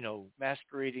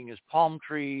 masquerading as palm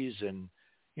trees and,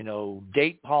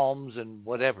 date palms and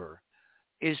whatever,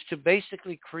 is to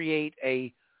basically create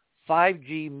a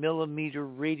 5G millimeter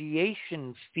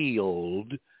radiation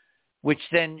field, which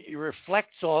then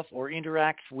reflects off or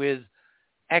interacts with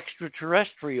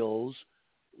extraterrestrials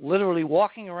literally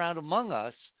walking around among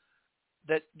us,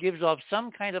 that gives off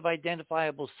some kind of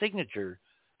identifiable signature,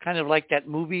 kind of like that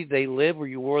movie They Live, where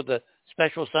you wore the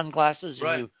special sunglasses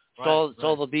and you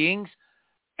saw the beings,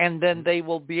 and then they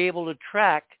will be able to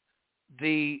track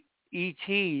the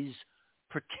ETs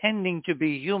pretending to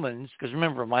be humans, because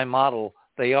remember, my model,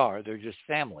 they're just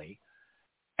family,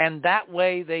 and that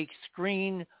way they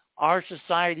screen our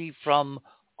society from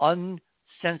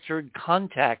uncensored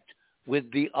contact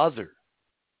with the other.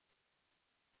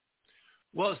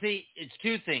 Well, see, it's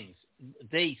two things.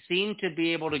 They seem to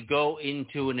be able to go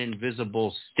into an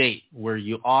invisible state where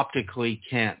you optically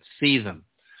can't see them.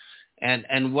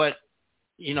 And what,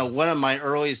 one of my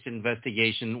earliest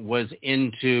investigation was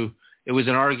into, it was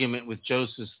an argument with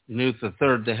Joseph Knuth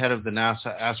III, the head of the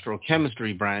NASA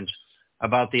astrochemistry branch,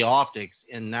 about the optics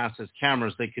in NASA's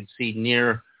cameras. They could see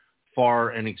near,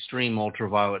 far, and extreme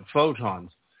ultraviolet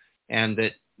photons, and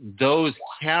that those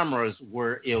cameras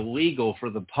were illegal for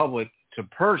the public to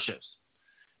purchase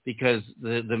because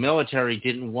the military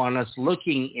didn't want us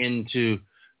looking into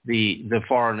the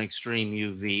far and extreme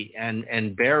UV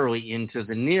and barely into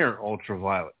the near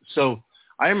ultraviolet. So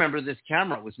I remember this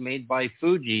camera was made by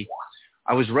Fuji.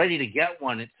 I was ready to get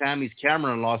one at Sammy's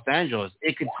Camera in Los Angeles.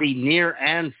 It could see near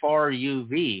and far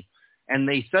UV, and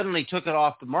they suddenly took it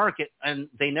off the market, and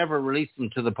they never released them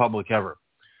to the public ever.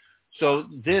 So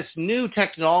this new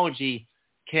technology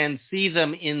can see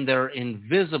them in their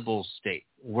invisible state,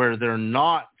 where they're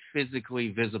not physically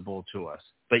visible to us.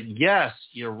 But yes,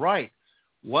 you're right.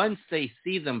 Once they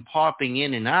see them popping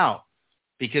in and out,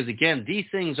 because again, these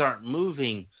things aren't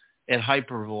moving at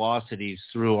hypervelocities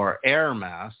through our air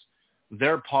mass,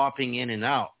 they're popping in and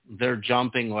out. They're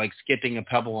jumping like skipping a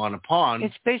pebble on a pond.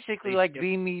 It's basically like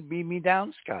beam me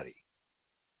down, Scotty.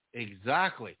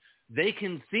 Exactly. They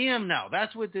can see him now.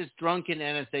 That's what this drunken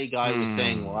NSA guy was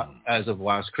saying as of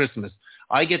last Christmas.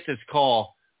 I get this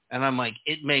call, and I'm like,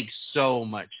 it makes so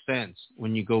much sense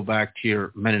when you go back to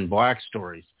your Men in Black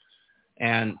stories.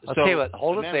 And I'll tell you what,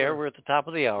 hold it there. We're at the top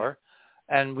of the hour,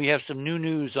 and we have some new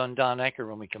news on Don Ecker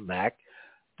when we come back.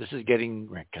 This is getting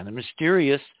kind of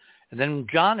mysterious. And then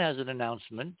John has an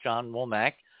announcement, John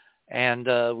Womack, and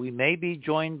we may be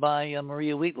joined by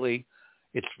Maria Wheatley.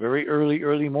 It's very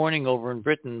early morning over in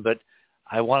Britain, but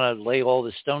I want to lay all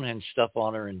the Stonehenge stuff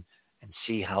on her and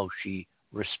see how she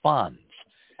responds.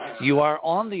 You are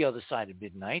on the other side of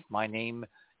midnight. My name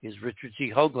is Richard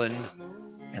C. Hoagland,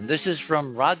 and this is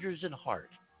from Rodgers and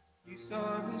Hart. You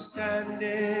saw me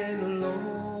standing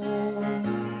alone,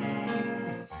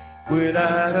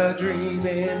 without a dream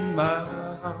in my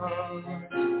heart,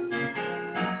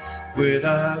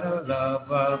 without a love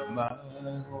of my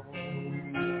own.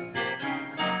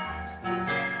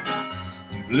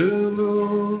 Blue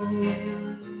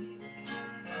moon,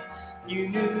 you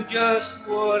knew just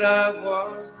what I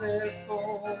was there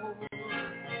for.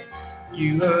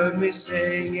 You heard me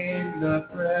singing the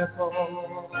prayer for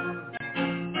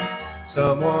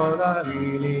someone I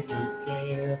really do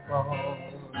care for.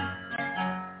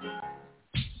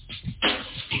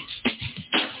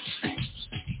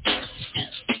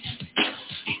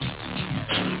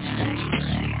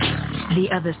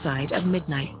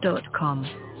 theothersideofmidnight.com.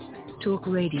 Talk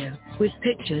radio with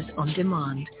pictures on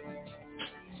demand.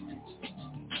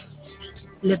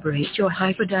 Liberate your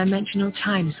hyperdimensional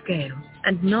time scale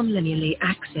and non-linearly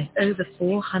access over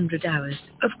 400 hours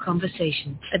of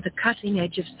conversation at the cutting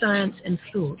edge of science and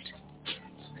thought.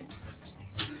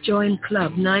 Join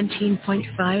Club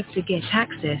 19.5 to get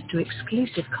access to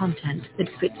exclusive content that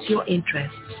fits your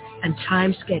interests and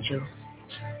time schedule.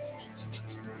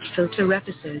 Filter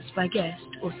episodes by guest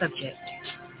or subject.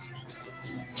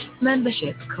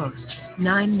 Membership costs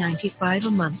 $9.95 a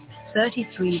month,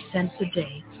 33 cents a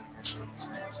day.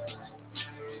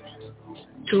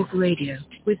 Talk radio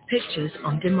with pictures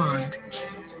on demand.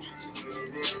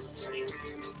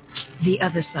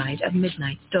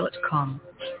 theothersideofmidnight.com.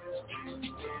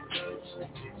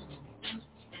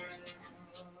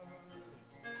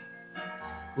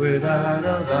 without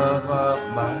a love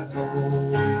of my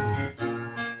own.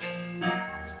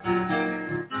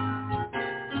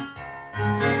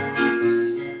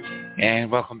 And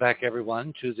welcome back,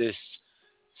 everyone, to this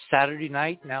Saturday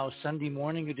night, now Sunday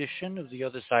morning edition of The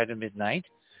Other Side of Midnight.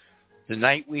 The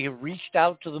night we have reached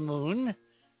out to the moon,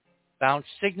 bounced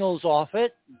signals off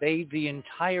it, bathed the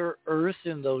entire Earth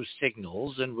in those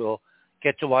signals, and we'll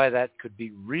get to why that could be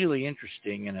really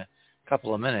interesting in a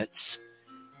couple of minutes.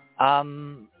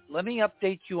 Let me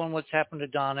update you on what's happened to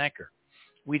Don Ecker.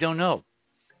 We don't know.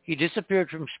 He disappeared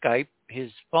from Skype.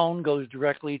 His phone goes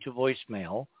directly to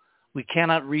voicemail. We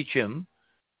cannot reach him.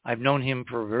 I've known him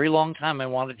for a very long time. I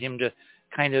wanted him to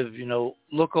kind of,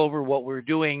 look over what we're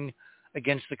doing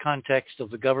against the context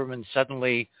of the government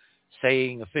suddenly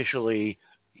saying officially,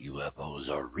 UFOs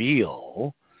are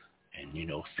real. And,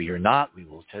 fear not. We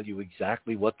will tell you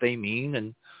exactly what they mean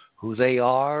and who they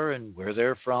are and where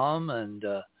they're from. And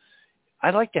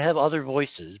I'd like to have other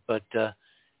voices, but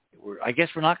I guess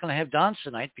we're not going to have Don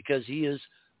tonight because he has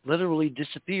literally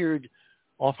disappeared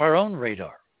off our own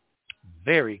radar.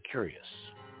 Very curious.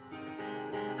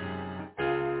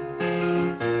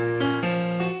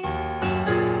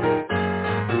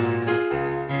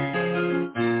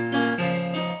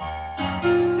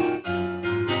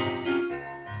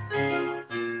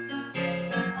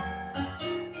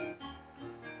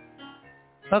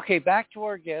 Okay, back to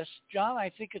our guest. John, I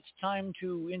think it's time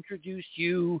to introduce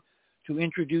you to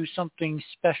introduce something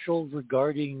special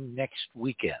regarding next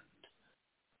weekend.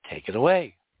 Take it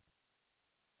away.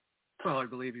 Well, I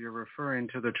believe you're referring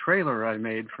to the trailer I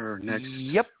made for next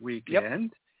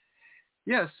weekend.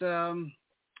 Yes, a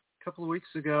couple of weeks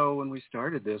ago when we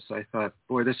started this, I thought,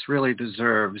 boy, this really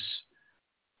deserves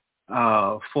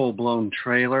a full-blown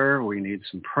trailer. We need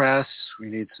some press. We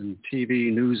need some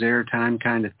TV news airtime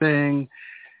kind of thing.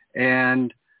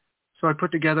 And so I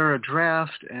put together a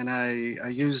draft, and I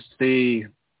used the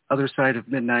Other Side of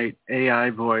Midnight AI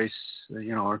voice,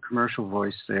 our commercial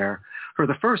voice there, for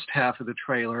the first half of the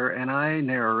trailer, and I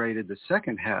narrated the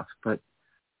second half. But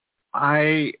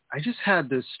I just had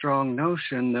this strong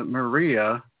notion that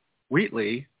Maria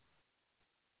Wheatley,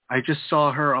 I just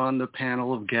saw her on the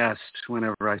panel of guests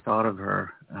whenever I thought of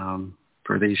her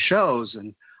for these shows,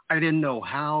 and I didn't know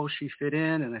how she fit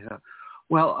in, and I thought,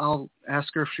 well, I'll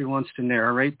ask her if she wants to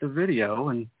narrate the video,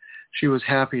 and she was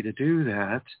happy to do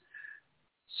that.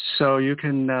 So you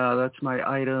can, that's my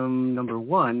item number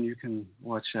one. You can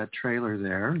watch that trailer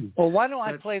there. Well, why don't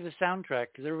I play the soundtrack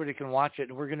because everybody can watch it,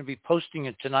 and we're going to be posting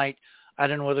it tonight. I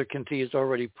don't know whether Kinthi has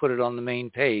already put it on the main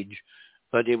page,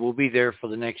 but it will be there for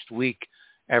the next week,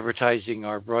 advertising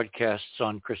our broadcasts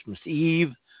on Christmas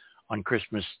Eve, on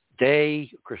Christmas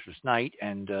Day, Christmas night,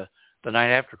 and the night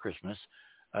after Christmas.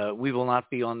 We will not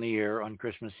be on the air on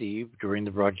Christmas Eve during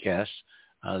the broadcast.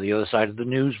 The Other Side of the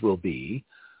News will be.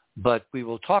 But we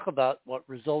will talk about what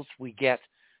results we get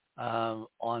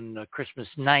on Christmas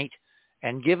night.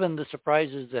 And given the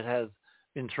surprises that have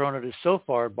been thrown at us so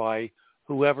far by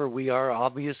whoever we are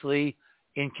obviously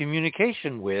in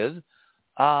communication with,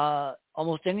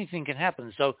 almost anything can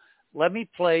happen. So let me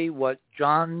play what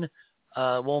John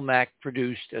Womack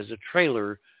produced as a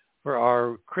trailer for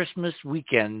our Christmas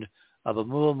weekend of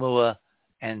Oumuamua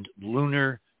and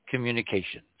Lunar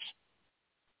Communications.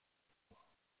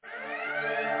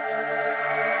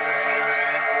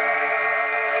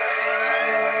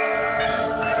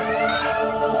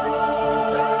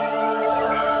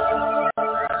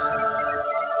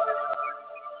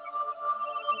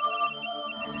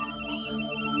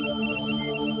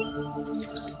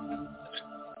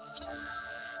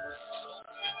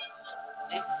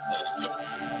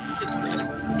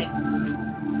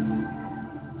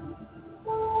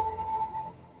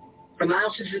 From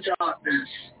out of the darkness,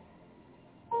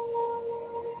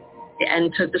 it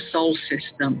entered the solar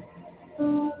system,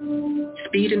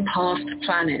 speeding past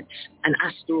planets and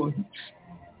asteroids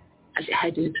as it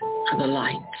headed for the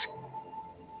light.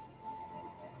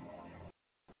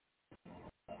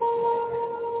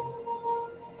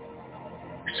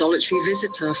 A solitary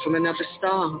visitor from another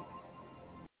star,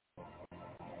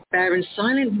 bearing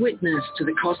silent witness to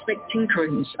the cosmic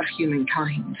tinkerings of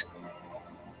humankind.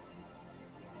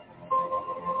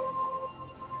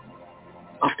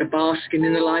 After basking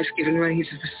in the life-giving rays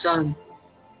of the sun,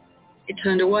 it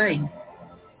turned away,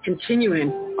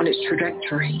 continuing on its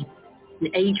trajectory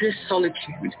in ageless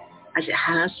solitude as it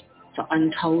has for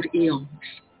untold eons,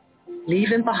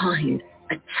 leaving behind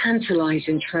a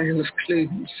tantalizing trail of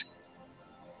clues.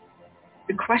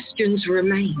 The questions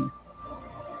remain.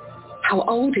 How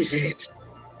old is it?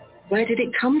 Where did it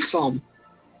come from?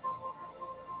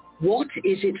 What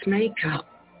is its makeup?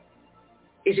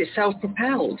 Is it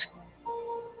self-propelled?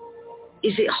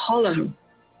 Is it hollow?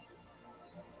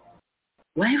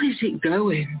 Where is it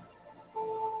going?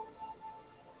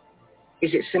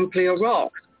 Is it simply a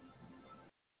rock?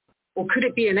 Or could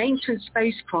it be an ancient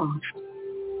spacecraft,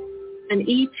 an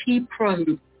ET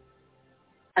probe,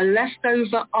 a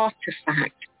leftover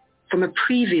artifact from a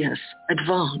previous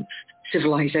advanced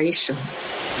civilization?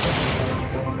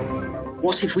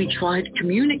 What if we tried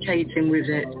communicating with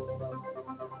it?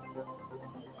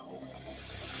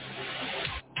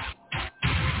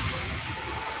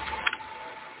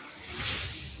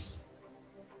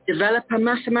 Develop a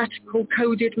mathematical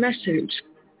coded message.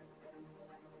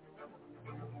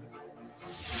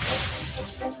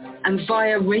 And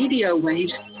via radio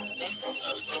waves,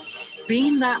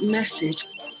 beam that message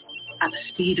at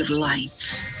the speed of light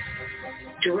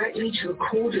directly to the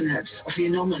coordinates of the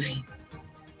anomaly.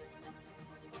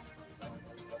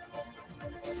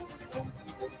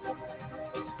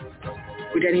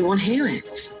 Would anyone hear it?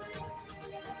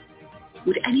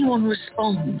 Would anyone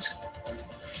respond?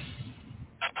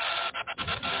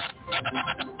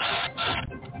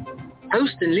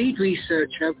 Host and lead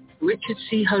researcher Richard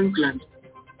C. Hoagland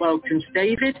welcomes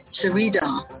David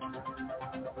Sridhar,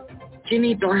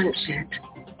 Jimmy Blanchett,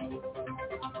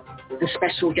 and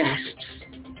special guests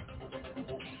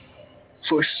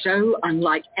for a show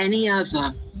unlike any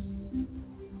other.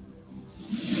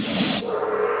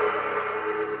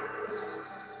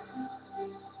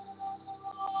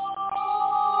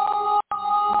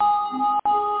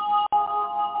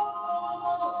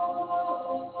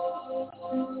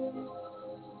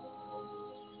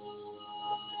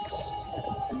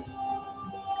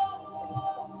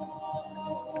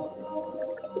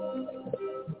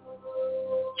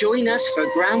 Join us for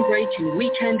a groundbreaking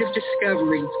weekend of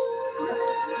discovery.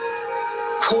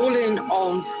 Call in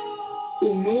on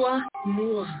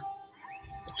Oumuamua, a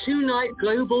 2-night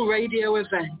global radio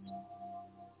event.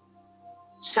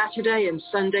 Saturday and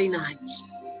Sunday nights,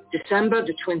 December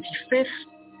the 25th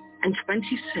and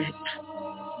 26th,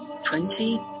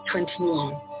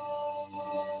 2021.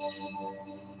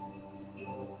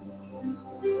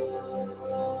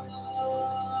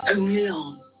 Only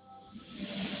on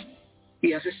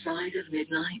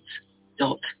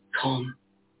theothersideofmidnight.com.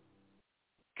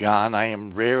 John, I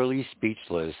am rarely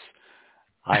speechless.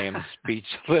 I am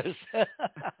speechless.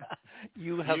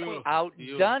 You have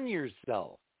outdone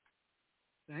yourself.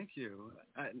 Thank you.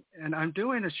 And I'm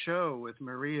doing a show with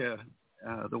Maria.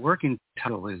 The working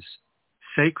title is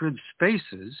Sacred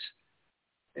Spaces.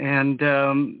 And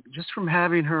just from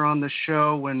having her on the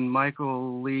show when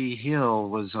Michael Lee Hill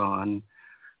was on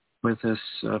with us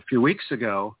a few weeks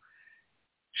ago,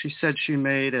 she said she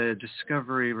made a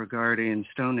discovery regarding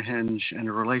Stonehenge and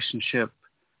a relationship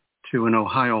to an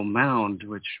Ohio mound,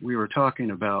 which we were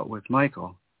talking about with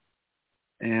Michael.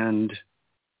 And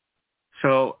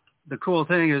so the cool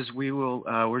thing is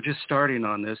we're just starting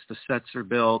on this. The sets are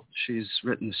built. She's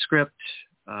written the script.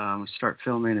 We start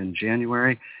filming in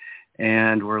January,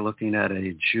 and we're looking at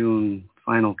a June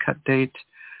final cut date.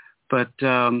 But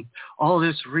all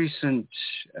this recent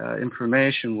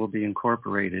information will be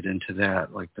incorporated into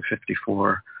that, like the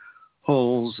 54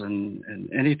 holes and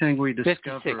anything we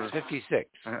discover. 56.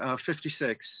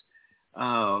 56.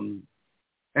 And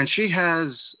she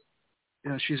has,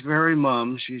 she's very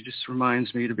mum. She just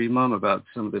reminds me to be mum about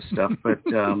some of this stuff. But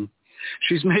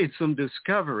she's made some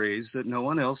discoveries that no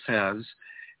one else has.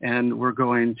 And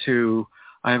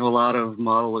I have a lot of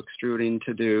model extruding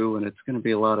to do, and it's going to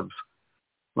be a lot of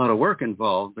work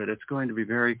involved, but it's going to be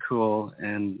very cool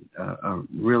and a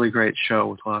really great show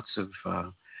with lots of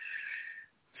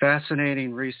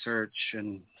fascinating research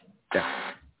and depth.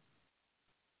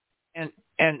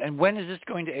 And when is this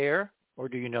going to air, or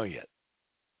do you know yet?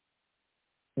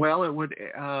 Well, it would.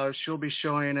 She'll be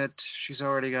showing it. She's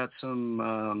already got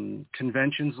some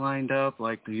conventions lined up,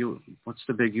 like what's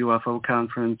the big UFO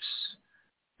conference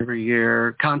every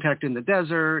year? Contact in the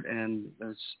Desert, and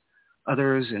there's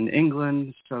others in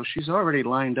England. So she's already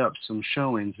lined up some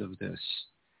showings of this.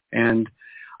 And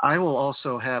I will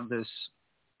also have this,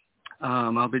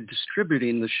 I'll be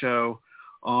distributing the show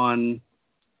on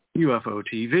UFO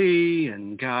TV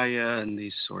and Gaia and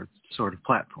these sort of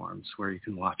platforms where you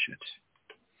can watch it.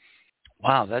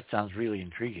 Wow, that sounds really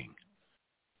intriguing.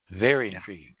 Very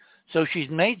intriguing. So she's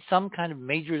made some kind of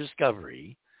major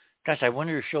discovery. Gosh, I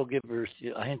wonder if she'll give her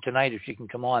a hint tonight if she can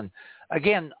come on.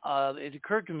 Again, it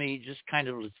occurred to me just kind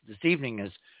of this evening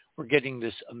as we're getting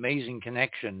this amazing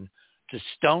connection to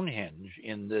Stonehenge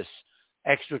in this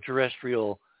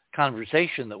extraterrestrial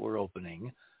conversation that we're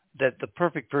opening, that the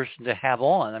perfect person to have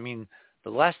on. I mean, the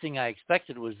last thing I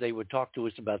expected was they would talk to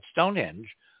us about Stonehenge.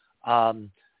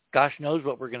 Gosh knows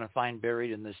what we're going to find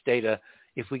buried in this data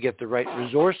if we get the right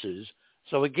resources.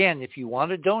 So again, if you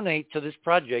want to donate to this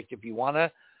project, if you want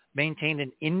to maintain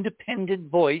an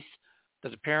independent voice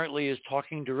that apparently is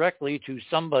talking directly to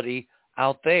somebody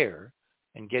out there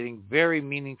and getting very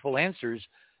meaningful answers,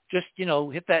 just,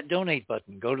 hit that donate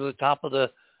button. Go to the top of the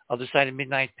Other Side of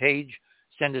Midnight page.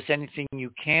 Send us anything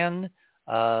you can.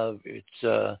 Every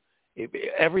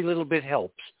little bit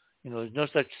helps. There's no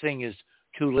such thing as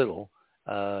too little.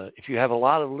 If you have a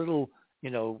lot of little,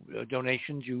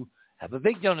 donations, you have a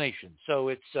big donation. So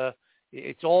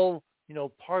it's all,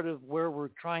 part of where we're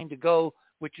trying to go,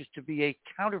 which is to be a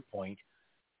counterpoint,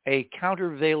 a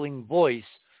countervailing voice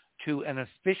to an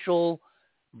official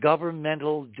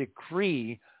governmental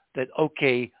decree that,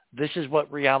 okay, this is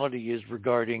what reality is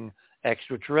regarding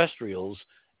extraterrestrials,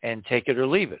 and take it or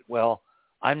leave it. Well,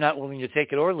 I'm not willing to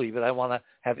take it or leave it. I want to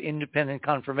have independent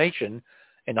confirmation.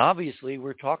 And obviously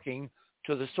we're talking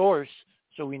to the source,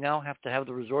 so we now have to have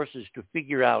the resources to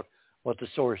figure out what the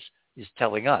source is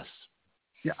telling us.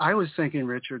 Yeah, I was thinking,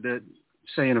 Richard, that,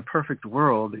 say, in a perfect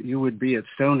world, you would be at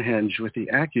Stonehenge with the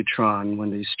Accutron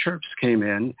when these chirps came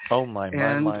in. Oh, my.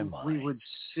 We would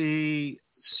see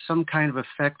some kind of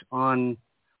effect on,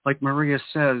 like Maria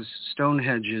says,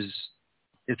 Stonehenge is,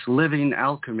 it's living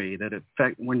alchemy that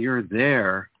when you're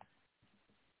there,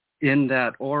 in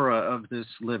that aura of this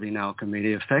living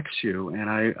alchemy, it affects you. And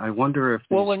I wonder if...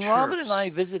 Well, when Robin and I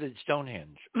visited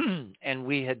Stonehenge, and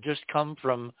we had just come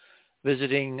from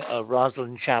visiting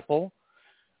Rosslyn Chapel,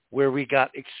 where we got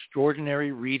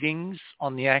extraordinary readings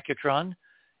on the Accutron.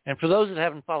 And for those that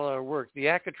haven't followed our work, the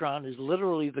Accutron is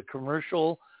literally the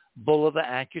commercial Bulova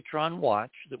Accutron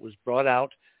watch that was brought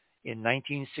out in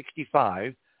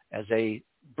 1965 as a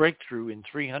breakthrough in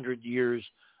 300 years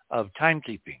of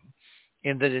timekeeping,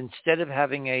 in that instead of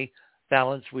having a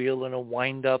balance wheel and a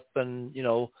wind-up and,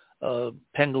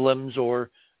 pendulums or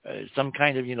some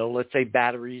kind of, let's say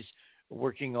batteries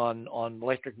working on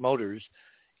electric motors,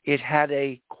 it had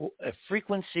a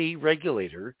frequency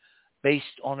regulator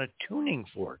based on a tuning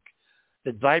fork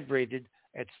that vibrated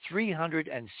at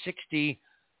 360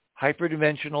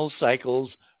 hyperdimensional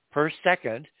cycles per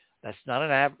second. That's not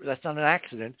an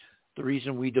accident. The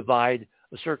reason we divide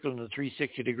a circle into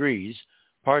 360 degrees,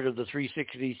 part of the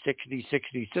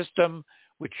 360-60-60 system,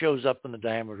 which shows up in the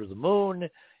diameter of the moon,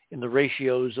 in the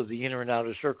ratios of the inner and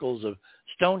outer circles of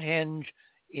Stonehenge,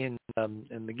 in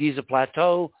the Giza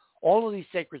Plateau, all of these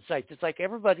sacred sites. It's like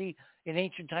everybody in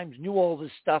ancient times knew all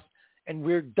this stuff, and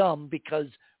we're dumb because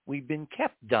we've been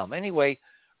kept dumb. Anyway,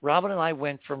 Robin and I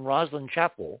went from Rosslyn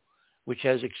Chapel, which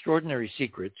has extraordinary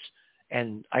secrets,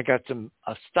 and I got some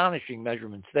astonishing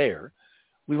measurements there.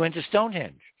 We went to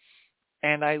Stonehenge,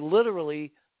 and I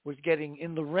literally was getting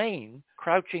in the rain,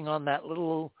 crouching on that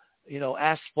little,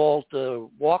 asphalt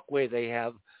walkway they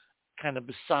have kind of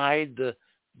beside the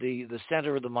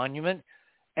center of the monument.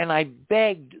 And I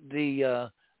begged the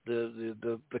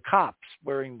cops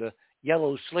wearing the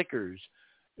yellow slickers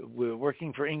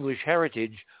working for English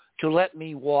Heritage to let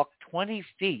me walk 20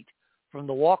 feet from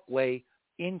the walkway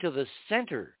into the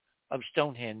center of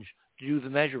Stonehenge to do the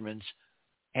measurements,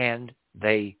 and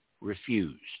they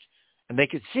refused. And they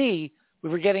could see we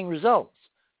were getting results,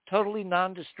 totally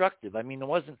non-destructive. I mean, it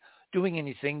wasn't doing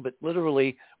anything, but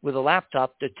literally with a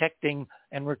laptop detecting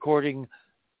and recording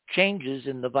changes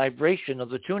in the vibration of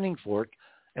the tuning fork.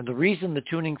 And the reason the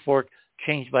tuning fork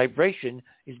changed vibration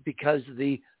is because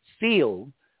the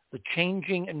field, the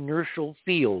changing inertial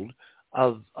field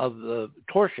of the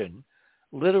torsion,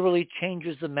 literally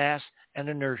changes the mass and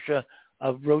inertia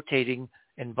of rotating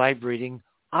and vibrating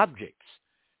objects,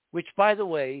 which, by the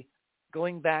way,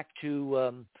 going back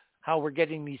to how we're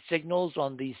getting these signals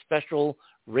on these special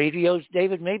radios,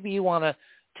 David, maybe you want to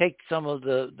take some of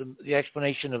the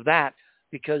explanation of that,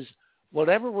 because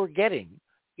whatever we're getting,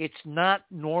 it's not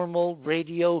normal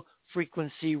radio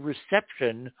frequency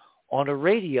reception on a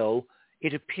radio.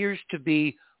 It appears to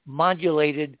be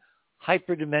modulated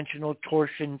hyperdimensional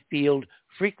torsion field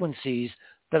frequencies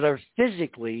that are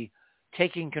physically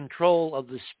taking control of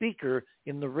the speaker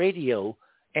in the radio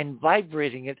and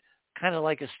vibrating it kind of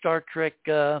like a Star Trek,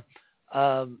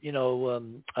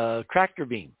 tractor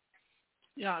beam.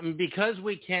 Yeah, I mean, because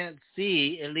we can't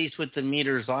see, at least with the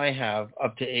meters I have,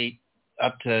 up to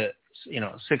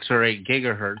 6 or 8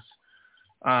 gigahertz,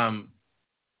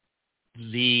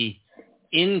 the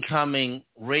incoming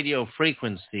radio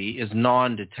frequency is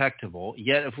non-detectable.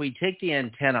 Yet if we take the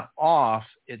antenna off,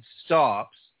 it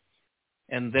stops.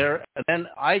 And then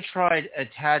I tried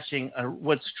attaching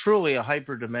what's truly a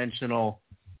hyperdimensional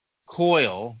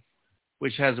coil,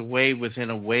 which has a wave within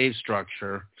a wave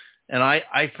structure. And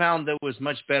I found there was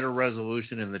much better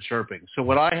resolution in the chirping. So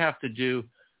what I have to do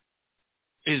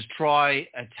is try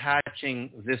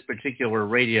attaching this particular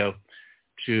radio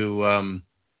to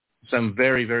some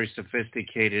very, very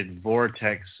sophisticated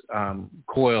vortex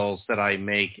coils that I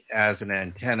make as an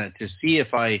antenna to see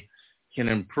if I can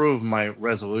improve my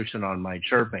resolution on my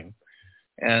chirping.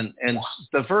 And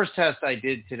the first test I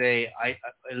did today,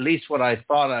 at least what I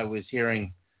thought I was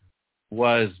hearing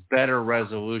was better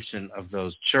resolution of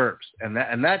those chirps. And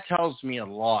that tells me a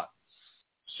lot.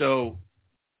 So,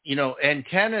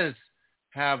 antennas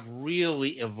have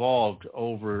really evolved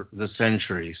over the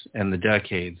centuries and the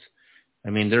decades. I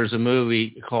mean, there's a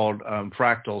movie called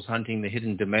Fractals, Hunting the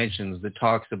Hidden Dimensions, that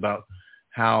talks about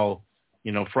how,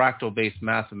 fractal-based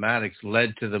mathematics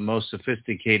led to the most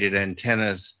sophisticated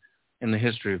antennas in the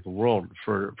history of the world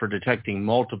for detecting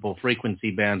multiple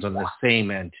frequency bands on the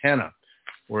same antenna.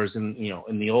 Whereas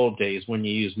in the old days, when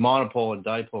you use monopole and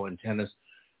dipole antennas,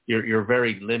 you're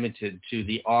very limited to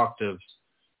the octaves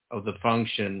of the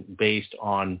function based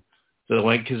on the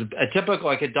length. Because a typical,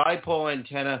 like a dipole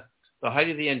antenna, the height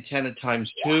of the antenna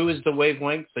times 2 is the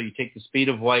wavelength. So you take the speed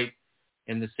of light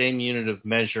in the same unit of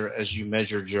measure as you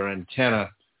measured your antenna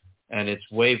and its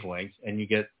wavelength, and you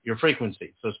get your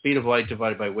frequency. So speed of light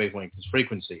divided by wavelength is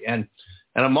frequency. And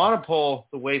a monopole,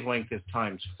 the wavelength is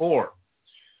times 4.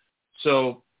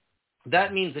 So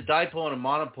that means a dipole and a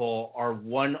monopole are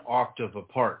 1 octave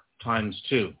apart times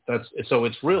 2. So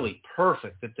it's really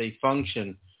perfect that they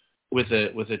function with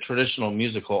a traditional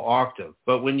musical octave.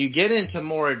 But when you get into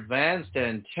more advanced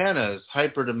antennas,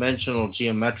 hyperdimensional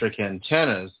geometric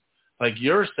antennas, like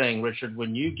you're saying, Richard,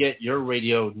 when you get your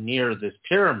radio near this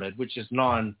pyramid, which is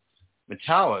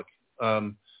non-metallic,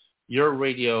 your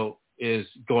radio is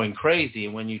going crazy.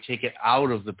 And when you take it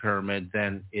out of the pyramid,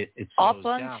 then it slows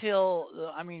down. Up until,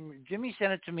 Jimmy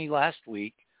sent it to me last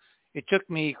week. It took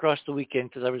me across the weekend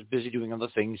because I was busy doing other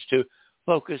things to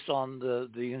focus on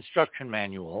the instruction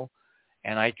manual.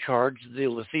 And I charged the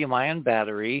lithium-ion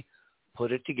battery,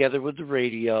 put it together with the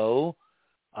radio,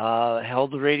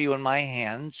 held the radio in my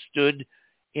hand, stood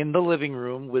in the living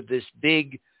room with this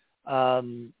big,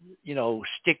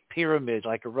 stick pyramid,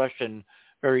 like a Russian,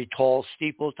 very tall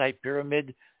steeple-type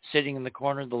pyramid sitting in the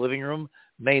corner of the living room,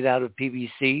 made out of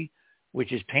PVC,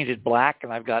 which is painted black,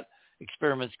 and I've got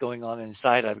experiments going on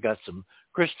inside. I've got some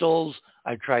crystals.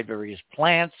 I've tried various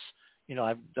plants.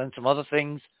 I've done some other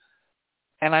things.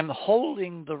 And I'm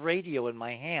holding the radio in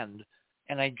my hand,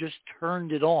 and I just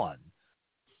turned it on,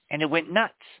 and it went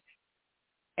nuts.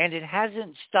 And it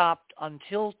hasn't stopped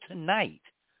until tonight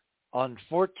on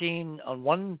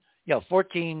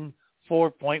 144.1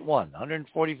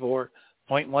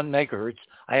 megahertz.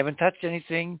 I haven't touched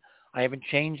anything. I haven't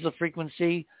changed the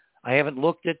frequency. I haven't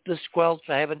looked at the squelch.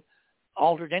 I haven't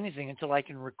altered anything until I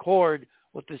can record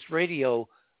what this radio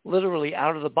literally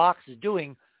out of the box is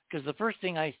doing. Because the first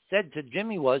thing I said to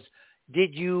Jimmy was,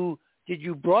 did you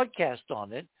broadcast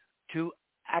on it to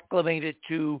acclimate it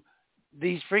to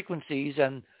these frequencies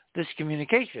and this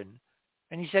communication?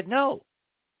 And he said, no,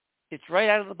 it's right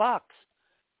out of the box,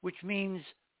 which means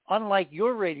unlike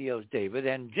your radios, David,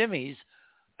 and Jimmy's,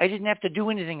 I didn't have to do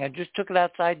anything. I just took it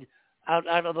out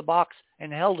of the box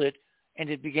and held it, and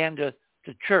it began to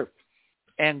chirp.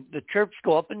 And the chirps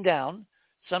go up and down.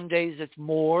 Some days it's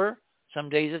more, some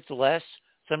days it's less.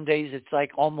 Some days it's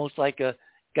like almost like a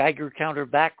Geiger counter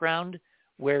background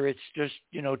where it's just,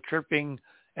 chirping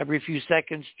every few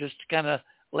seconds just to kind of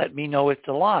let me know it's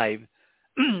alive.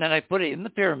 And I put it in the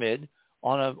pyramid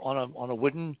on a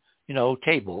wooden,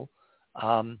 table,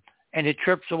 and it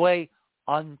chirps away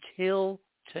until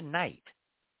tonight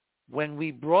when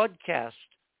we broadcast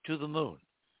to the moon.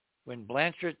 When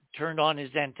Blanchard turned on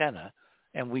his antenna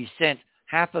and we sent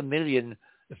 500,000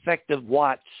 effective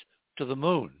watts to the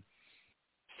moon,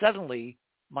 suddenly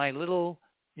my little,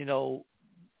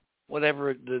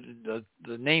 whatever the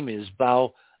name is,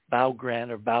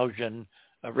 Baogran or Baogen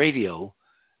radio,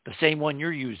 the same one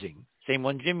you're using, same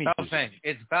one Jimmy's Baofeng. using.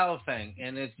 It's Baofeng,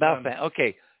 and it's Baofeng.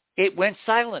 Okay, it went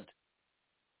silent.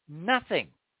 Nothing,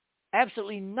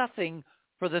 absolutely nothing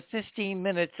for the 15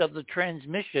 minutes of the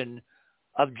transmission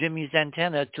of Jimmy's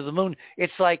antenna to the moon.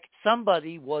 It's like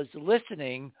somebody was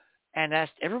listening and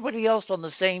asked everybody else on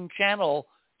the same channel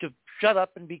to shut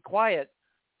up and be quiet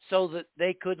so that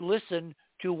they could listen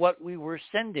to what we were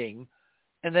sending.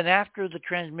 And then after the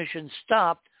transmission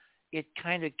stopped, it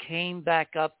kind of came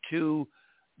back up to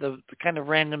the kind of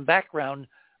random background.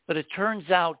 But it turns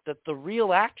out that the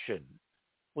real action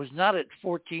was not at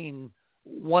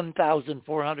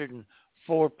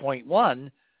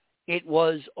 14,404.1. It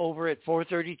was over at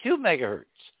 432 megahertz,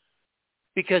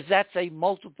 because that's a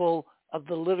multiple of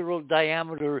the literal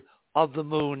diameter of the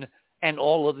moon and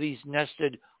all of these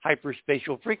nested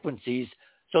hyperspatial frequencies.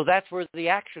 So that's where the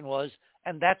action was,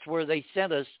 and that's where they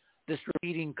sent us this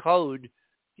repeating code,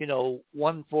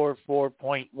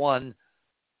 144.156.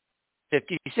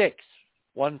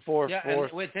 144. Yeah, and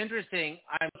what's interesting,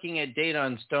 I'm looking at data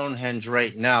on Stonehenge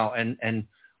right now, and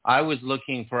I was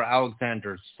looking for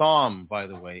Alexander Thom, by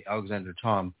the way, Alexander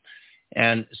Thom.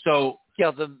 And so...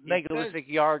 Yeah, the megalithic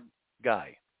yard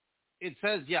guy. It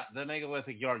says, the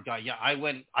megalithic yard guy. Yeah, I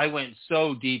went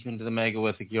so deep into the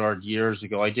megalithic yard years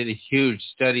ago. I did a huge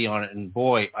study on it, and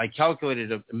boy, I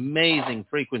calculated an amazing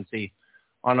frequency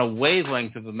on a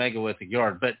wavelength of the megalithic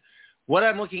yard. But what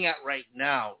I'm looking at right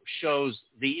now shows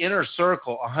the inner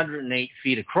circle 108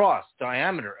 feet across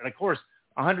diameter. And of course,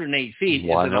 108 feet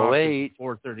is an octave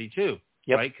 432,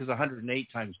 right? Because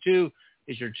 108 times 2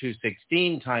 is your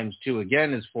 216 times 2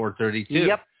 again is 432.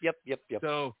 Yep.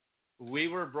 So we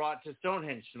were brought to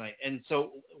Stonehenge tonight. And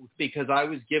so because I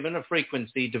was given a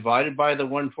frequency divided by the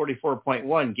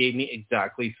 144.1 gave me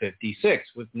exactly 56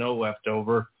 with no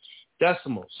leftover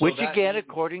decimals. So which again,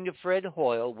 according to Fred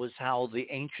Hoyle, was how the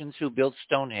ancients who built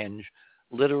Stonehenge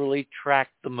literally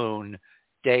tracked the moon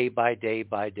day by day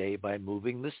by day by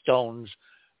moving the stones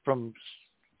from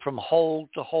hole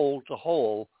to hole to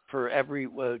hole for every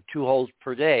 2 holes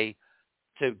per day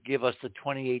to give us the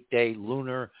 28-day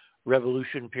lunar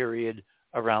revolution period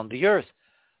around the Earth.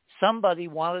 Somebody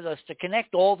wanted us to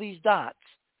connect all these dots,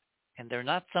 and they're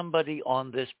not somebody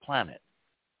on this planet.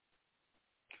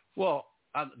 Well,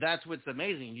 that's what's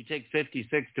amazing. You take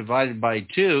 56 divided by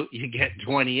 2, you get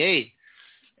 28.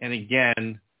 And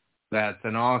again, that's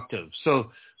an octave.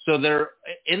 So there,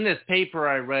 in this paper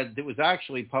I read that was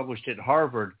actually published at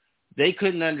Harvard, they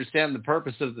couldn't understand the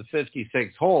purpose of the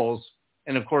 56 holes.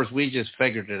 And of course, we just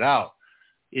figured it out.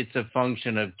 It's a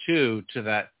function of 2 to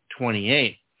that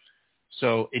 28.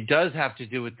 So it does have to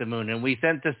do with the moon. And we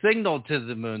sent the signal to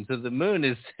the moon. So the moon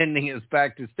is sending us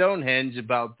back to Stonehenge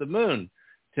about the moon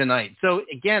tonight. So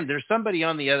again, there's somebody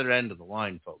on the other end of the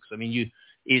line, folks. I mean,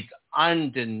 it's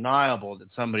undeniable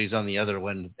that somebody's on the other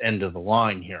end of the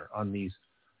line here on these.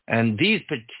 And these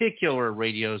particular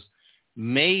radios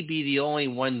may be the only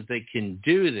ones that can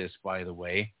do this, by the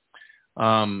way.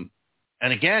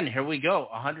 And again, here we go.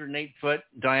 108-foot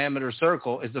diameter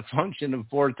circle is a function of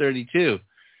 432.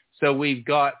 So we've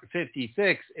got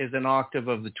 56 is an octave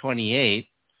of the 28,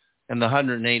 and the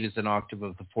 108 is an octave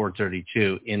of the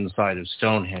 432 inside of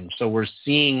Stonehenge. So we're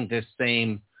seeing this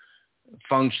same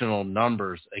functional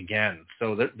numbers again.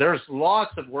 So there's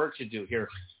lots of work to do here.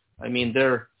 I mean,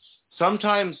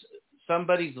 sometimes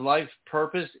somebody's life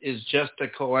purpose is just to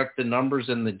collect the numbers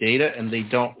and the data, and they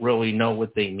don't really know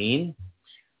what they mean.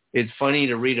 It's funny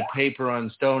to read a paper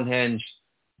on Stonehenge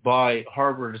by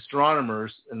Harvard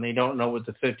astronomers, and they don't know what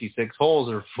the 56 holes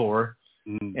are for,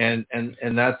 and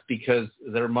that's because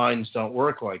their minds don't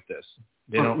work like this.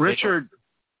 Richard,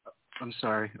 I'm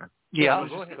sorry. Yeah,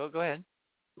 go ahead.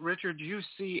 Richard, do you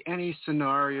see any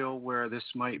scenario where this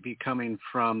might be coming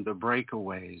from the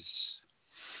breakaways?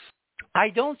 I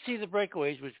don't see the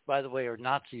breakaways, which, by the way, are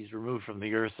Nazis removed from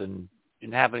the Earth and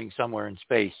inhabiting somewhere in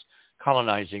space,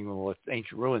 colonizing with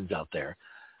ancient ruins out there.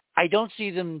 I don't see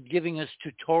them giving us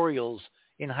tutorials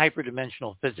in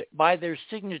hyperdimensional physics. By their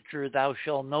signature, thou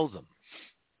shalt know them.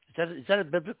 Is that a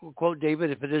biblical quote, David?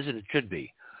 If it isn't, it should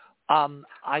be.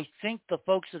 I think the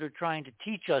folks that are trying to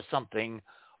teach us something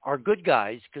are good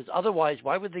guys, because otherwise,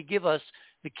 why would they give us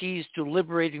the keys to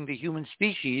liberating the human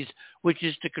species, which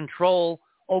is to control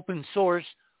open source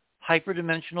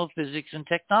hyperdimensional physics and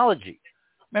technology?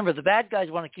 Remember, the bad guys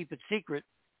want to keep it secret,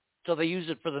 so they use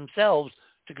it for themselves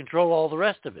to control all the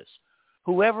rest of us.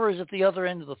 Whoever is at the other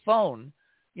end of the phone,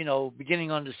 beginning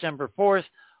on December 4th,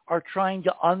 are trying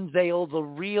to unveil the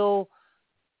real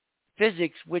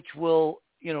physics which will,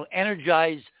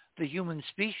 energize the human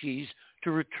species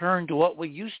to return to what we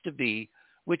used to be,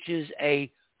 which is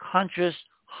a conscious,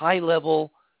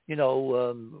 high-level,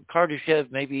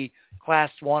 Kardashev, maybe class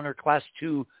 1 or class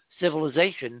 2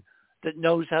 civilization that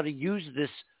knows how to use this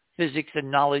physics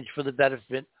and knowledge for the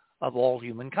benefit of all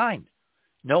humankind.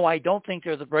 No, I don't think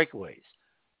they're the breakaways.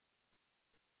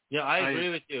 Yeah, I agree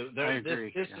with you.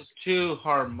 This is too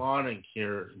harmonic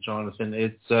here, Jonathan.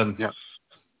 It's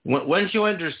once you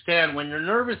understand, when your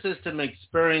nervous system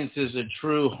experiences a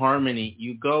true harmony,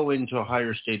 you go into a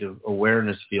higher state of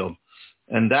awareness field.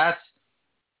 And that's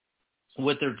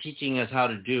what they're teaching us how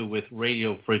to do with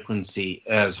radio frequency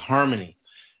as harmony.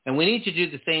 And we need to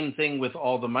do the same thing with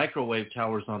all the microwave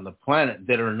towers on the planet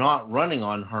that are not running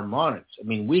on harmonics. I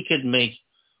mean, we could make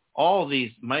all these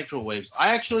microwaves. I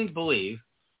actually believe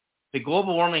that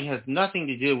global warming has nothing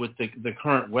to do with the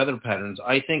current weather patterns.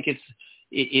 I think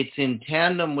it's in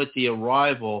tandem with the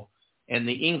arrival and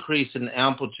the increase in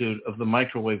amplitude of the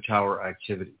microwave tower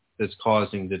activity that's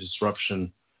causing the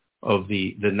disruption of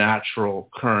the natural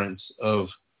currents of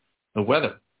the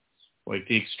weather. Like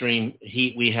the extreme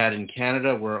heat we had in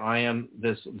Canada, where I am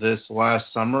this last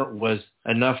summer, was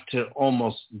enough to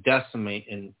almost decimate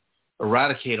and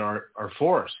eradicate our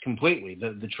forests completely.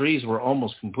 The trees were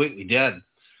almost completely dead.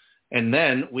 And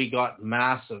then we got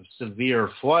massive, severe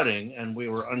flooding, and we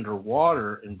were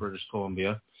underwater in British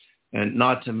Columbia. And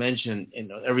not to mention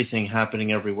everything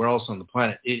happening everywhere else on the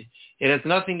planet. It has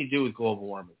nothing to do with global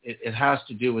warming. It has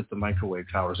to do with the microwave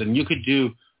towers. And you could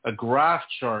do a graph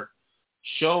chart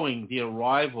showing the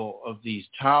arrival of these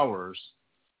towers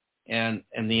and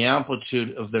the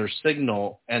amplitude of their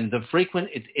signal and the frequent.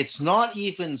 It's not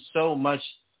even so much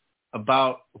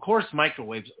about, of course,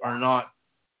 microwaves are not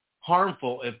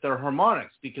harmful if they're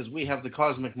harmonics, because we have the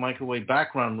cosmic microwave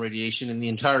background radiation in the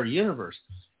entire universe.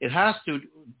 It has to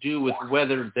do with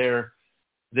whether they're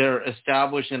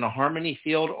established in a harmony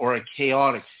field or a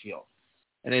chaotic field.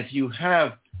 And if you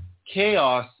have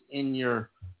chaos in your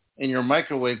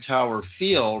microwave tower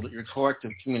field, your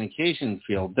collective communication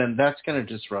field, then that's going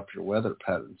to disrupt your weather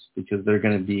patterns, because they're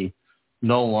going to be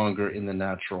no longer in the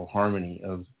natural harmony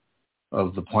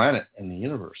of the planet and the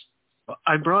universe.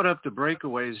 I brought up the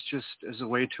breakaways just as a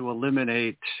way to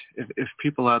eliminate, if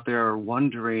people out there are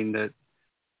wondering that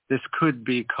this could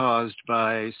be caused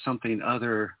by something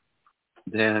other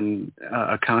than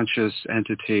a conscious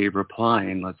entity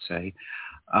replying, let's say.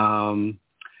 A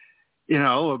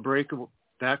breakaway,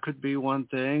 that could be one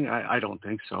thing. I don't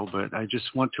think so, but I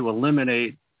just want to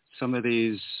eliminate some of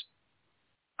these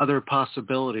other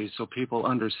possibilities so people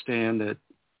understand that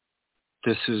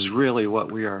this is really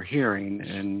what we are hearing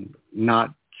and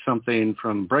not something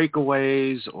from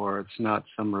breakaways, or it's not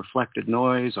some reflected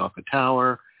noise off a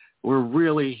tower. We're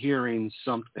really hearing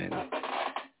something.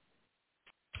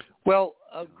 Well,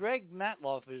 Greg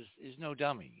Matloff is no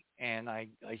dummy, and I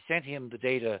sent him the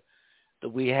data that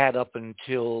we had up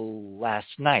until last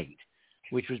night,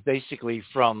 which was basically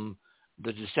from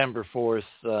the December 4th,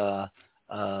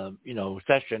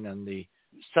 session and the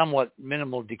somewhat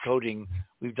minimal decoding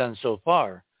we've done so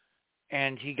far.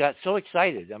 And he got so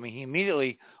excited. I mean, he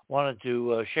immediately wanted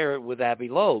to share it with Abby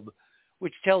Loeb,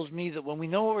 which tells me that when we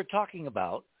know what we're talking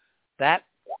about, that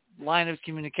line of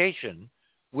communication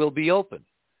will be open.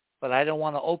 But I don't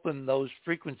want to open those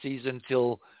frequencies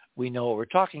until we know what we're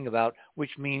talking about,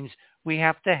 which means we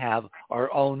have to have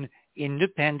our own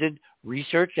independent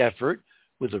research effort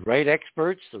with the right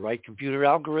experts, the right computer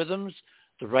algorithms,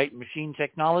 the right machine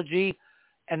technology,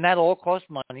 and that all costs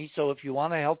money. So if you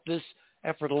want to help this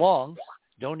effort along,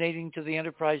 donating to the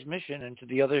Enterprise mission and to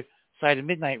the other side of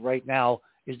midnight right now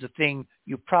is the thing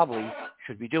you probably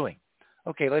should be doing.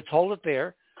 Okay, let's hold it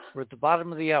there. We're at the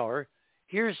bottom of the hour.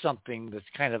 Here's something that's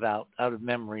kind of out of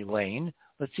memory lane.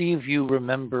 Let's see if you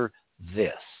remember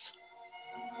this.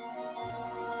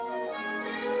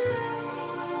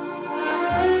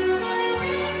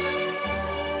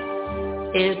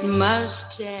 It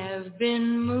must have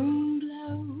been moonglow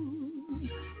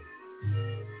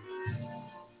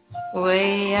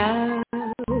way out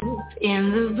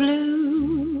in the blue.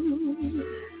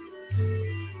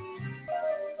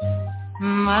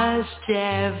 Must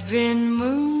have been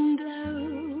moonglow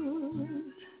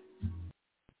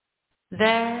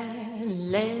that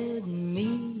led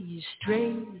me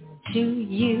straight to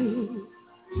you.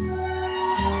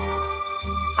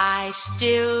 I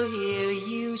still hear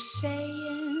you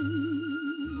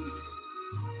saying,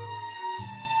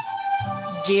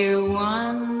 dear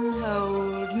one,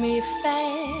 hold me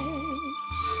fast.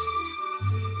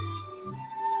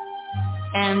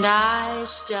 And I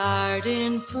start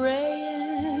in praying,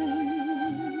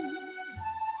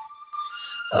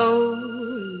 oh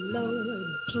Lord,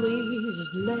 please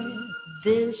let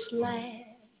this last.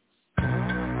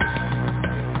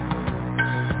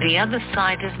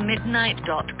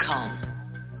 TheOtherSideOfMidnight.com.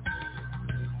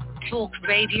 Talk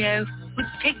radio with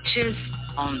pictures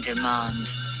on demand.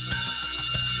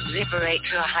 Liberate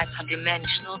your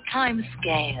hyperdimensional time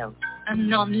scale and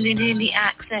non-linearly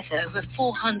access over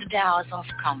 400 hours of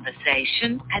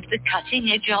conversation at the cutting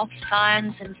edge of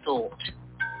science and thought.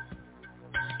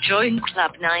 Join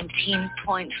Club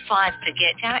 19.5 to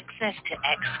get access to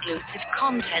exclusive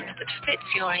content that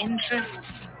fits your interests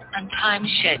and time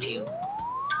schedule.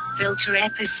 Filter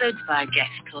episodes by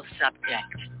guest or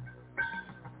subject.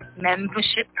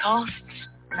 Membership costs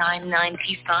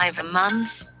 $9.95 a month,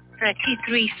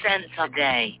 33 cents a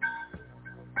day.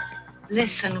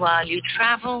 Listen while you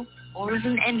travel or as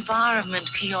an environment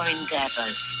for your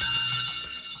endeavors.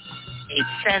 8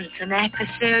 cents an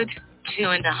episode,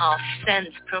 2.5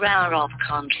 cents per hour of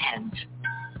content.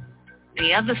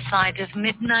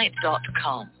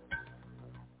 theothersideofmidnight.com.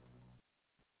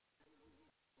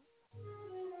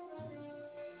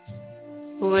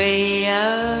 Way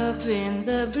up in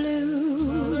the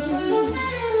blue,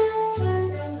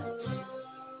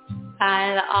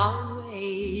 I'll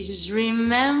always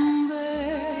remember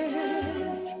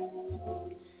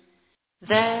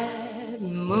that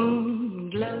moon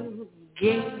glow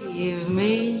gave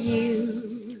me you.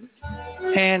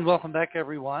 And welcome back,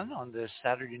 everyone, on this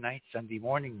Saturday night, Sunday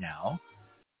morning now.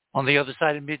 On the other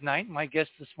side of midnight, my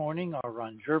guests this morning are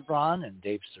Ron Gerbron and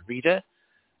Dave Sarita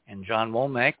and John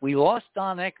Womack. We lost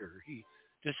Don Ecker. He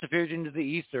disappeared into the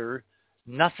ether.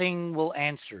 Nothing will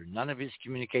answer, none of his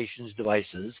communications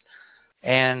devices.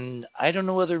 And I don't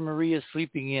know whether Maria's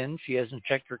sleeping in. She hasn't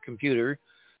checked her computer,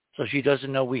 so she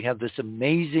doesn't know we have this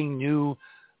amazing new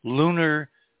lunar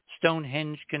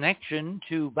Stonehenge connection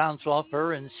to bounce off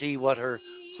her and see what her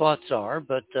thoughts are.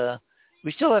 But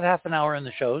we still have half an hour in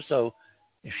the show, so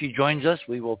if she joins us,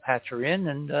 we will patch her in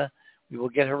and we will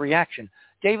get her reaction.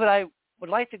 David, I would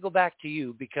like to go back to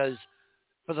you because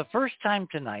for the first time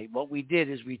tonight, what we did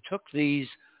is we took these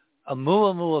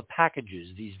Oumuamua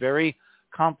packages, these very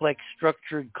complex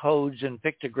structured codes and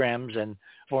pictograms and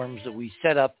forms that we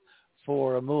set up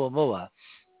for Oumuamua,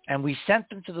 and we sent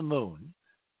them to the moon,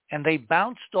 and they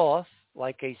bounced off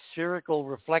like a spherical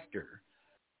reflector.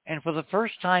 And for the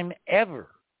first time ever,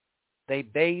 they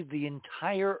bathed the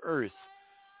entire Earth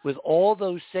with all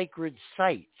those sacred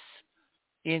sites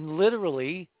in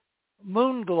literally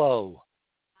moon glow,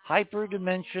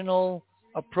 hyperdimensional,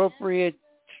 appropriate,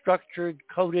 structured,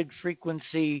 coded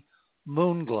frequency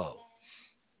moon glow.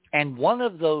 And one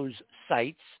of those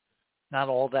sites, not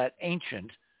all that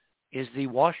ancient, is the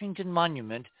Washington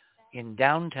Monument in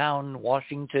downtown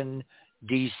Washington,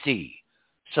 D.C.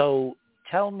 So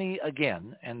tell me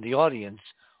again, and the audience,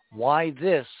 why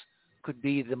this could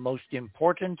be the most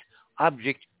important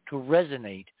object to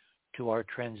resonate to our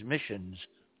transmissions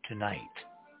tonight.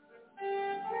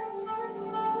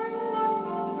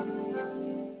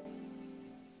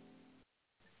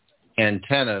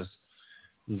 Antennas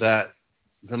that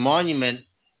the monument,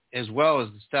 as well as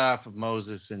the staff of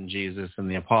Moses and Jesus and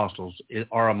the apostles,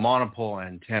 are a monopole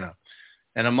antenna.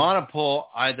 And a monopole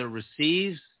either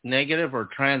receives negative or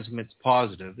transmits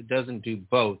positive. It doesn't do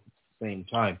both at the same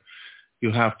time.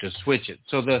 You have to switch it.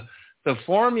 So the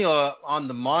formula on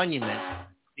the monument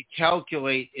to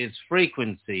calculate its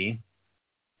frequency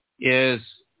is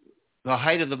the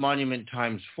height of the monument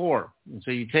times 4. And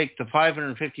so you take the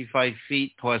 555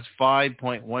 feet plus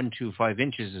 5.125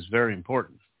 inches is very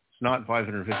important. It's not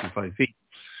 555 feet.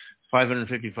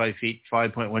 555 feet,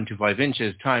 5.125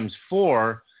 inches times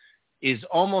 4 is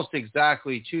almost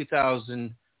exactly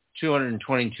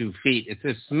 2,222 feet. It's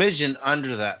a smidgen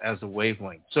under that as a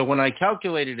wavelength. So when I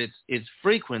calculated its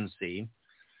frequency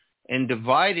and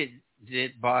divided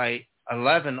it by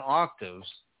 11 octaves,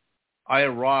 I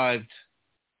arrived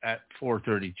at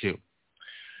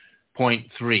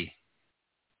 432.3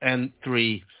 and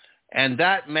 3. And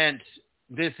that meant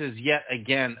this is yet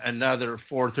again another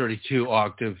 432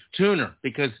 octave tuner,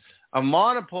 because a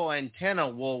monopole antenna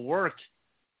will work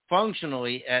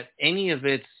functionally at any of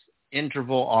its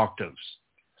interval octaves.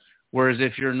 Whereas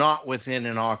if you're not within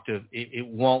an octave, it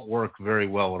won't work very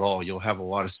well at all. You'll have a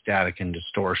lot of static and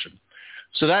distortion.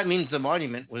 So that means the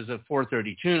monument was a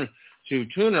 432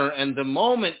 tuner, and the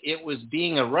moment it was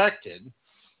being erected,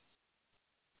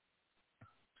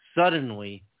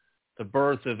 suddenly the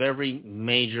birth of every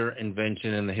major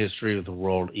invention in the history of the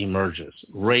world emerges.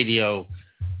 Radio,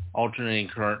 alternating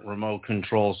current, remote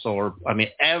control, solar. I mean,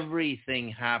 everything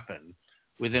happened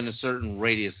within a certain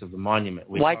radius of the monument.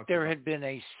 Like there had been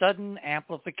a sudden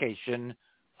amplification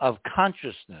of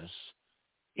consciousness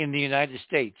in the United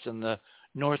States and the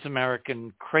North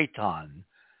American craton.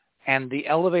 And the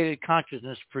elevated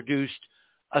consciousness produced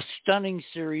a stunning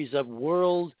series of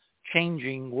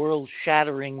world-changing,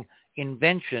 world-shattering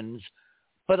inventions,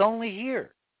 but only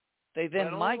here. They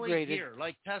then migrated. Here.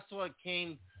 Like Tesla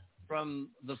came from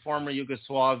the former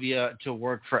Yugoslavia to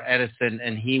work for Edison,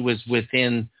 and he was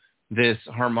within this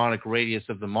harmonic radius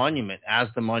of the monument as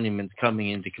the monument's coming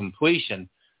into completion.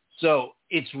 So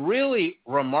it's really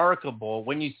remarkable.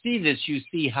 When you see this, you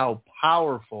see how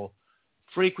powerful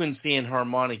frequency and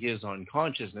harmonic is on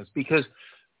consciousness, because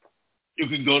you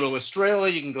can go to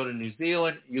Australia, you can go to New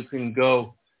Zealand, you can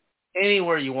go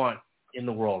anywhere you want in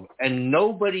the world, and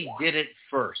nobody did it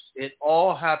first. It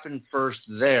all happened first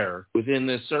there within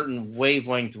this certain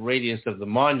wavelength radius of the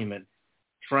monument,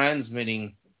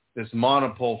 transmitting this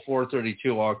monopole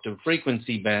 432 octave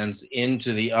frequency bands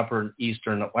into the upper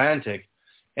eastern Atlantic.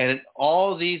 And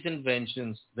all these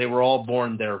inventions, they were all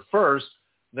born there first,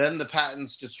 Then the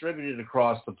patents distributed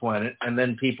across the planet, and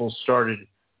then people started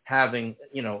having,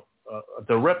 the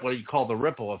what you call the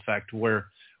ripple effect, where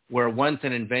once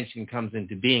an invention comes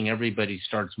into being, everybody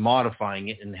starts modifying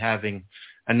it and having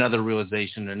another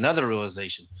realization.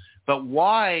 But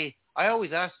why? I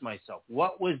always ask myself,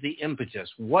 what was the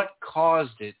impetus? What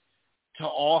caused it to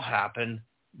all happen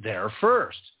there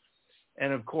first?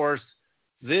 And of course,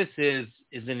 this is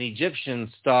an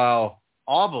Egyptian-style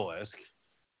obelisk,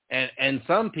 and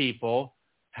some people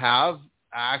have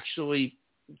actually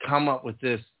come up with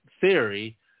this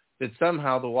theory that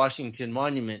somehow the Washington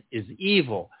Monument is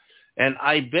evil. And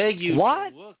I beg you to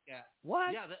look at...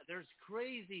 What? Yeah, there's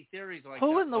crazy theories like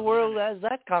Who that. in the world has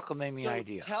that cockamamie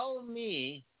idea? Tell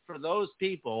me, for those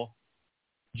people,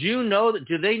 do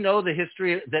they know the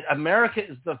history that America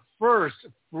is the first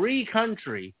free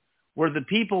country where the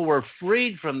people were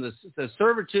freed from the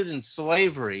servitude and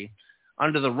slavery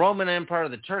under the Roman Empire,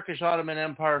 the Turkish Ottoman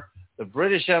Empire, the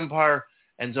British Empire.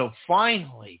 And so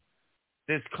finally,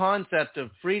 this concept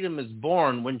of freedom is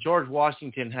born when George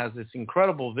Washington has this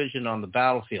incredible vision on the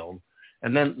battlefield.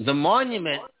 And then the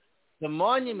monument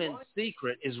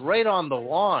secret is right on the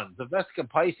lawn. The Vesica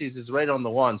Pisces is right on the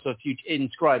lawn. So if you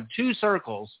inscribe two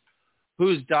circles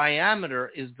whose diameter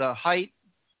is the height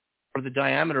or the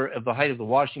diameter of the height of the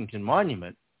Washington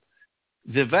Monument,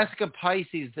 the Vesica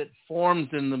Pisces that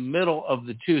forms in the middle of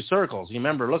the two circles. You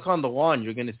remember, look on the lawn,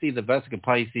 you're going to see the Vesica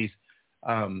Pisces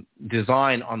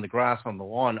design on the grass on the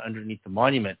lawn underneath the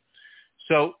monument.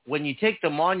 So when you take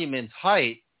the monument's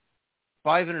height,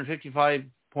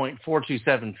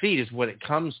 555.427 feet is what it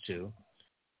comes to,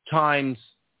 times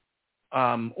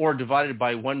or divided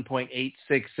by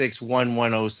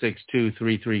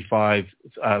 1.86611062335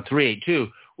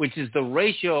 which is the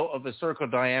ratio of a circle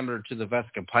diameter to the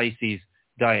Vesica Pisces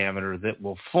diameter that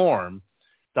will form.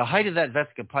 The height of that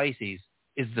Vesica Pisces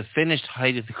is the finished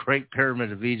height of the Great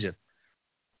Pyramid of Egypt.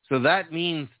 So that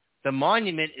means the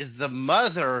monument is the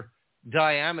mother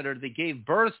diameter that gave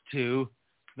birth to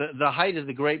the height of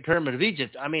the Great Pyramid of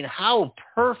Egypt. I mean, how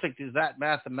perfect is that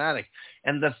mathematics?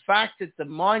 And the fact that the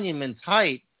monument's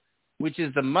height, which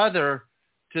is the mother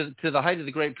to the height of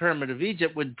the Great Pyramid of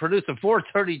Egypt, would produce a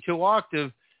 432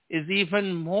 octave is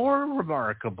even more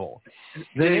remarkable.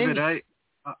 David,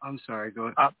 I'm sorry, go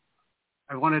ahead.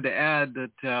 I wanted to add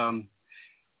that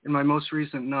in my most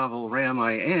recent novel, Ram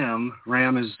I Am,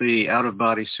 Ram is the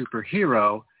out-of-body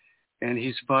superhero, and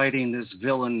he's fighting this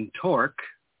villain Torque,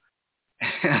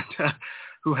 and,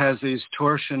 who has these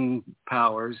torsion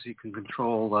powers. He can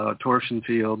control torsion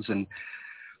fields. And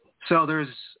so there's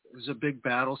a big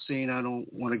battle scene. I don't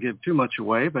want to give too much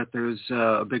away, but there's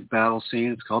a big battle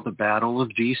scene. It's called the Battle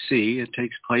of D.C. It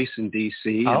takes place in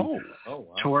D.C. Wow.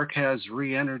 Torque has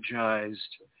re-energized.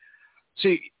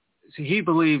 See, he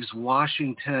believes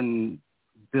Washington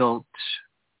built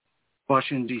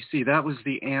Washington, D.C. That was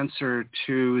the answer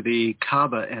to the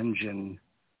Kaaba engine.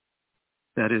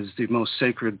 That is the most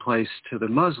sacred place to the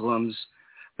Muslims.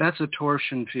 That's a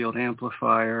torsion field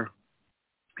amplifier.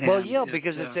 Well, yeah,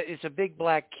 because it's a big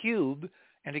black cube,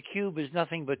 and a cube is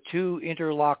nothing but two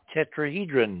interlocked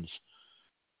tetrahedrons.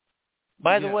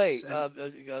 By the way, a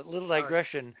little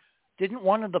digression. Didn't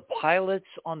one of the pilots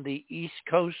on the East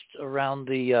Coast around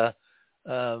the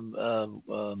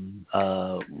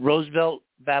Roosevelt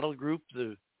battle group,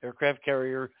 the aircraft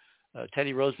carrier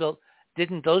Teddy Roosevelt,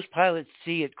 didn't those pilots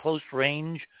see at close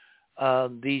range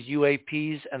these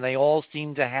UAPs, and they all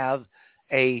seem to have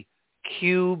a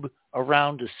cube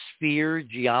around a sphere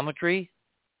geometry?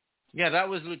 Yeah, that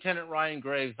was Lieutenant Ryan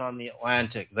Graves on the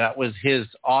Atlantic. That was his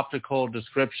optical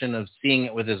description of seeing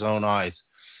it with his own eyes.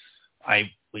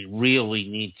 We really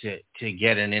need to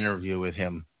get an interview with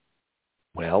him.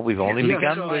 Well, we've only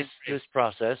begun this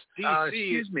process.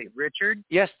 Excuse me, Richard?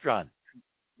 Yes, John.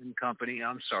 And company,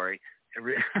 I'm sorry.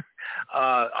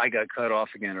 I got cut off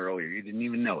again earlier. You didn't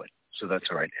even know it, so that's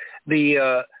all right.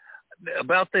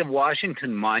 About the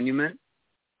Washington Monument,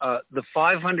 the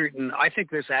 500, and I think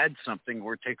this adds something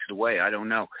or takes it away. I don't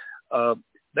know.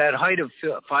 That height of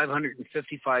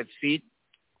 555 feet,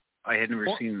 I had never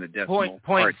seen the decimal.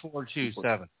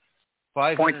 0.427.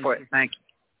 0.4. Thank you.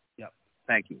 Yep.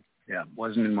 Thank you. Yeah,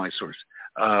 wasn't in my source,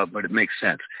 but it makes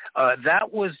sense.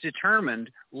 That was determined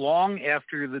long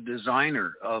after the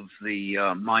designer of the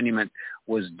monument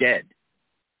was dead.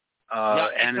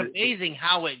 It's amazing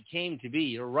how it came to be.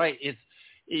 You're right. It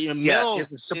was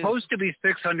supposed to be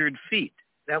 600 feet.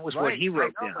 That was what he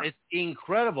wrote down. It's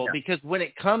incredible because when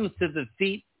it comes to the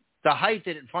height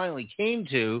that it finally came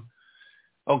to,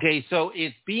 okay, so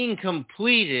it's being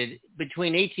completed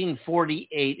between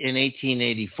 1848 and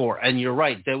 1884. And you're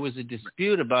right, there was a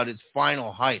dispute about its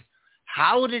final height.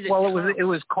 How did it? Well, it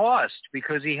was cost,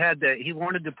 because he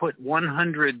wanted to put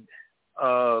 100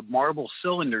 marble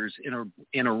cylinders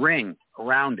in a ring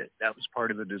around it. That was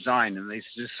part of the design, and they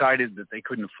decided that they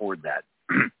couldn't afford that.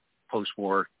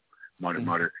 Post-war,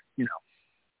 mutter.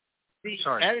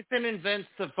 Sorry. Edison invents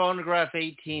the phonograph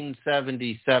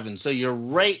 1877, so you're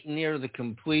right near the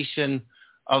completion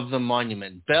of the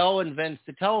monument. Bell invents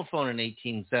the telephone in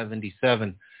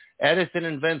 1877. Edison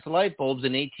invents light bulbs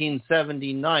in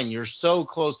 1879. You're so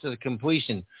close to the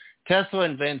completion. Tesla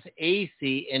invents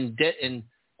AC and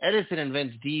Edison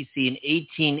invents DC in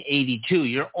 1882.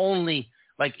 You're only,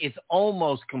 it's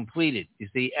almost completed. You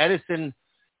see, Edison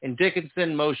and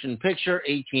Dickinson motion picture,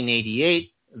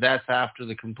 1888. That's after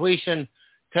the completion.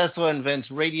 Tesla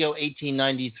invents radio,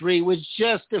 1893, which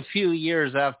just a few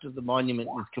years after the monument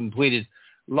was completed.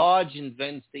 Lodge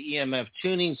invents the EMF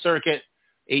tuning circuit,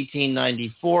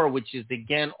 1894, which is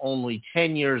again only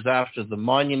 10 years after the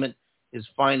monument is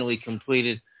finally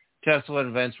completed. Tesla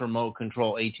invents remote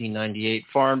control, 1898.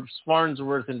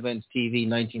 Farnsworth invents TV,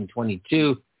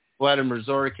 1922. Vladimir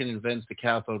Zworykin invents the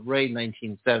cathode ray,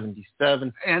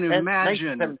 1977. And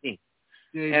imagine,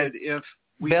 David, if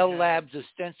Bell Labs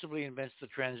ostensibly invents the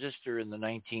transistor in the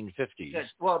 1950s. Yes.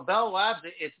 Well, Bell Labs,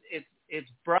 it's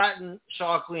Bratton,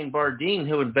 Shockley, and Bardeen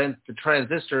who invent the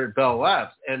transistor at Bell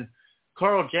Labs. And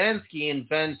Carl Jansky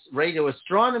invents radio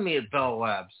astronomy at Bell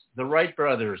Labs. The Wright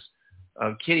brothers,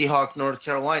 Kitty Hawk, North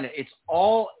Carolina. It's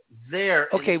all there.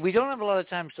 Okay, we don't have a lot of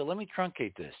time, so let me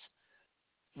truncate this.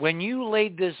 When you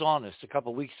laid this on us a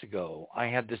couple of weeks ago, I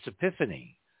had this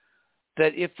epiphany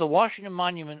that if the Washington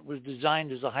Monument was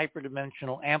designed as a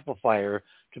hyperdimensional amplifier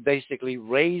to basically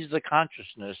raise the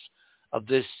consciousness of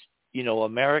this,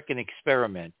 American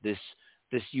experiment, this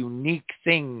unique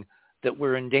thing that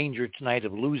we're in danger tonight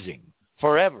of losing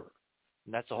forever,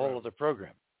 and that's a whole other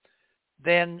program,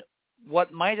 then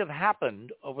what might have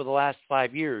happened over the last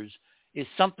 5 years is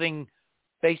something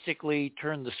basically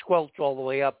turned the squelch all the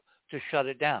way up to shut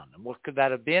it down. And what could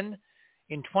that have been?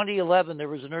 In 2011, there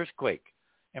was an earthquake.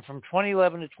 And from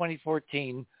 2011 to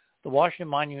 2014, the Washington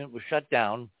Monument was shut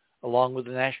down along with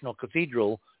the National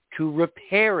Cathedral to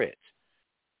repair it.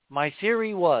 My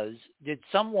theory was, did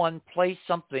someone place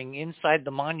something inside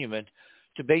the monument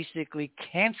to basically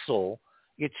cancel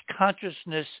its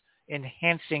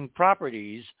consciousness-enhancing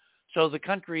properties so the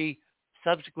country,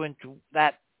 subsequent to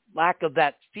that lack of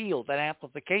that field, that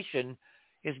amplification,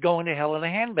 is going to hell in a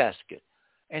handbasket?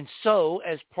 And so,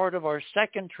 as part of our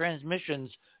second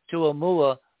transmissions to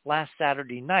Oumuamua last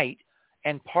Saturday night,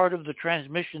 and part of the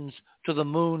transmissions to the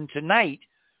moon tonight,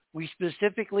 we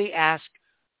specifically ask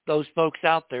those folks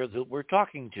out there that we're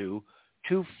talking to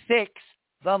fix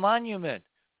the monument,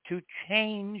 to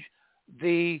change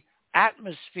the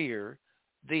atmosphere,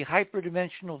 the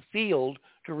hyperdimensional field,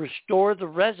 to restore the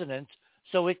resonance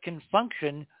so it can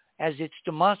function as it's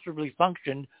demonstrably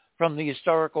functioned from the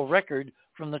historical record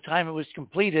from the time it was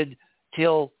completed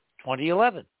till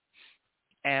 2011.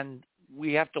 And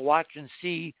we have to watch and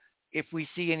see if we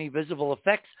see any visible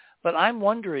effects. But I'm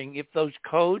wondering if those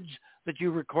codes that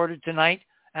you recorded tonight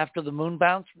after the moon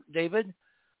bounce, David,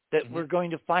 that we're going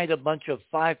to find a bunch of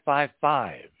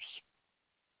 555s.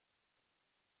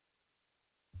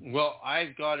 Well,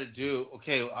 I've got to do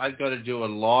a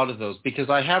lot of those because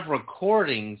I have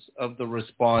recordings of the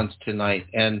response tonight,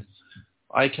 and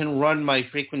I can run my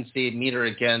frequency meter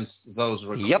against those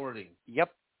recordings.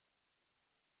 Yep.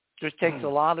 Just takes a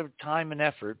lot of time and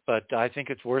effort, but I think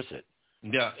it's worth it.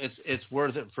 Yeah, it's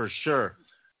worth it for sure.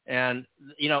 And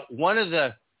one of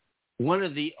the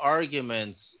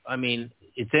arguments, I mean,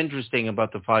 it's interesting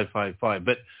about the 555,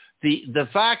 but the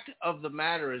fact of the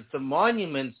matter is the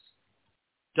monument's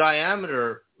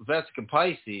diameter, Vesica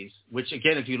Pisces, which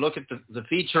again, if you look at the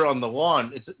feature on the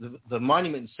lawn, it's the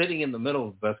monument sitting in the middle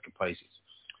of Vesica Pisces.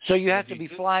 So you have to be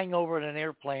flying over in an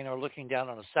airplane or looking down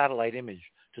on a satellite image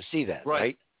to see that,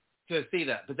 right? To see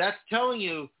that. But that's telling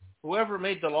you whoever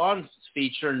made the lawn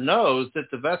feature knows that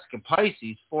the Vesica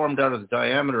Pisces, formed out of the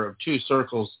diameter of two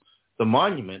circles, the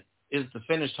monument, is the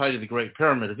finished height of the Great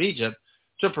Pyramid of Egypt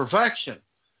to perfection.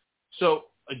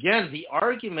 So again, the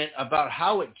argument about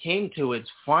how it came to its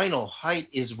final height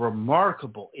is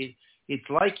remarkable. It's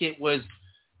like it was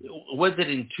it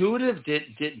intuitive?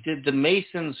 Did the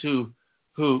Masons who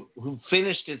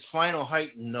finished its final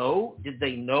height know? Did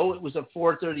they know it was a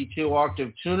 432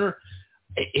 octave tuner?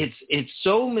 It's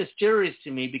so mysterious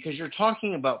to me because you're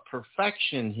talking about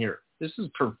perfection here. This is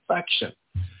perfection.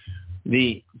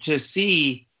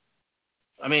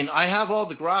 I have all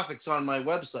the graphics on my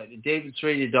website at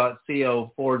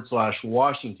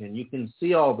davidsradio.co/Washington. You can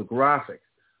see all the graphics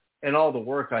and all the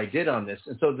work I did on this.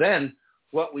 And so then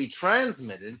what we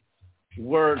transmitted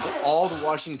were all the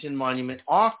Washington Monument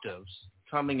octaves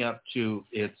coming up to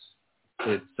its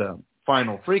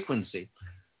final frequency,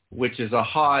 which is a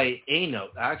high A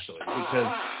note, actually,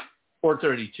 because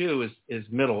 432 is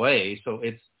middle A, so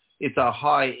it's a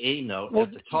high A note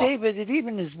at the top. David, it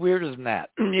even is weirder than that.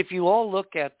 If you all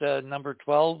look at number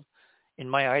 12 in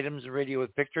my items, Radio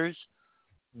with Pictures,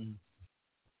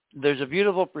 there's a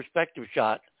beautiful perspective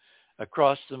shot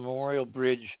across the Memorial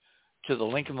Bridge to the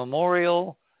Lincoln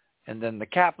Memorial, and then the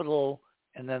Capitol,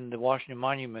 and then the Washington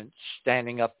Monument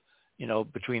standing up,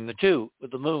 between the two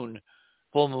with the moon,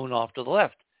 full moon off to the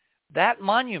left. That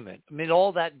monument, amid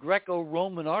all that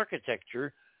Greco-Roman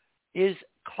architecture, is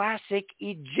classic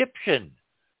Egyptian.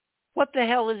 What the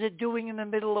hell is it doing in the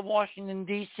middle of Washington,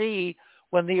 D.C.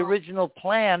 when the original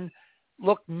plan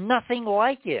looked nothing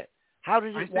like it? How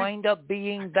did it wind up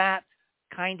being that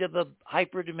kind of a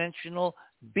hyperdimensional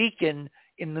beacon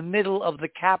in the middle of the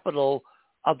capital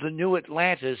of the new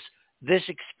Atlantis, this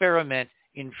experiment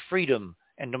in freedom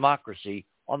and democracy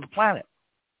on the planet?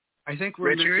 I think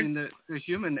we're missing the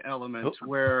human element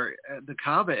where the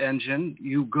Kaaba engine,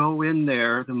 you go in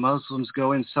there, the Muslims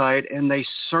go inside, and they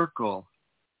circle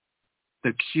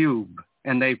the cube,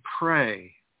 and they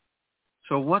pray.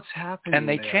 So what's happening And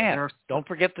they there? chant. Don't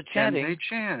forget the chanting. And they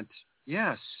chant,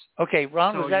 yes. Okay,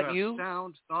 Ron, so was that you? You?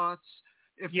 Sound, thoughts.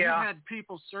 If you had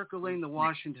people circling the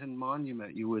Washington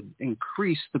Monument, you would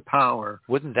increase the power.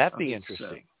 Wouldn't that be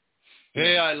interesting?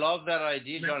 Hey, I love that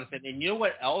idea, Jonathan. And you know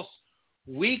what else?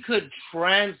 We could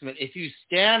transmit, if you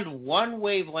stand one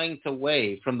wavelength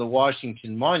away from the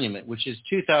Washington Monument, which is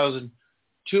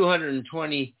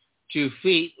 2,222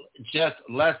 feet, just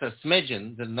less a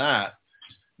smidgen than that,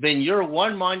 then you're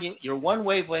one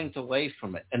wavelength away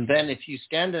from it. And then if you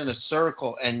stand in a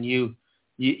circle and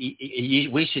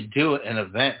we should do an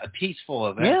event, a peaceful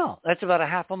event. Yeah, that's about a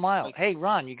half a mile. Hey,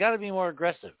 Ron, you got to be more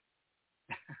aggressive.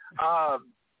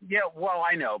 Yeah, well,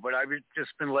 I know, but I've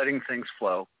just been letting things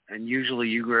flow. And usually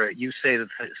you say the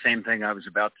same thing I was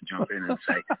about to jump in and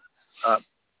say.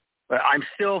 But I'm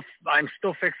still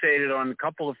fixated on a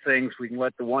couple of things. We can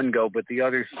let the one go, but the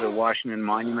other's the Washington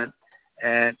Monument.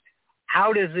 And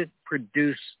how does it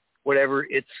produce whatever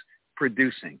it's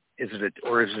producing? Is it a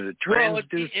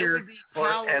transducer?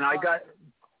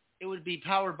 It would be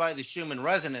powered by the Schumann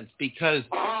resonance because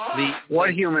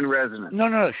what Human resonance?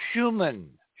 No, Schumann.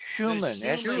 Schumann.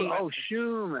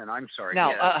 Schumann. I'm sorry.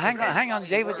 Now, hang on,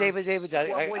 David.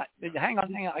 Hang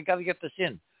on. I got to get this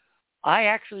in. I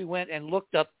actually went and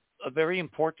looked up a very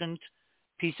important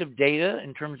piece of data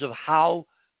in terms of how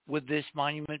would this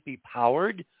monument be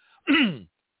powered.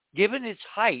 Given its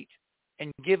height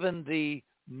and given the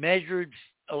measured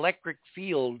electric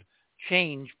field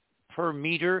change per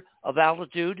meter of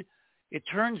altitude, it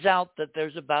turns out that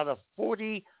there's about a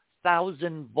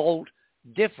 40,000 volt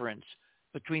difference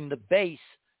between the base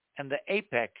and the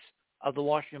apex of the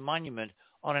Washington Monument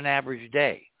on an average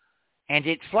day. And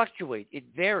it fluctuates. It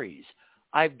varies.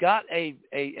 I've got a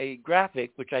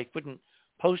graphic, which I couldn't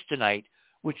post tonight,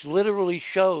 which literally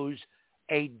shows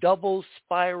a double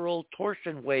spiral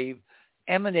torsion wave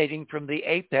emanating from the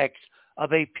apex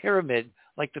of a pyramid,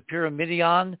 like the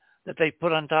pyramidion that they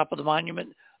put on top of the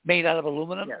monument, made out of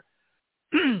aluminum,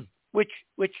 which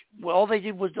all they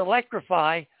did was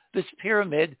electrify this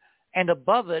pyramid, and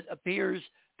above it appears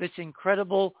this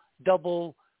incredible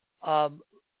double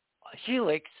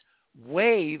helix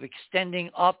wave extending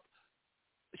up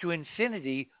to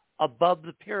infinity above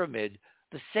the pyramid.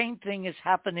 The same thing is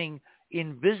happening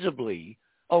invisibly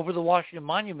over the Washington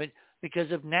Monument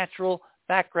because of natural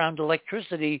background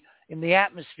electricity in the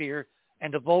atmosphere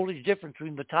and a voltage difference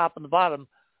between the top and the bottom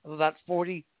of about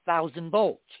 40,000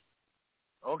 volts.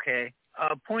 Okay.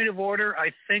 Point of order,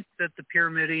 I think that the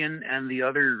pyramidion and the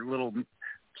other little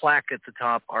plaque at the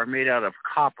top are made out of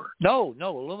copper. No,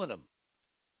 aluminum.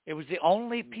 It was the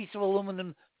only piece of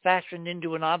aluminum fashioned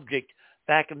into an object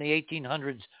back in the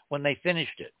 1800s when they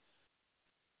finished it.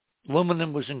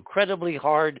 Aluminum was incredibly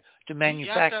hard to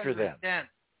manufacture then.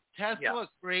 Tesla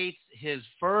creates his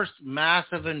first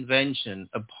massive invention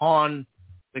upon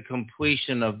the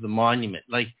completion of the monument,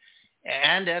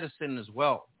 and Edison as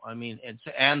well. I mean,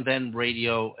 and then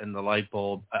radio and the light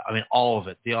bulb. I mean, all of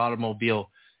it, the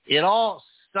automobile. It all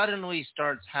suddenly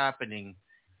starts happening,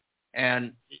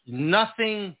 and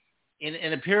nothing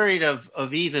in a period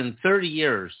of even 30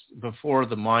 years before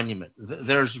the monument.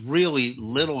 There's really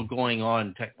little going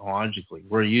on technologically.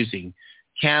 We're using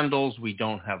candles. We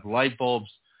don't have light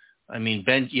bulbs. I mean,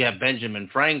 you have Benjamin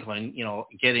Franklin,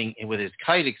 getting with his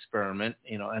kite experiment,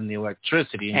 and the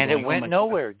electricity. And it went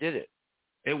nowhere, did it?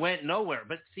 It went nowhere.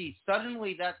 But see,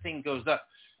 suddenly that thing goes up.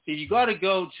 See, you got to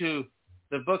go to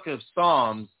the book of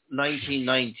Psalms,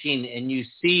 19:19, and you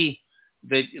see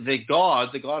that the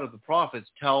God of the prophets,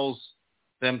 tells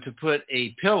them to put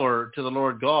a pillar to the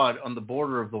Lord God on the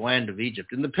border of the land of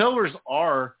Egypt. And the pillars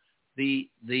are the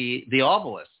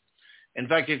obelisk. In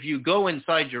fact, if you go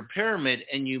inside your pyramid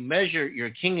and you measure your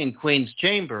king and queen's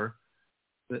chamber,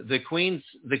 the queen's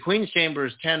chamber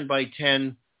is 10 by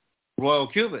 10 royal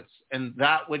cubits. And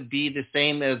that would be the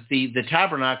same as the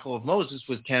tabernacle of Moses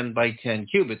was 10 by 10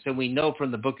 cubits. And we know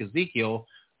from the book of Ezekiel,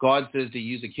 God says to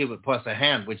use a cubit plus a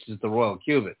hand, which is the royal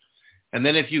cubit. And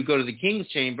then if you go to the king's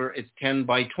chamber, it's 10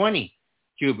 by 20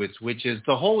 cubits, which is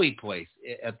the holy place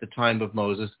at the time of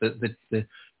Moses, the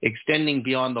extending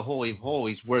beyond the Holy of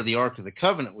Holies where the Ark of the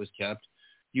Covenant was kept.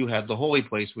 You have the holy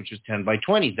place, which is 10 by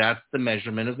 20. That's the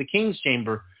measurement of the king's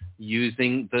chamber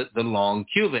using the long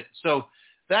cubit. So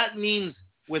that means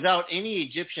without any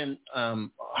Egyptian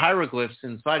hieroglyphs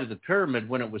inside of the pyramid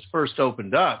when it was first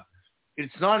opened up,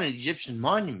 it's not an Egyptian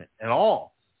monument at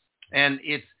all. And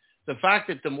it's the fact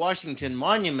that the Washington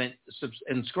Monument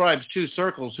inscribes two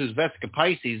circles whose Vesica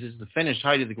Pisces is the finished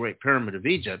height of the Great Pyramid of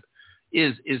Egypt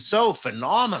is so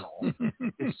phenomenal.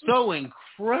 It's so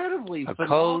incredibly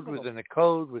phenomenal. Code within a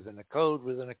code within a code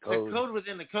within a code. A code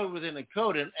within a code within a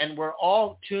code. And we're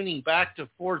all tuning back to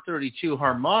 432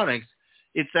 harmonics.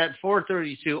 It's that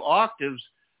 432 octaves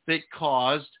that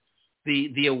caused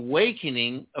the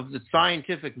awakening of the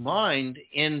scientific mind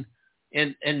in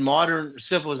modern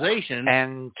civilization.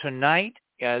 And tonight,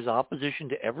 as opposition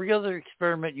to every other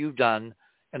experiment you've done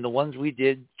and the ones we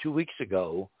did 2 weeks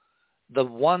ago, the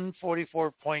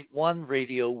 144.1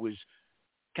 radio was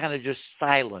kind of just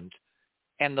silent,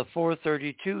 and the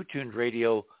 432 tuned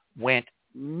radio went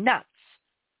nuts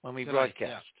when we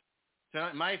broadcast. Yeah.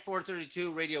 So my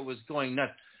 432 radio was going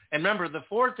nuts. And remember, the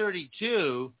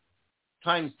 432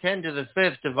 times 10 to the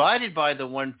fifth divided by the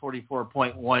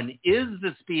 144.1 is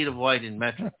the speed of light in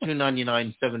metric,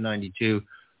 299, 792,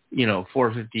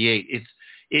 458.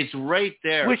 It's right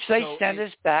there. Which they sent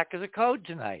us back as a code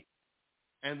tonight.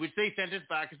 And which they sent us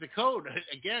back as a code.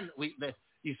 Again,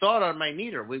 you saw it on my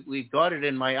meter. We've got it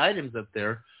in my items up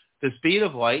there. The speed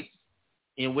of light,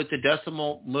 with the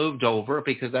decimal moved over,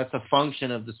 because that's a function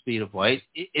of the speed of light,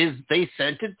 they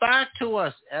sent it back to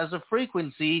us as a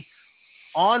frequency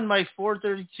on my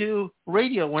 432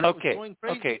 radio when it was going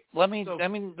crazy. Okay, let me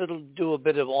do a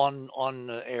bit of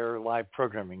on-air live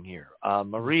programming here.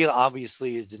 Maria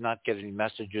obviously did not get any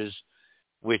messages,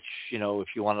 which, if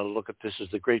you want to look at this as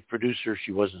the great producer,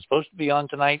 she wasn't supposed to be on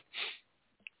tonight.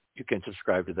 You can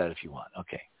subscribe to that if you want.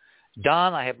 Okay.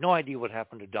 Don, I have no idea what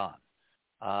happened to Don.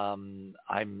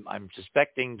 I'm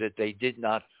suspecting that they did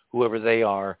not, whoever they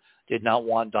are, did not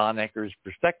want Don Ecker's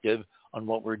perspective on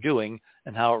what we're doing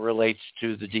and how it relates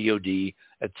to the DOD,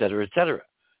 et cetera, et cetera.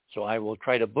 So I will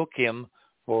try to book him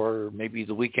for maybe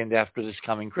the weekend after this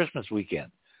coming Christmas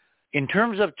weekend. In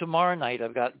terms of tomorrow night,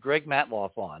 I've got Greg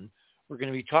Matloff on. We're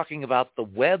going to be talking about the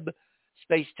Webb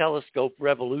Space Telescope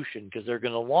revolution because they're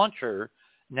going to launch her.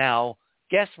 Now,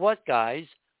 guess what, guys?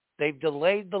 They've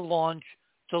delayed the launch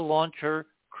to launch her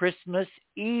Christmas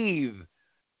Eve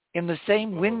in the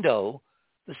same window,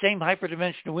 the same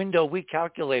hyperdimensional window we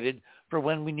calculated for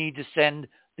when we need to send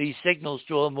these signals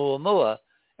to Oumuamua,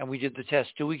 and we did the test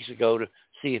 2 weeks ago to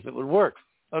see if it would work.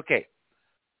 Okay.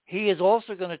 He is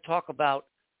also going to talk about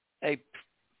a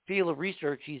field of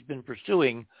research he's been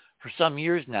pursuing for some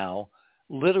years now,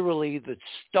 literally the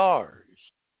stars,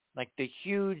 like the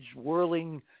huge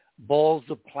whirling balls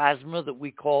of plasma that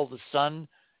we call the sun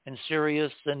and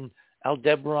Sirius and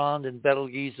Aldebaran and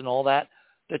Betelgeuse and all that,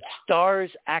 that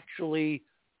stars actually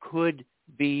could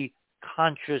be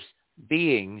conscious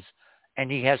beings, and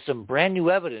he has some brand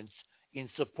new evidence in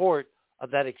support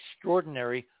of that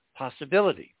extraordinary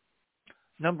possibility.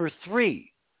 Number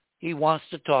 3, he wants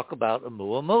to talk about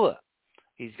Oumuamua.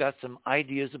 He's got some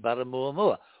ideas about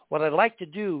Oumuamua. What I'd like to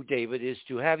do, David, is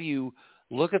to have you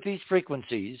look at these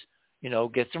frequencies,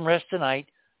 get some rest tonight,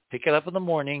 pick it up in the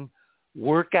morning,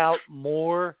 work out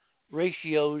more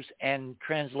ratios and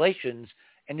translations,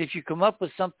 and if you come up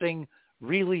with something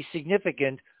really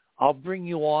significant, I'll bring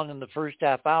you on in the first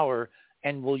half hour,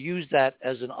 and we'll use that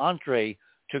as an entree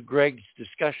to Greg's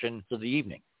discussion for the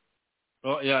evening.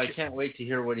 Well, yeah, I can't wait to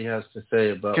hear what he has to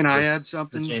say about. Can I add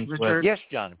something, Richard? Yes,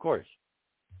 John, of course.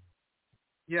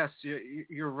 Yes,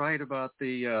 you're right about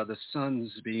the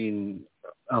suns being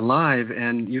alive,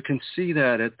 and you can see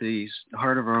that at the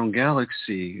heart of our own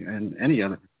galaxy and any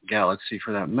other galaxy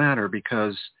for that matter,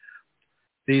 because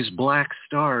these black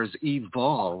stars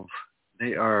evolve.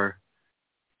 They are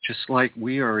just like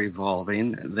we are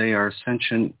evolving. They are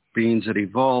sentient beings that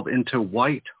evolve into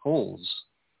white holes,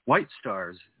 white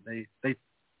stars. They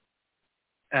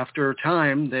after a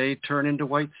time, they turn into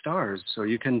white stars. So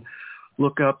you can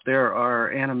look up, there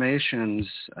are animations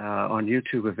on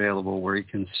YouTube available where you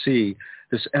can see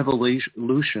this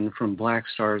evolution from black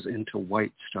stars into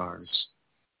white stars.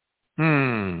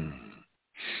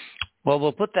 Well,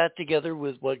 we'll put that together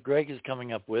with what Greg is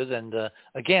coming up with. And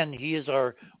again, he is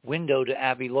our window to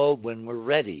Avi Loeb when we're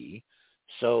ready.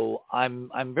 So I'm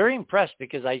very impressed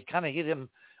because I kind of hit him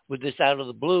with this out of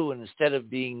the blue, and instead of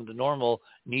being the normal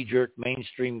knee-jerk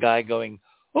mainstream guy going,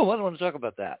 oh, I don't want to talk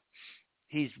about that.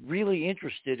 He's really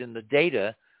interested in the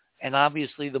data, and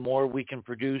obviously the more we can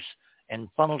produce and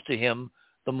funnel to him,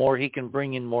 the more he can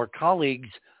bring in more colleagues,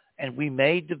 and we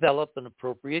may develop an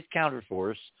appropriate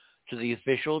counterforce to the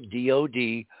official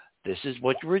DOD. This is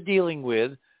what we're dealing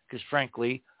with, because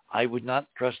frankly, I would not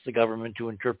trust the government to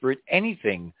interpret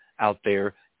anything out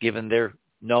there given their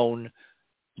known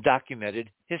documented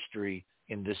history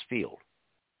in this field.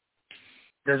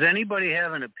 Does anybody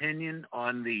have an opinion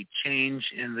on the change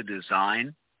in the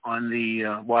design on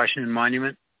the Washington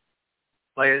Monument?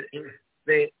 Like,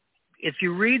 if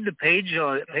you read the pages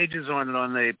on it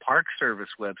on the Park Service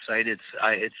website,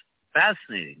 it's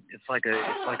fascinating. It's like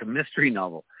a mystery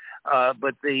novel.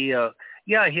 But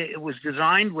it was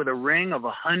designed with a ring of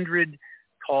 100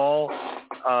 tall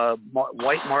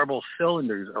white marble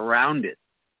cylinders around it,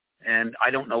 and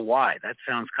I don't know why. That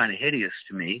sounds kind of hideous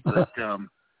to me, but.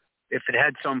 If it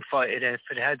had some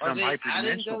hyperdimensional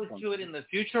adding those to it in the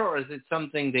future, or is it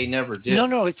something they never did?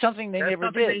 No, it's something they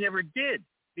never did. They never did.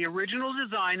 The original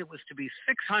design, it was to be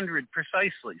 600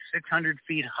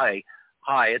 feet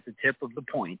high at the tip of the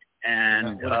point,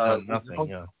 and nothing.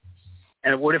 Yeah.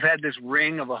 And it would have had this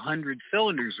ring of 100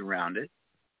 cylinders around it,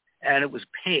 and it was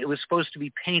supposed to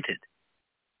be painted,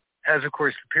 as of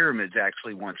course the pyramids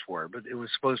actually once were. But it was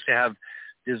supposed to have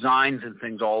designs and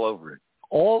things all over it.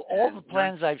 All the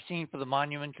plans I've seen for the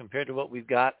monument compared to what we've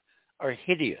got are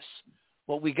hideous.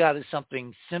 What we got is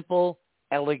something simple,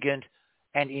 elegant,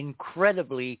 and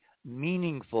incredibly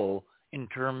meaningful in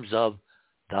terms of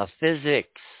the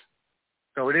physics.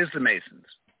 So it is the Masons.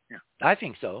 Yeah, I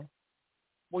think so.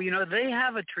 Well, they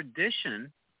have a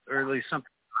tradition, or at least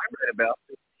something I read about.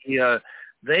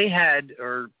 They had,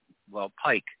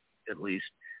 Pike at least,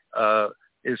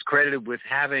 is credited with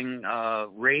having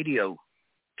radio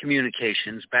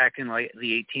communications back in like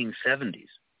the 1870s.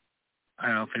 I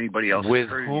don't know if anybody else with has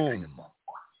heard whom. Anything.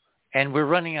 And we're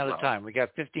running out of time. We got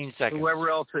 15 seconds.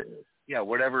 Whoever else,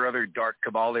 whatever other dark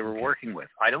cabal they were working with.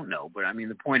 I don't know, but I mean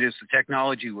the point is the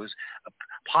technology was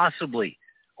possibly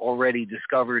already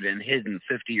discovered and hidden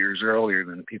 50 years earlier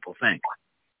than people think.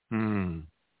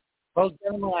 Well,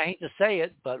 gentlemen, I hate to say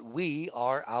it, but we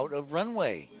are out of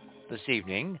runway this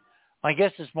evening. My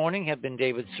guests this morning have been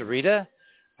David Sereda,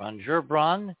 Ron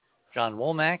Gerbron, John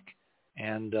Womack,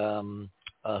 and who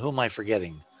am I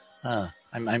forgetting?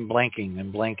 I'm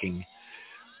blanking.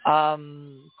 Of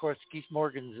course, Keith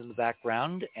Morgan's in the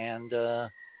background, and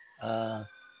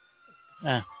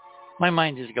my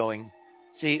mind is going.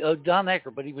 See, Don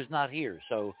Ecker, but he was not here,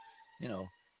 so,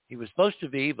 he was supposed to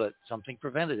be, but something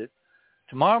prevented it.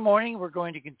 Tomorrow morning, we're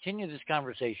going to continue this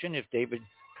conversation if David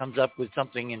comes up with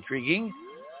something intriguing.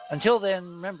 Until then,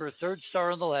 remember, third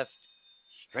star on the left,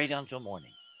 straight on till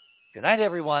morning. Good night,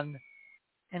 everyone.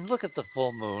 And look at the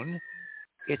full moon.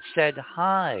 It said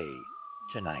hi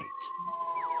tonight.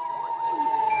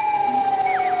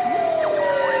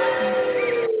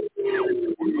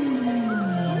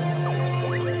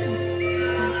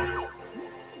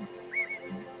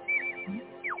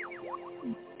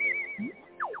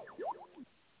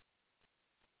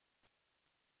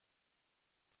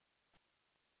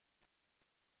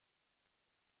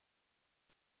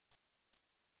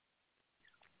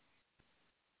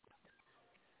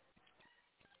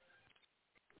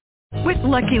 With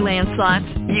Lucky Land Slots,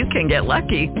 you can get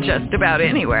lucky just about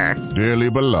anywhere. Dearly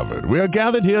beloved, we are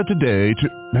gathered here today to...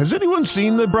 Has anyone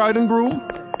seen the bride and groom?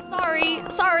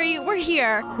 Sorry, we're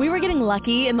here. We were getting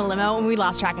lucky in the limo and we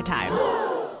lost track of time.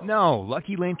 No,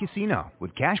 Lucky Land Casino,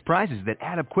 with cash prizes that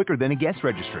add up quicker than a guest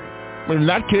registry. In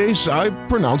that case, I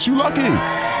pronounce you lucky.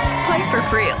 Play for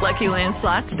free at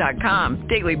LuckyLandSlots.com.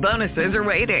 Daily bonuses are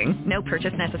waiting. No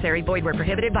purchase necessary. Void where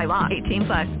prohibited by law.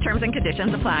 18+. Terms and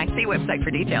conditions apply. See website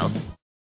for details.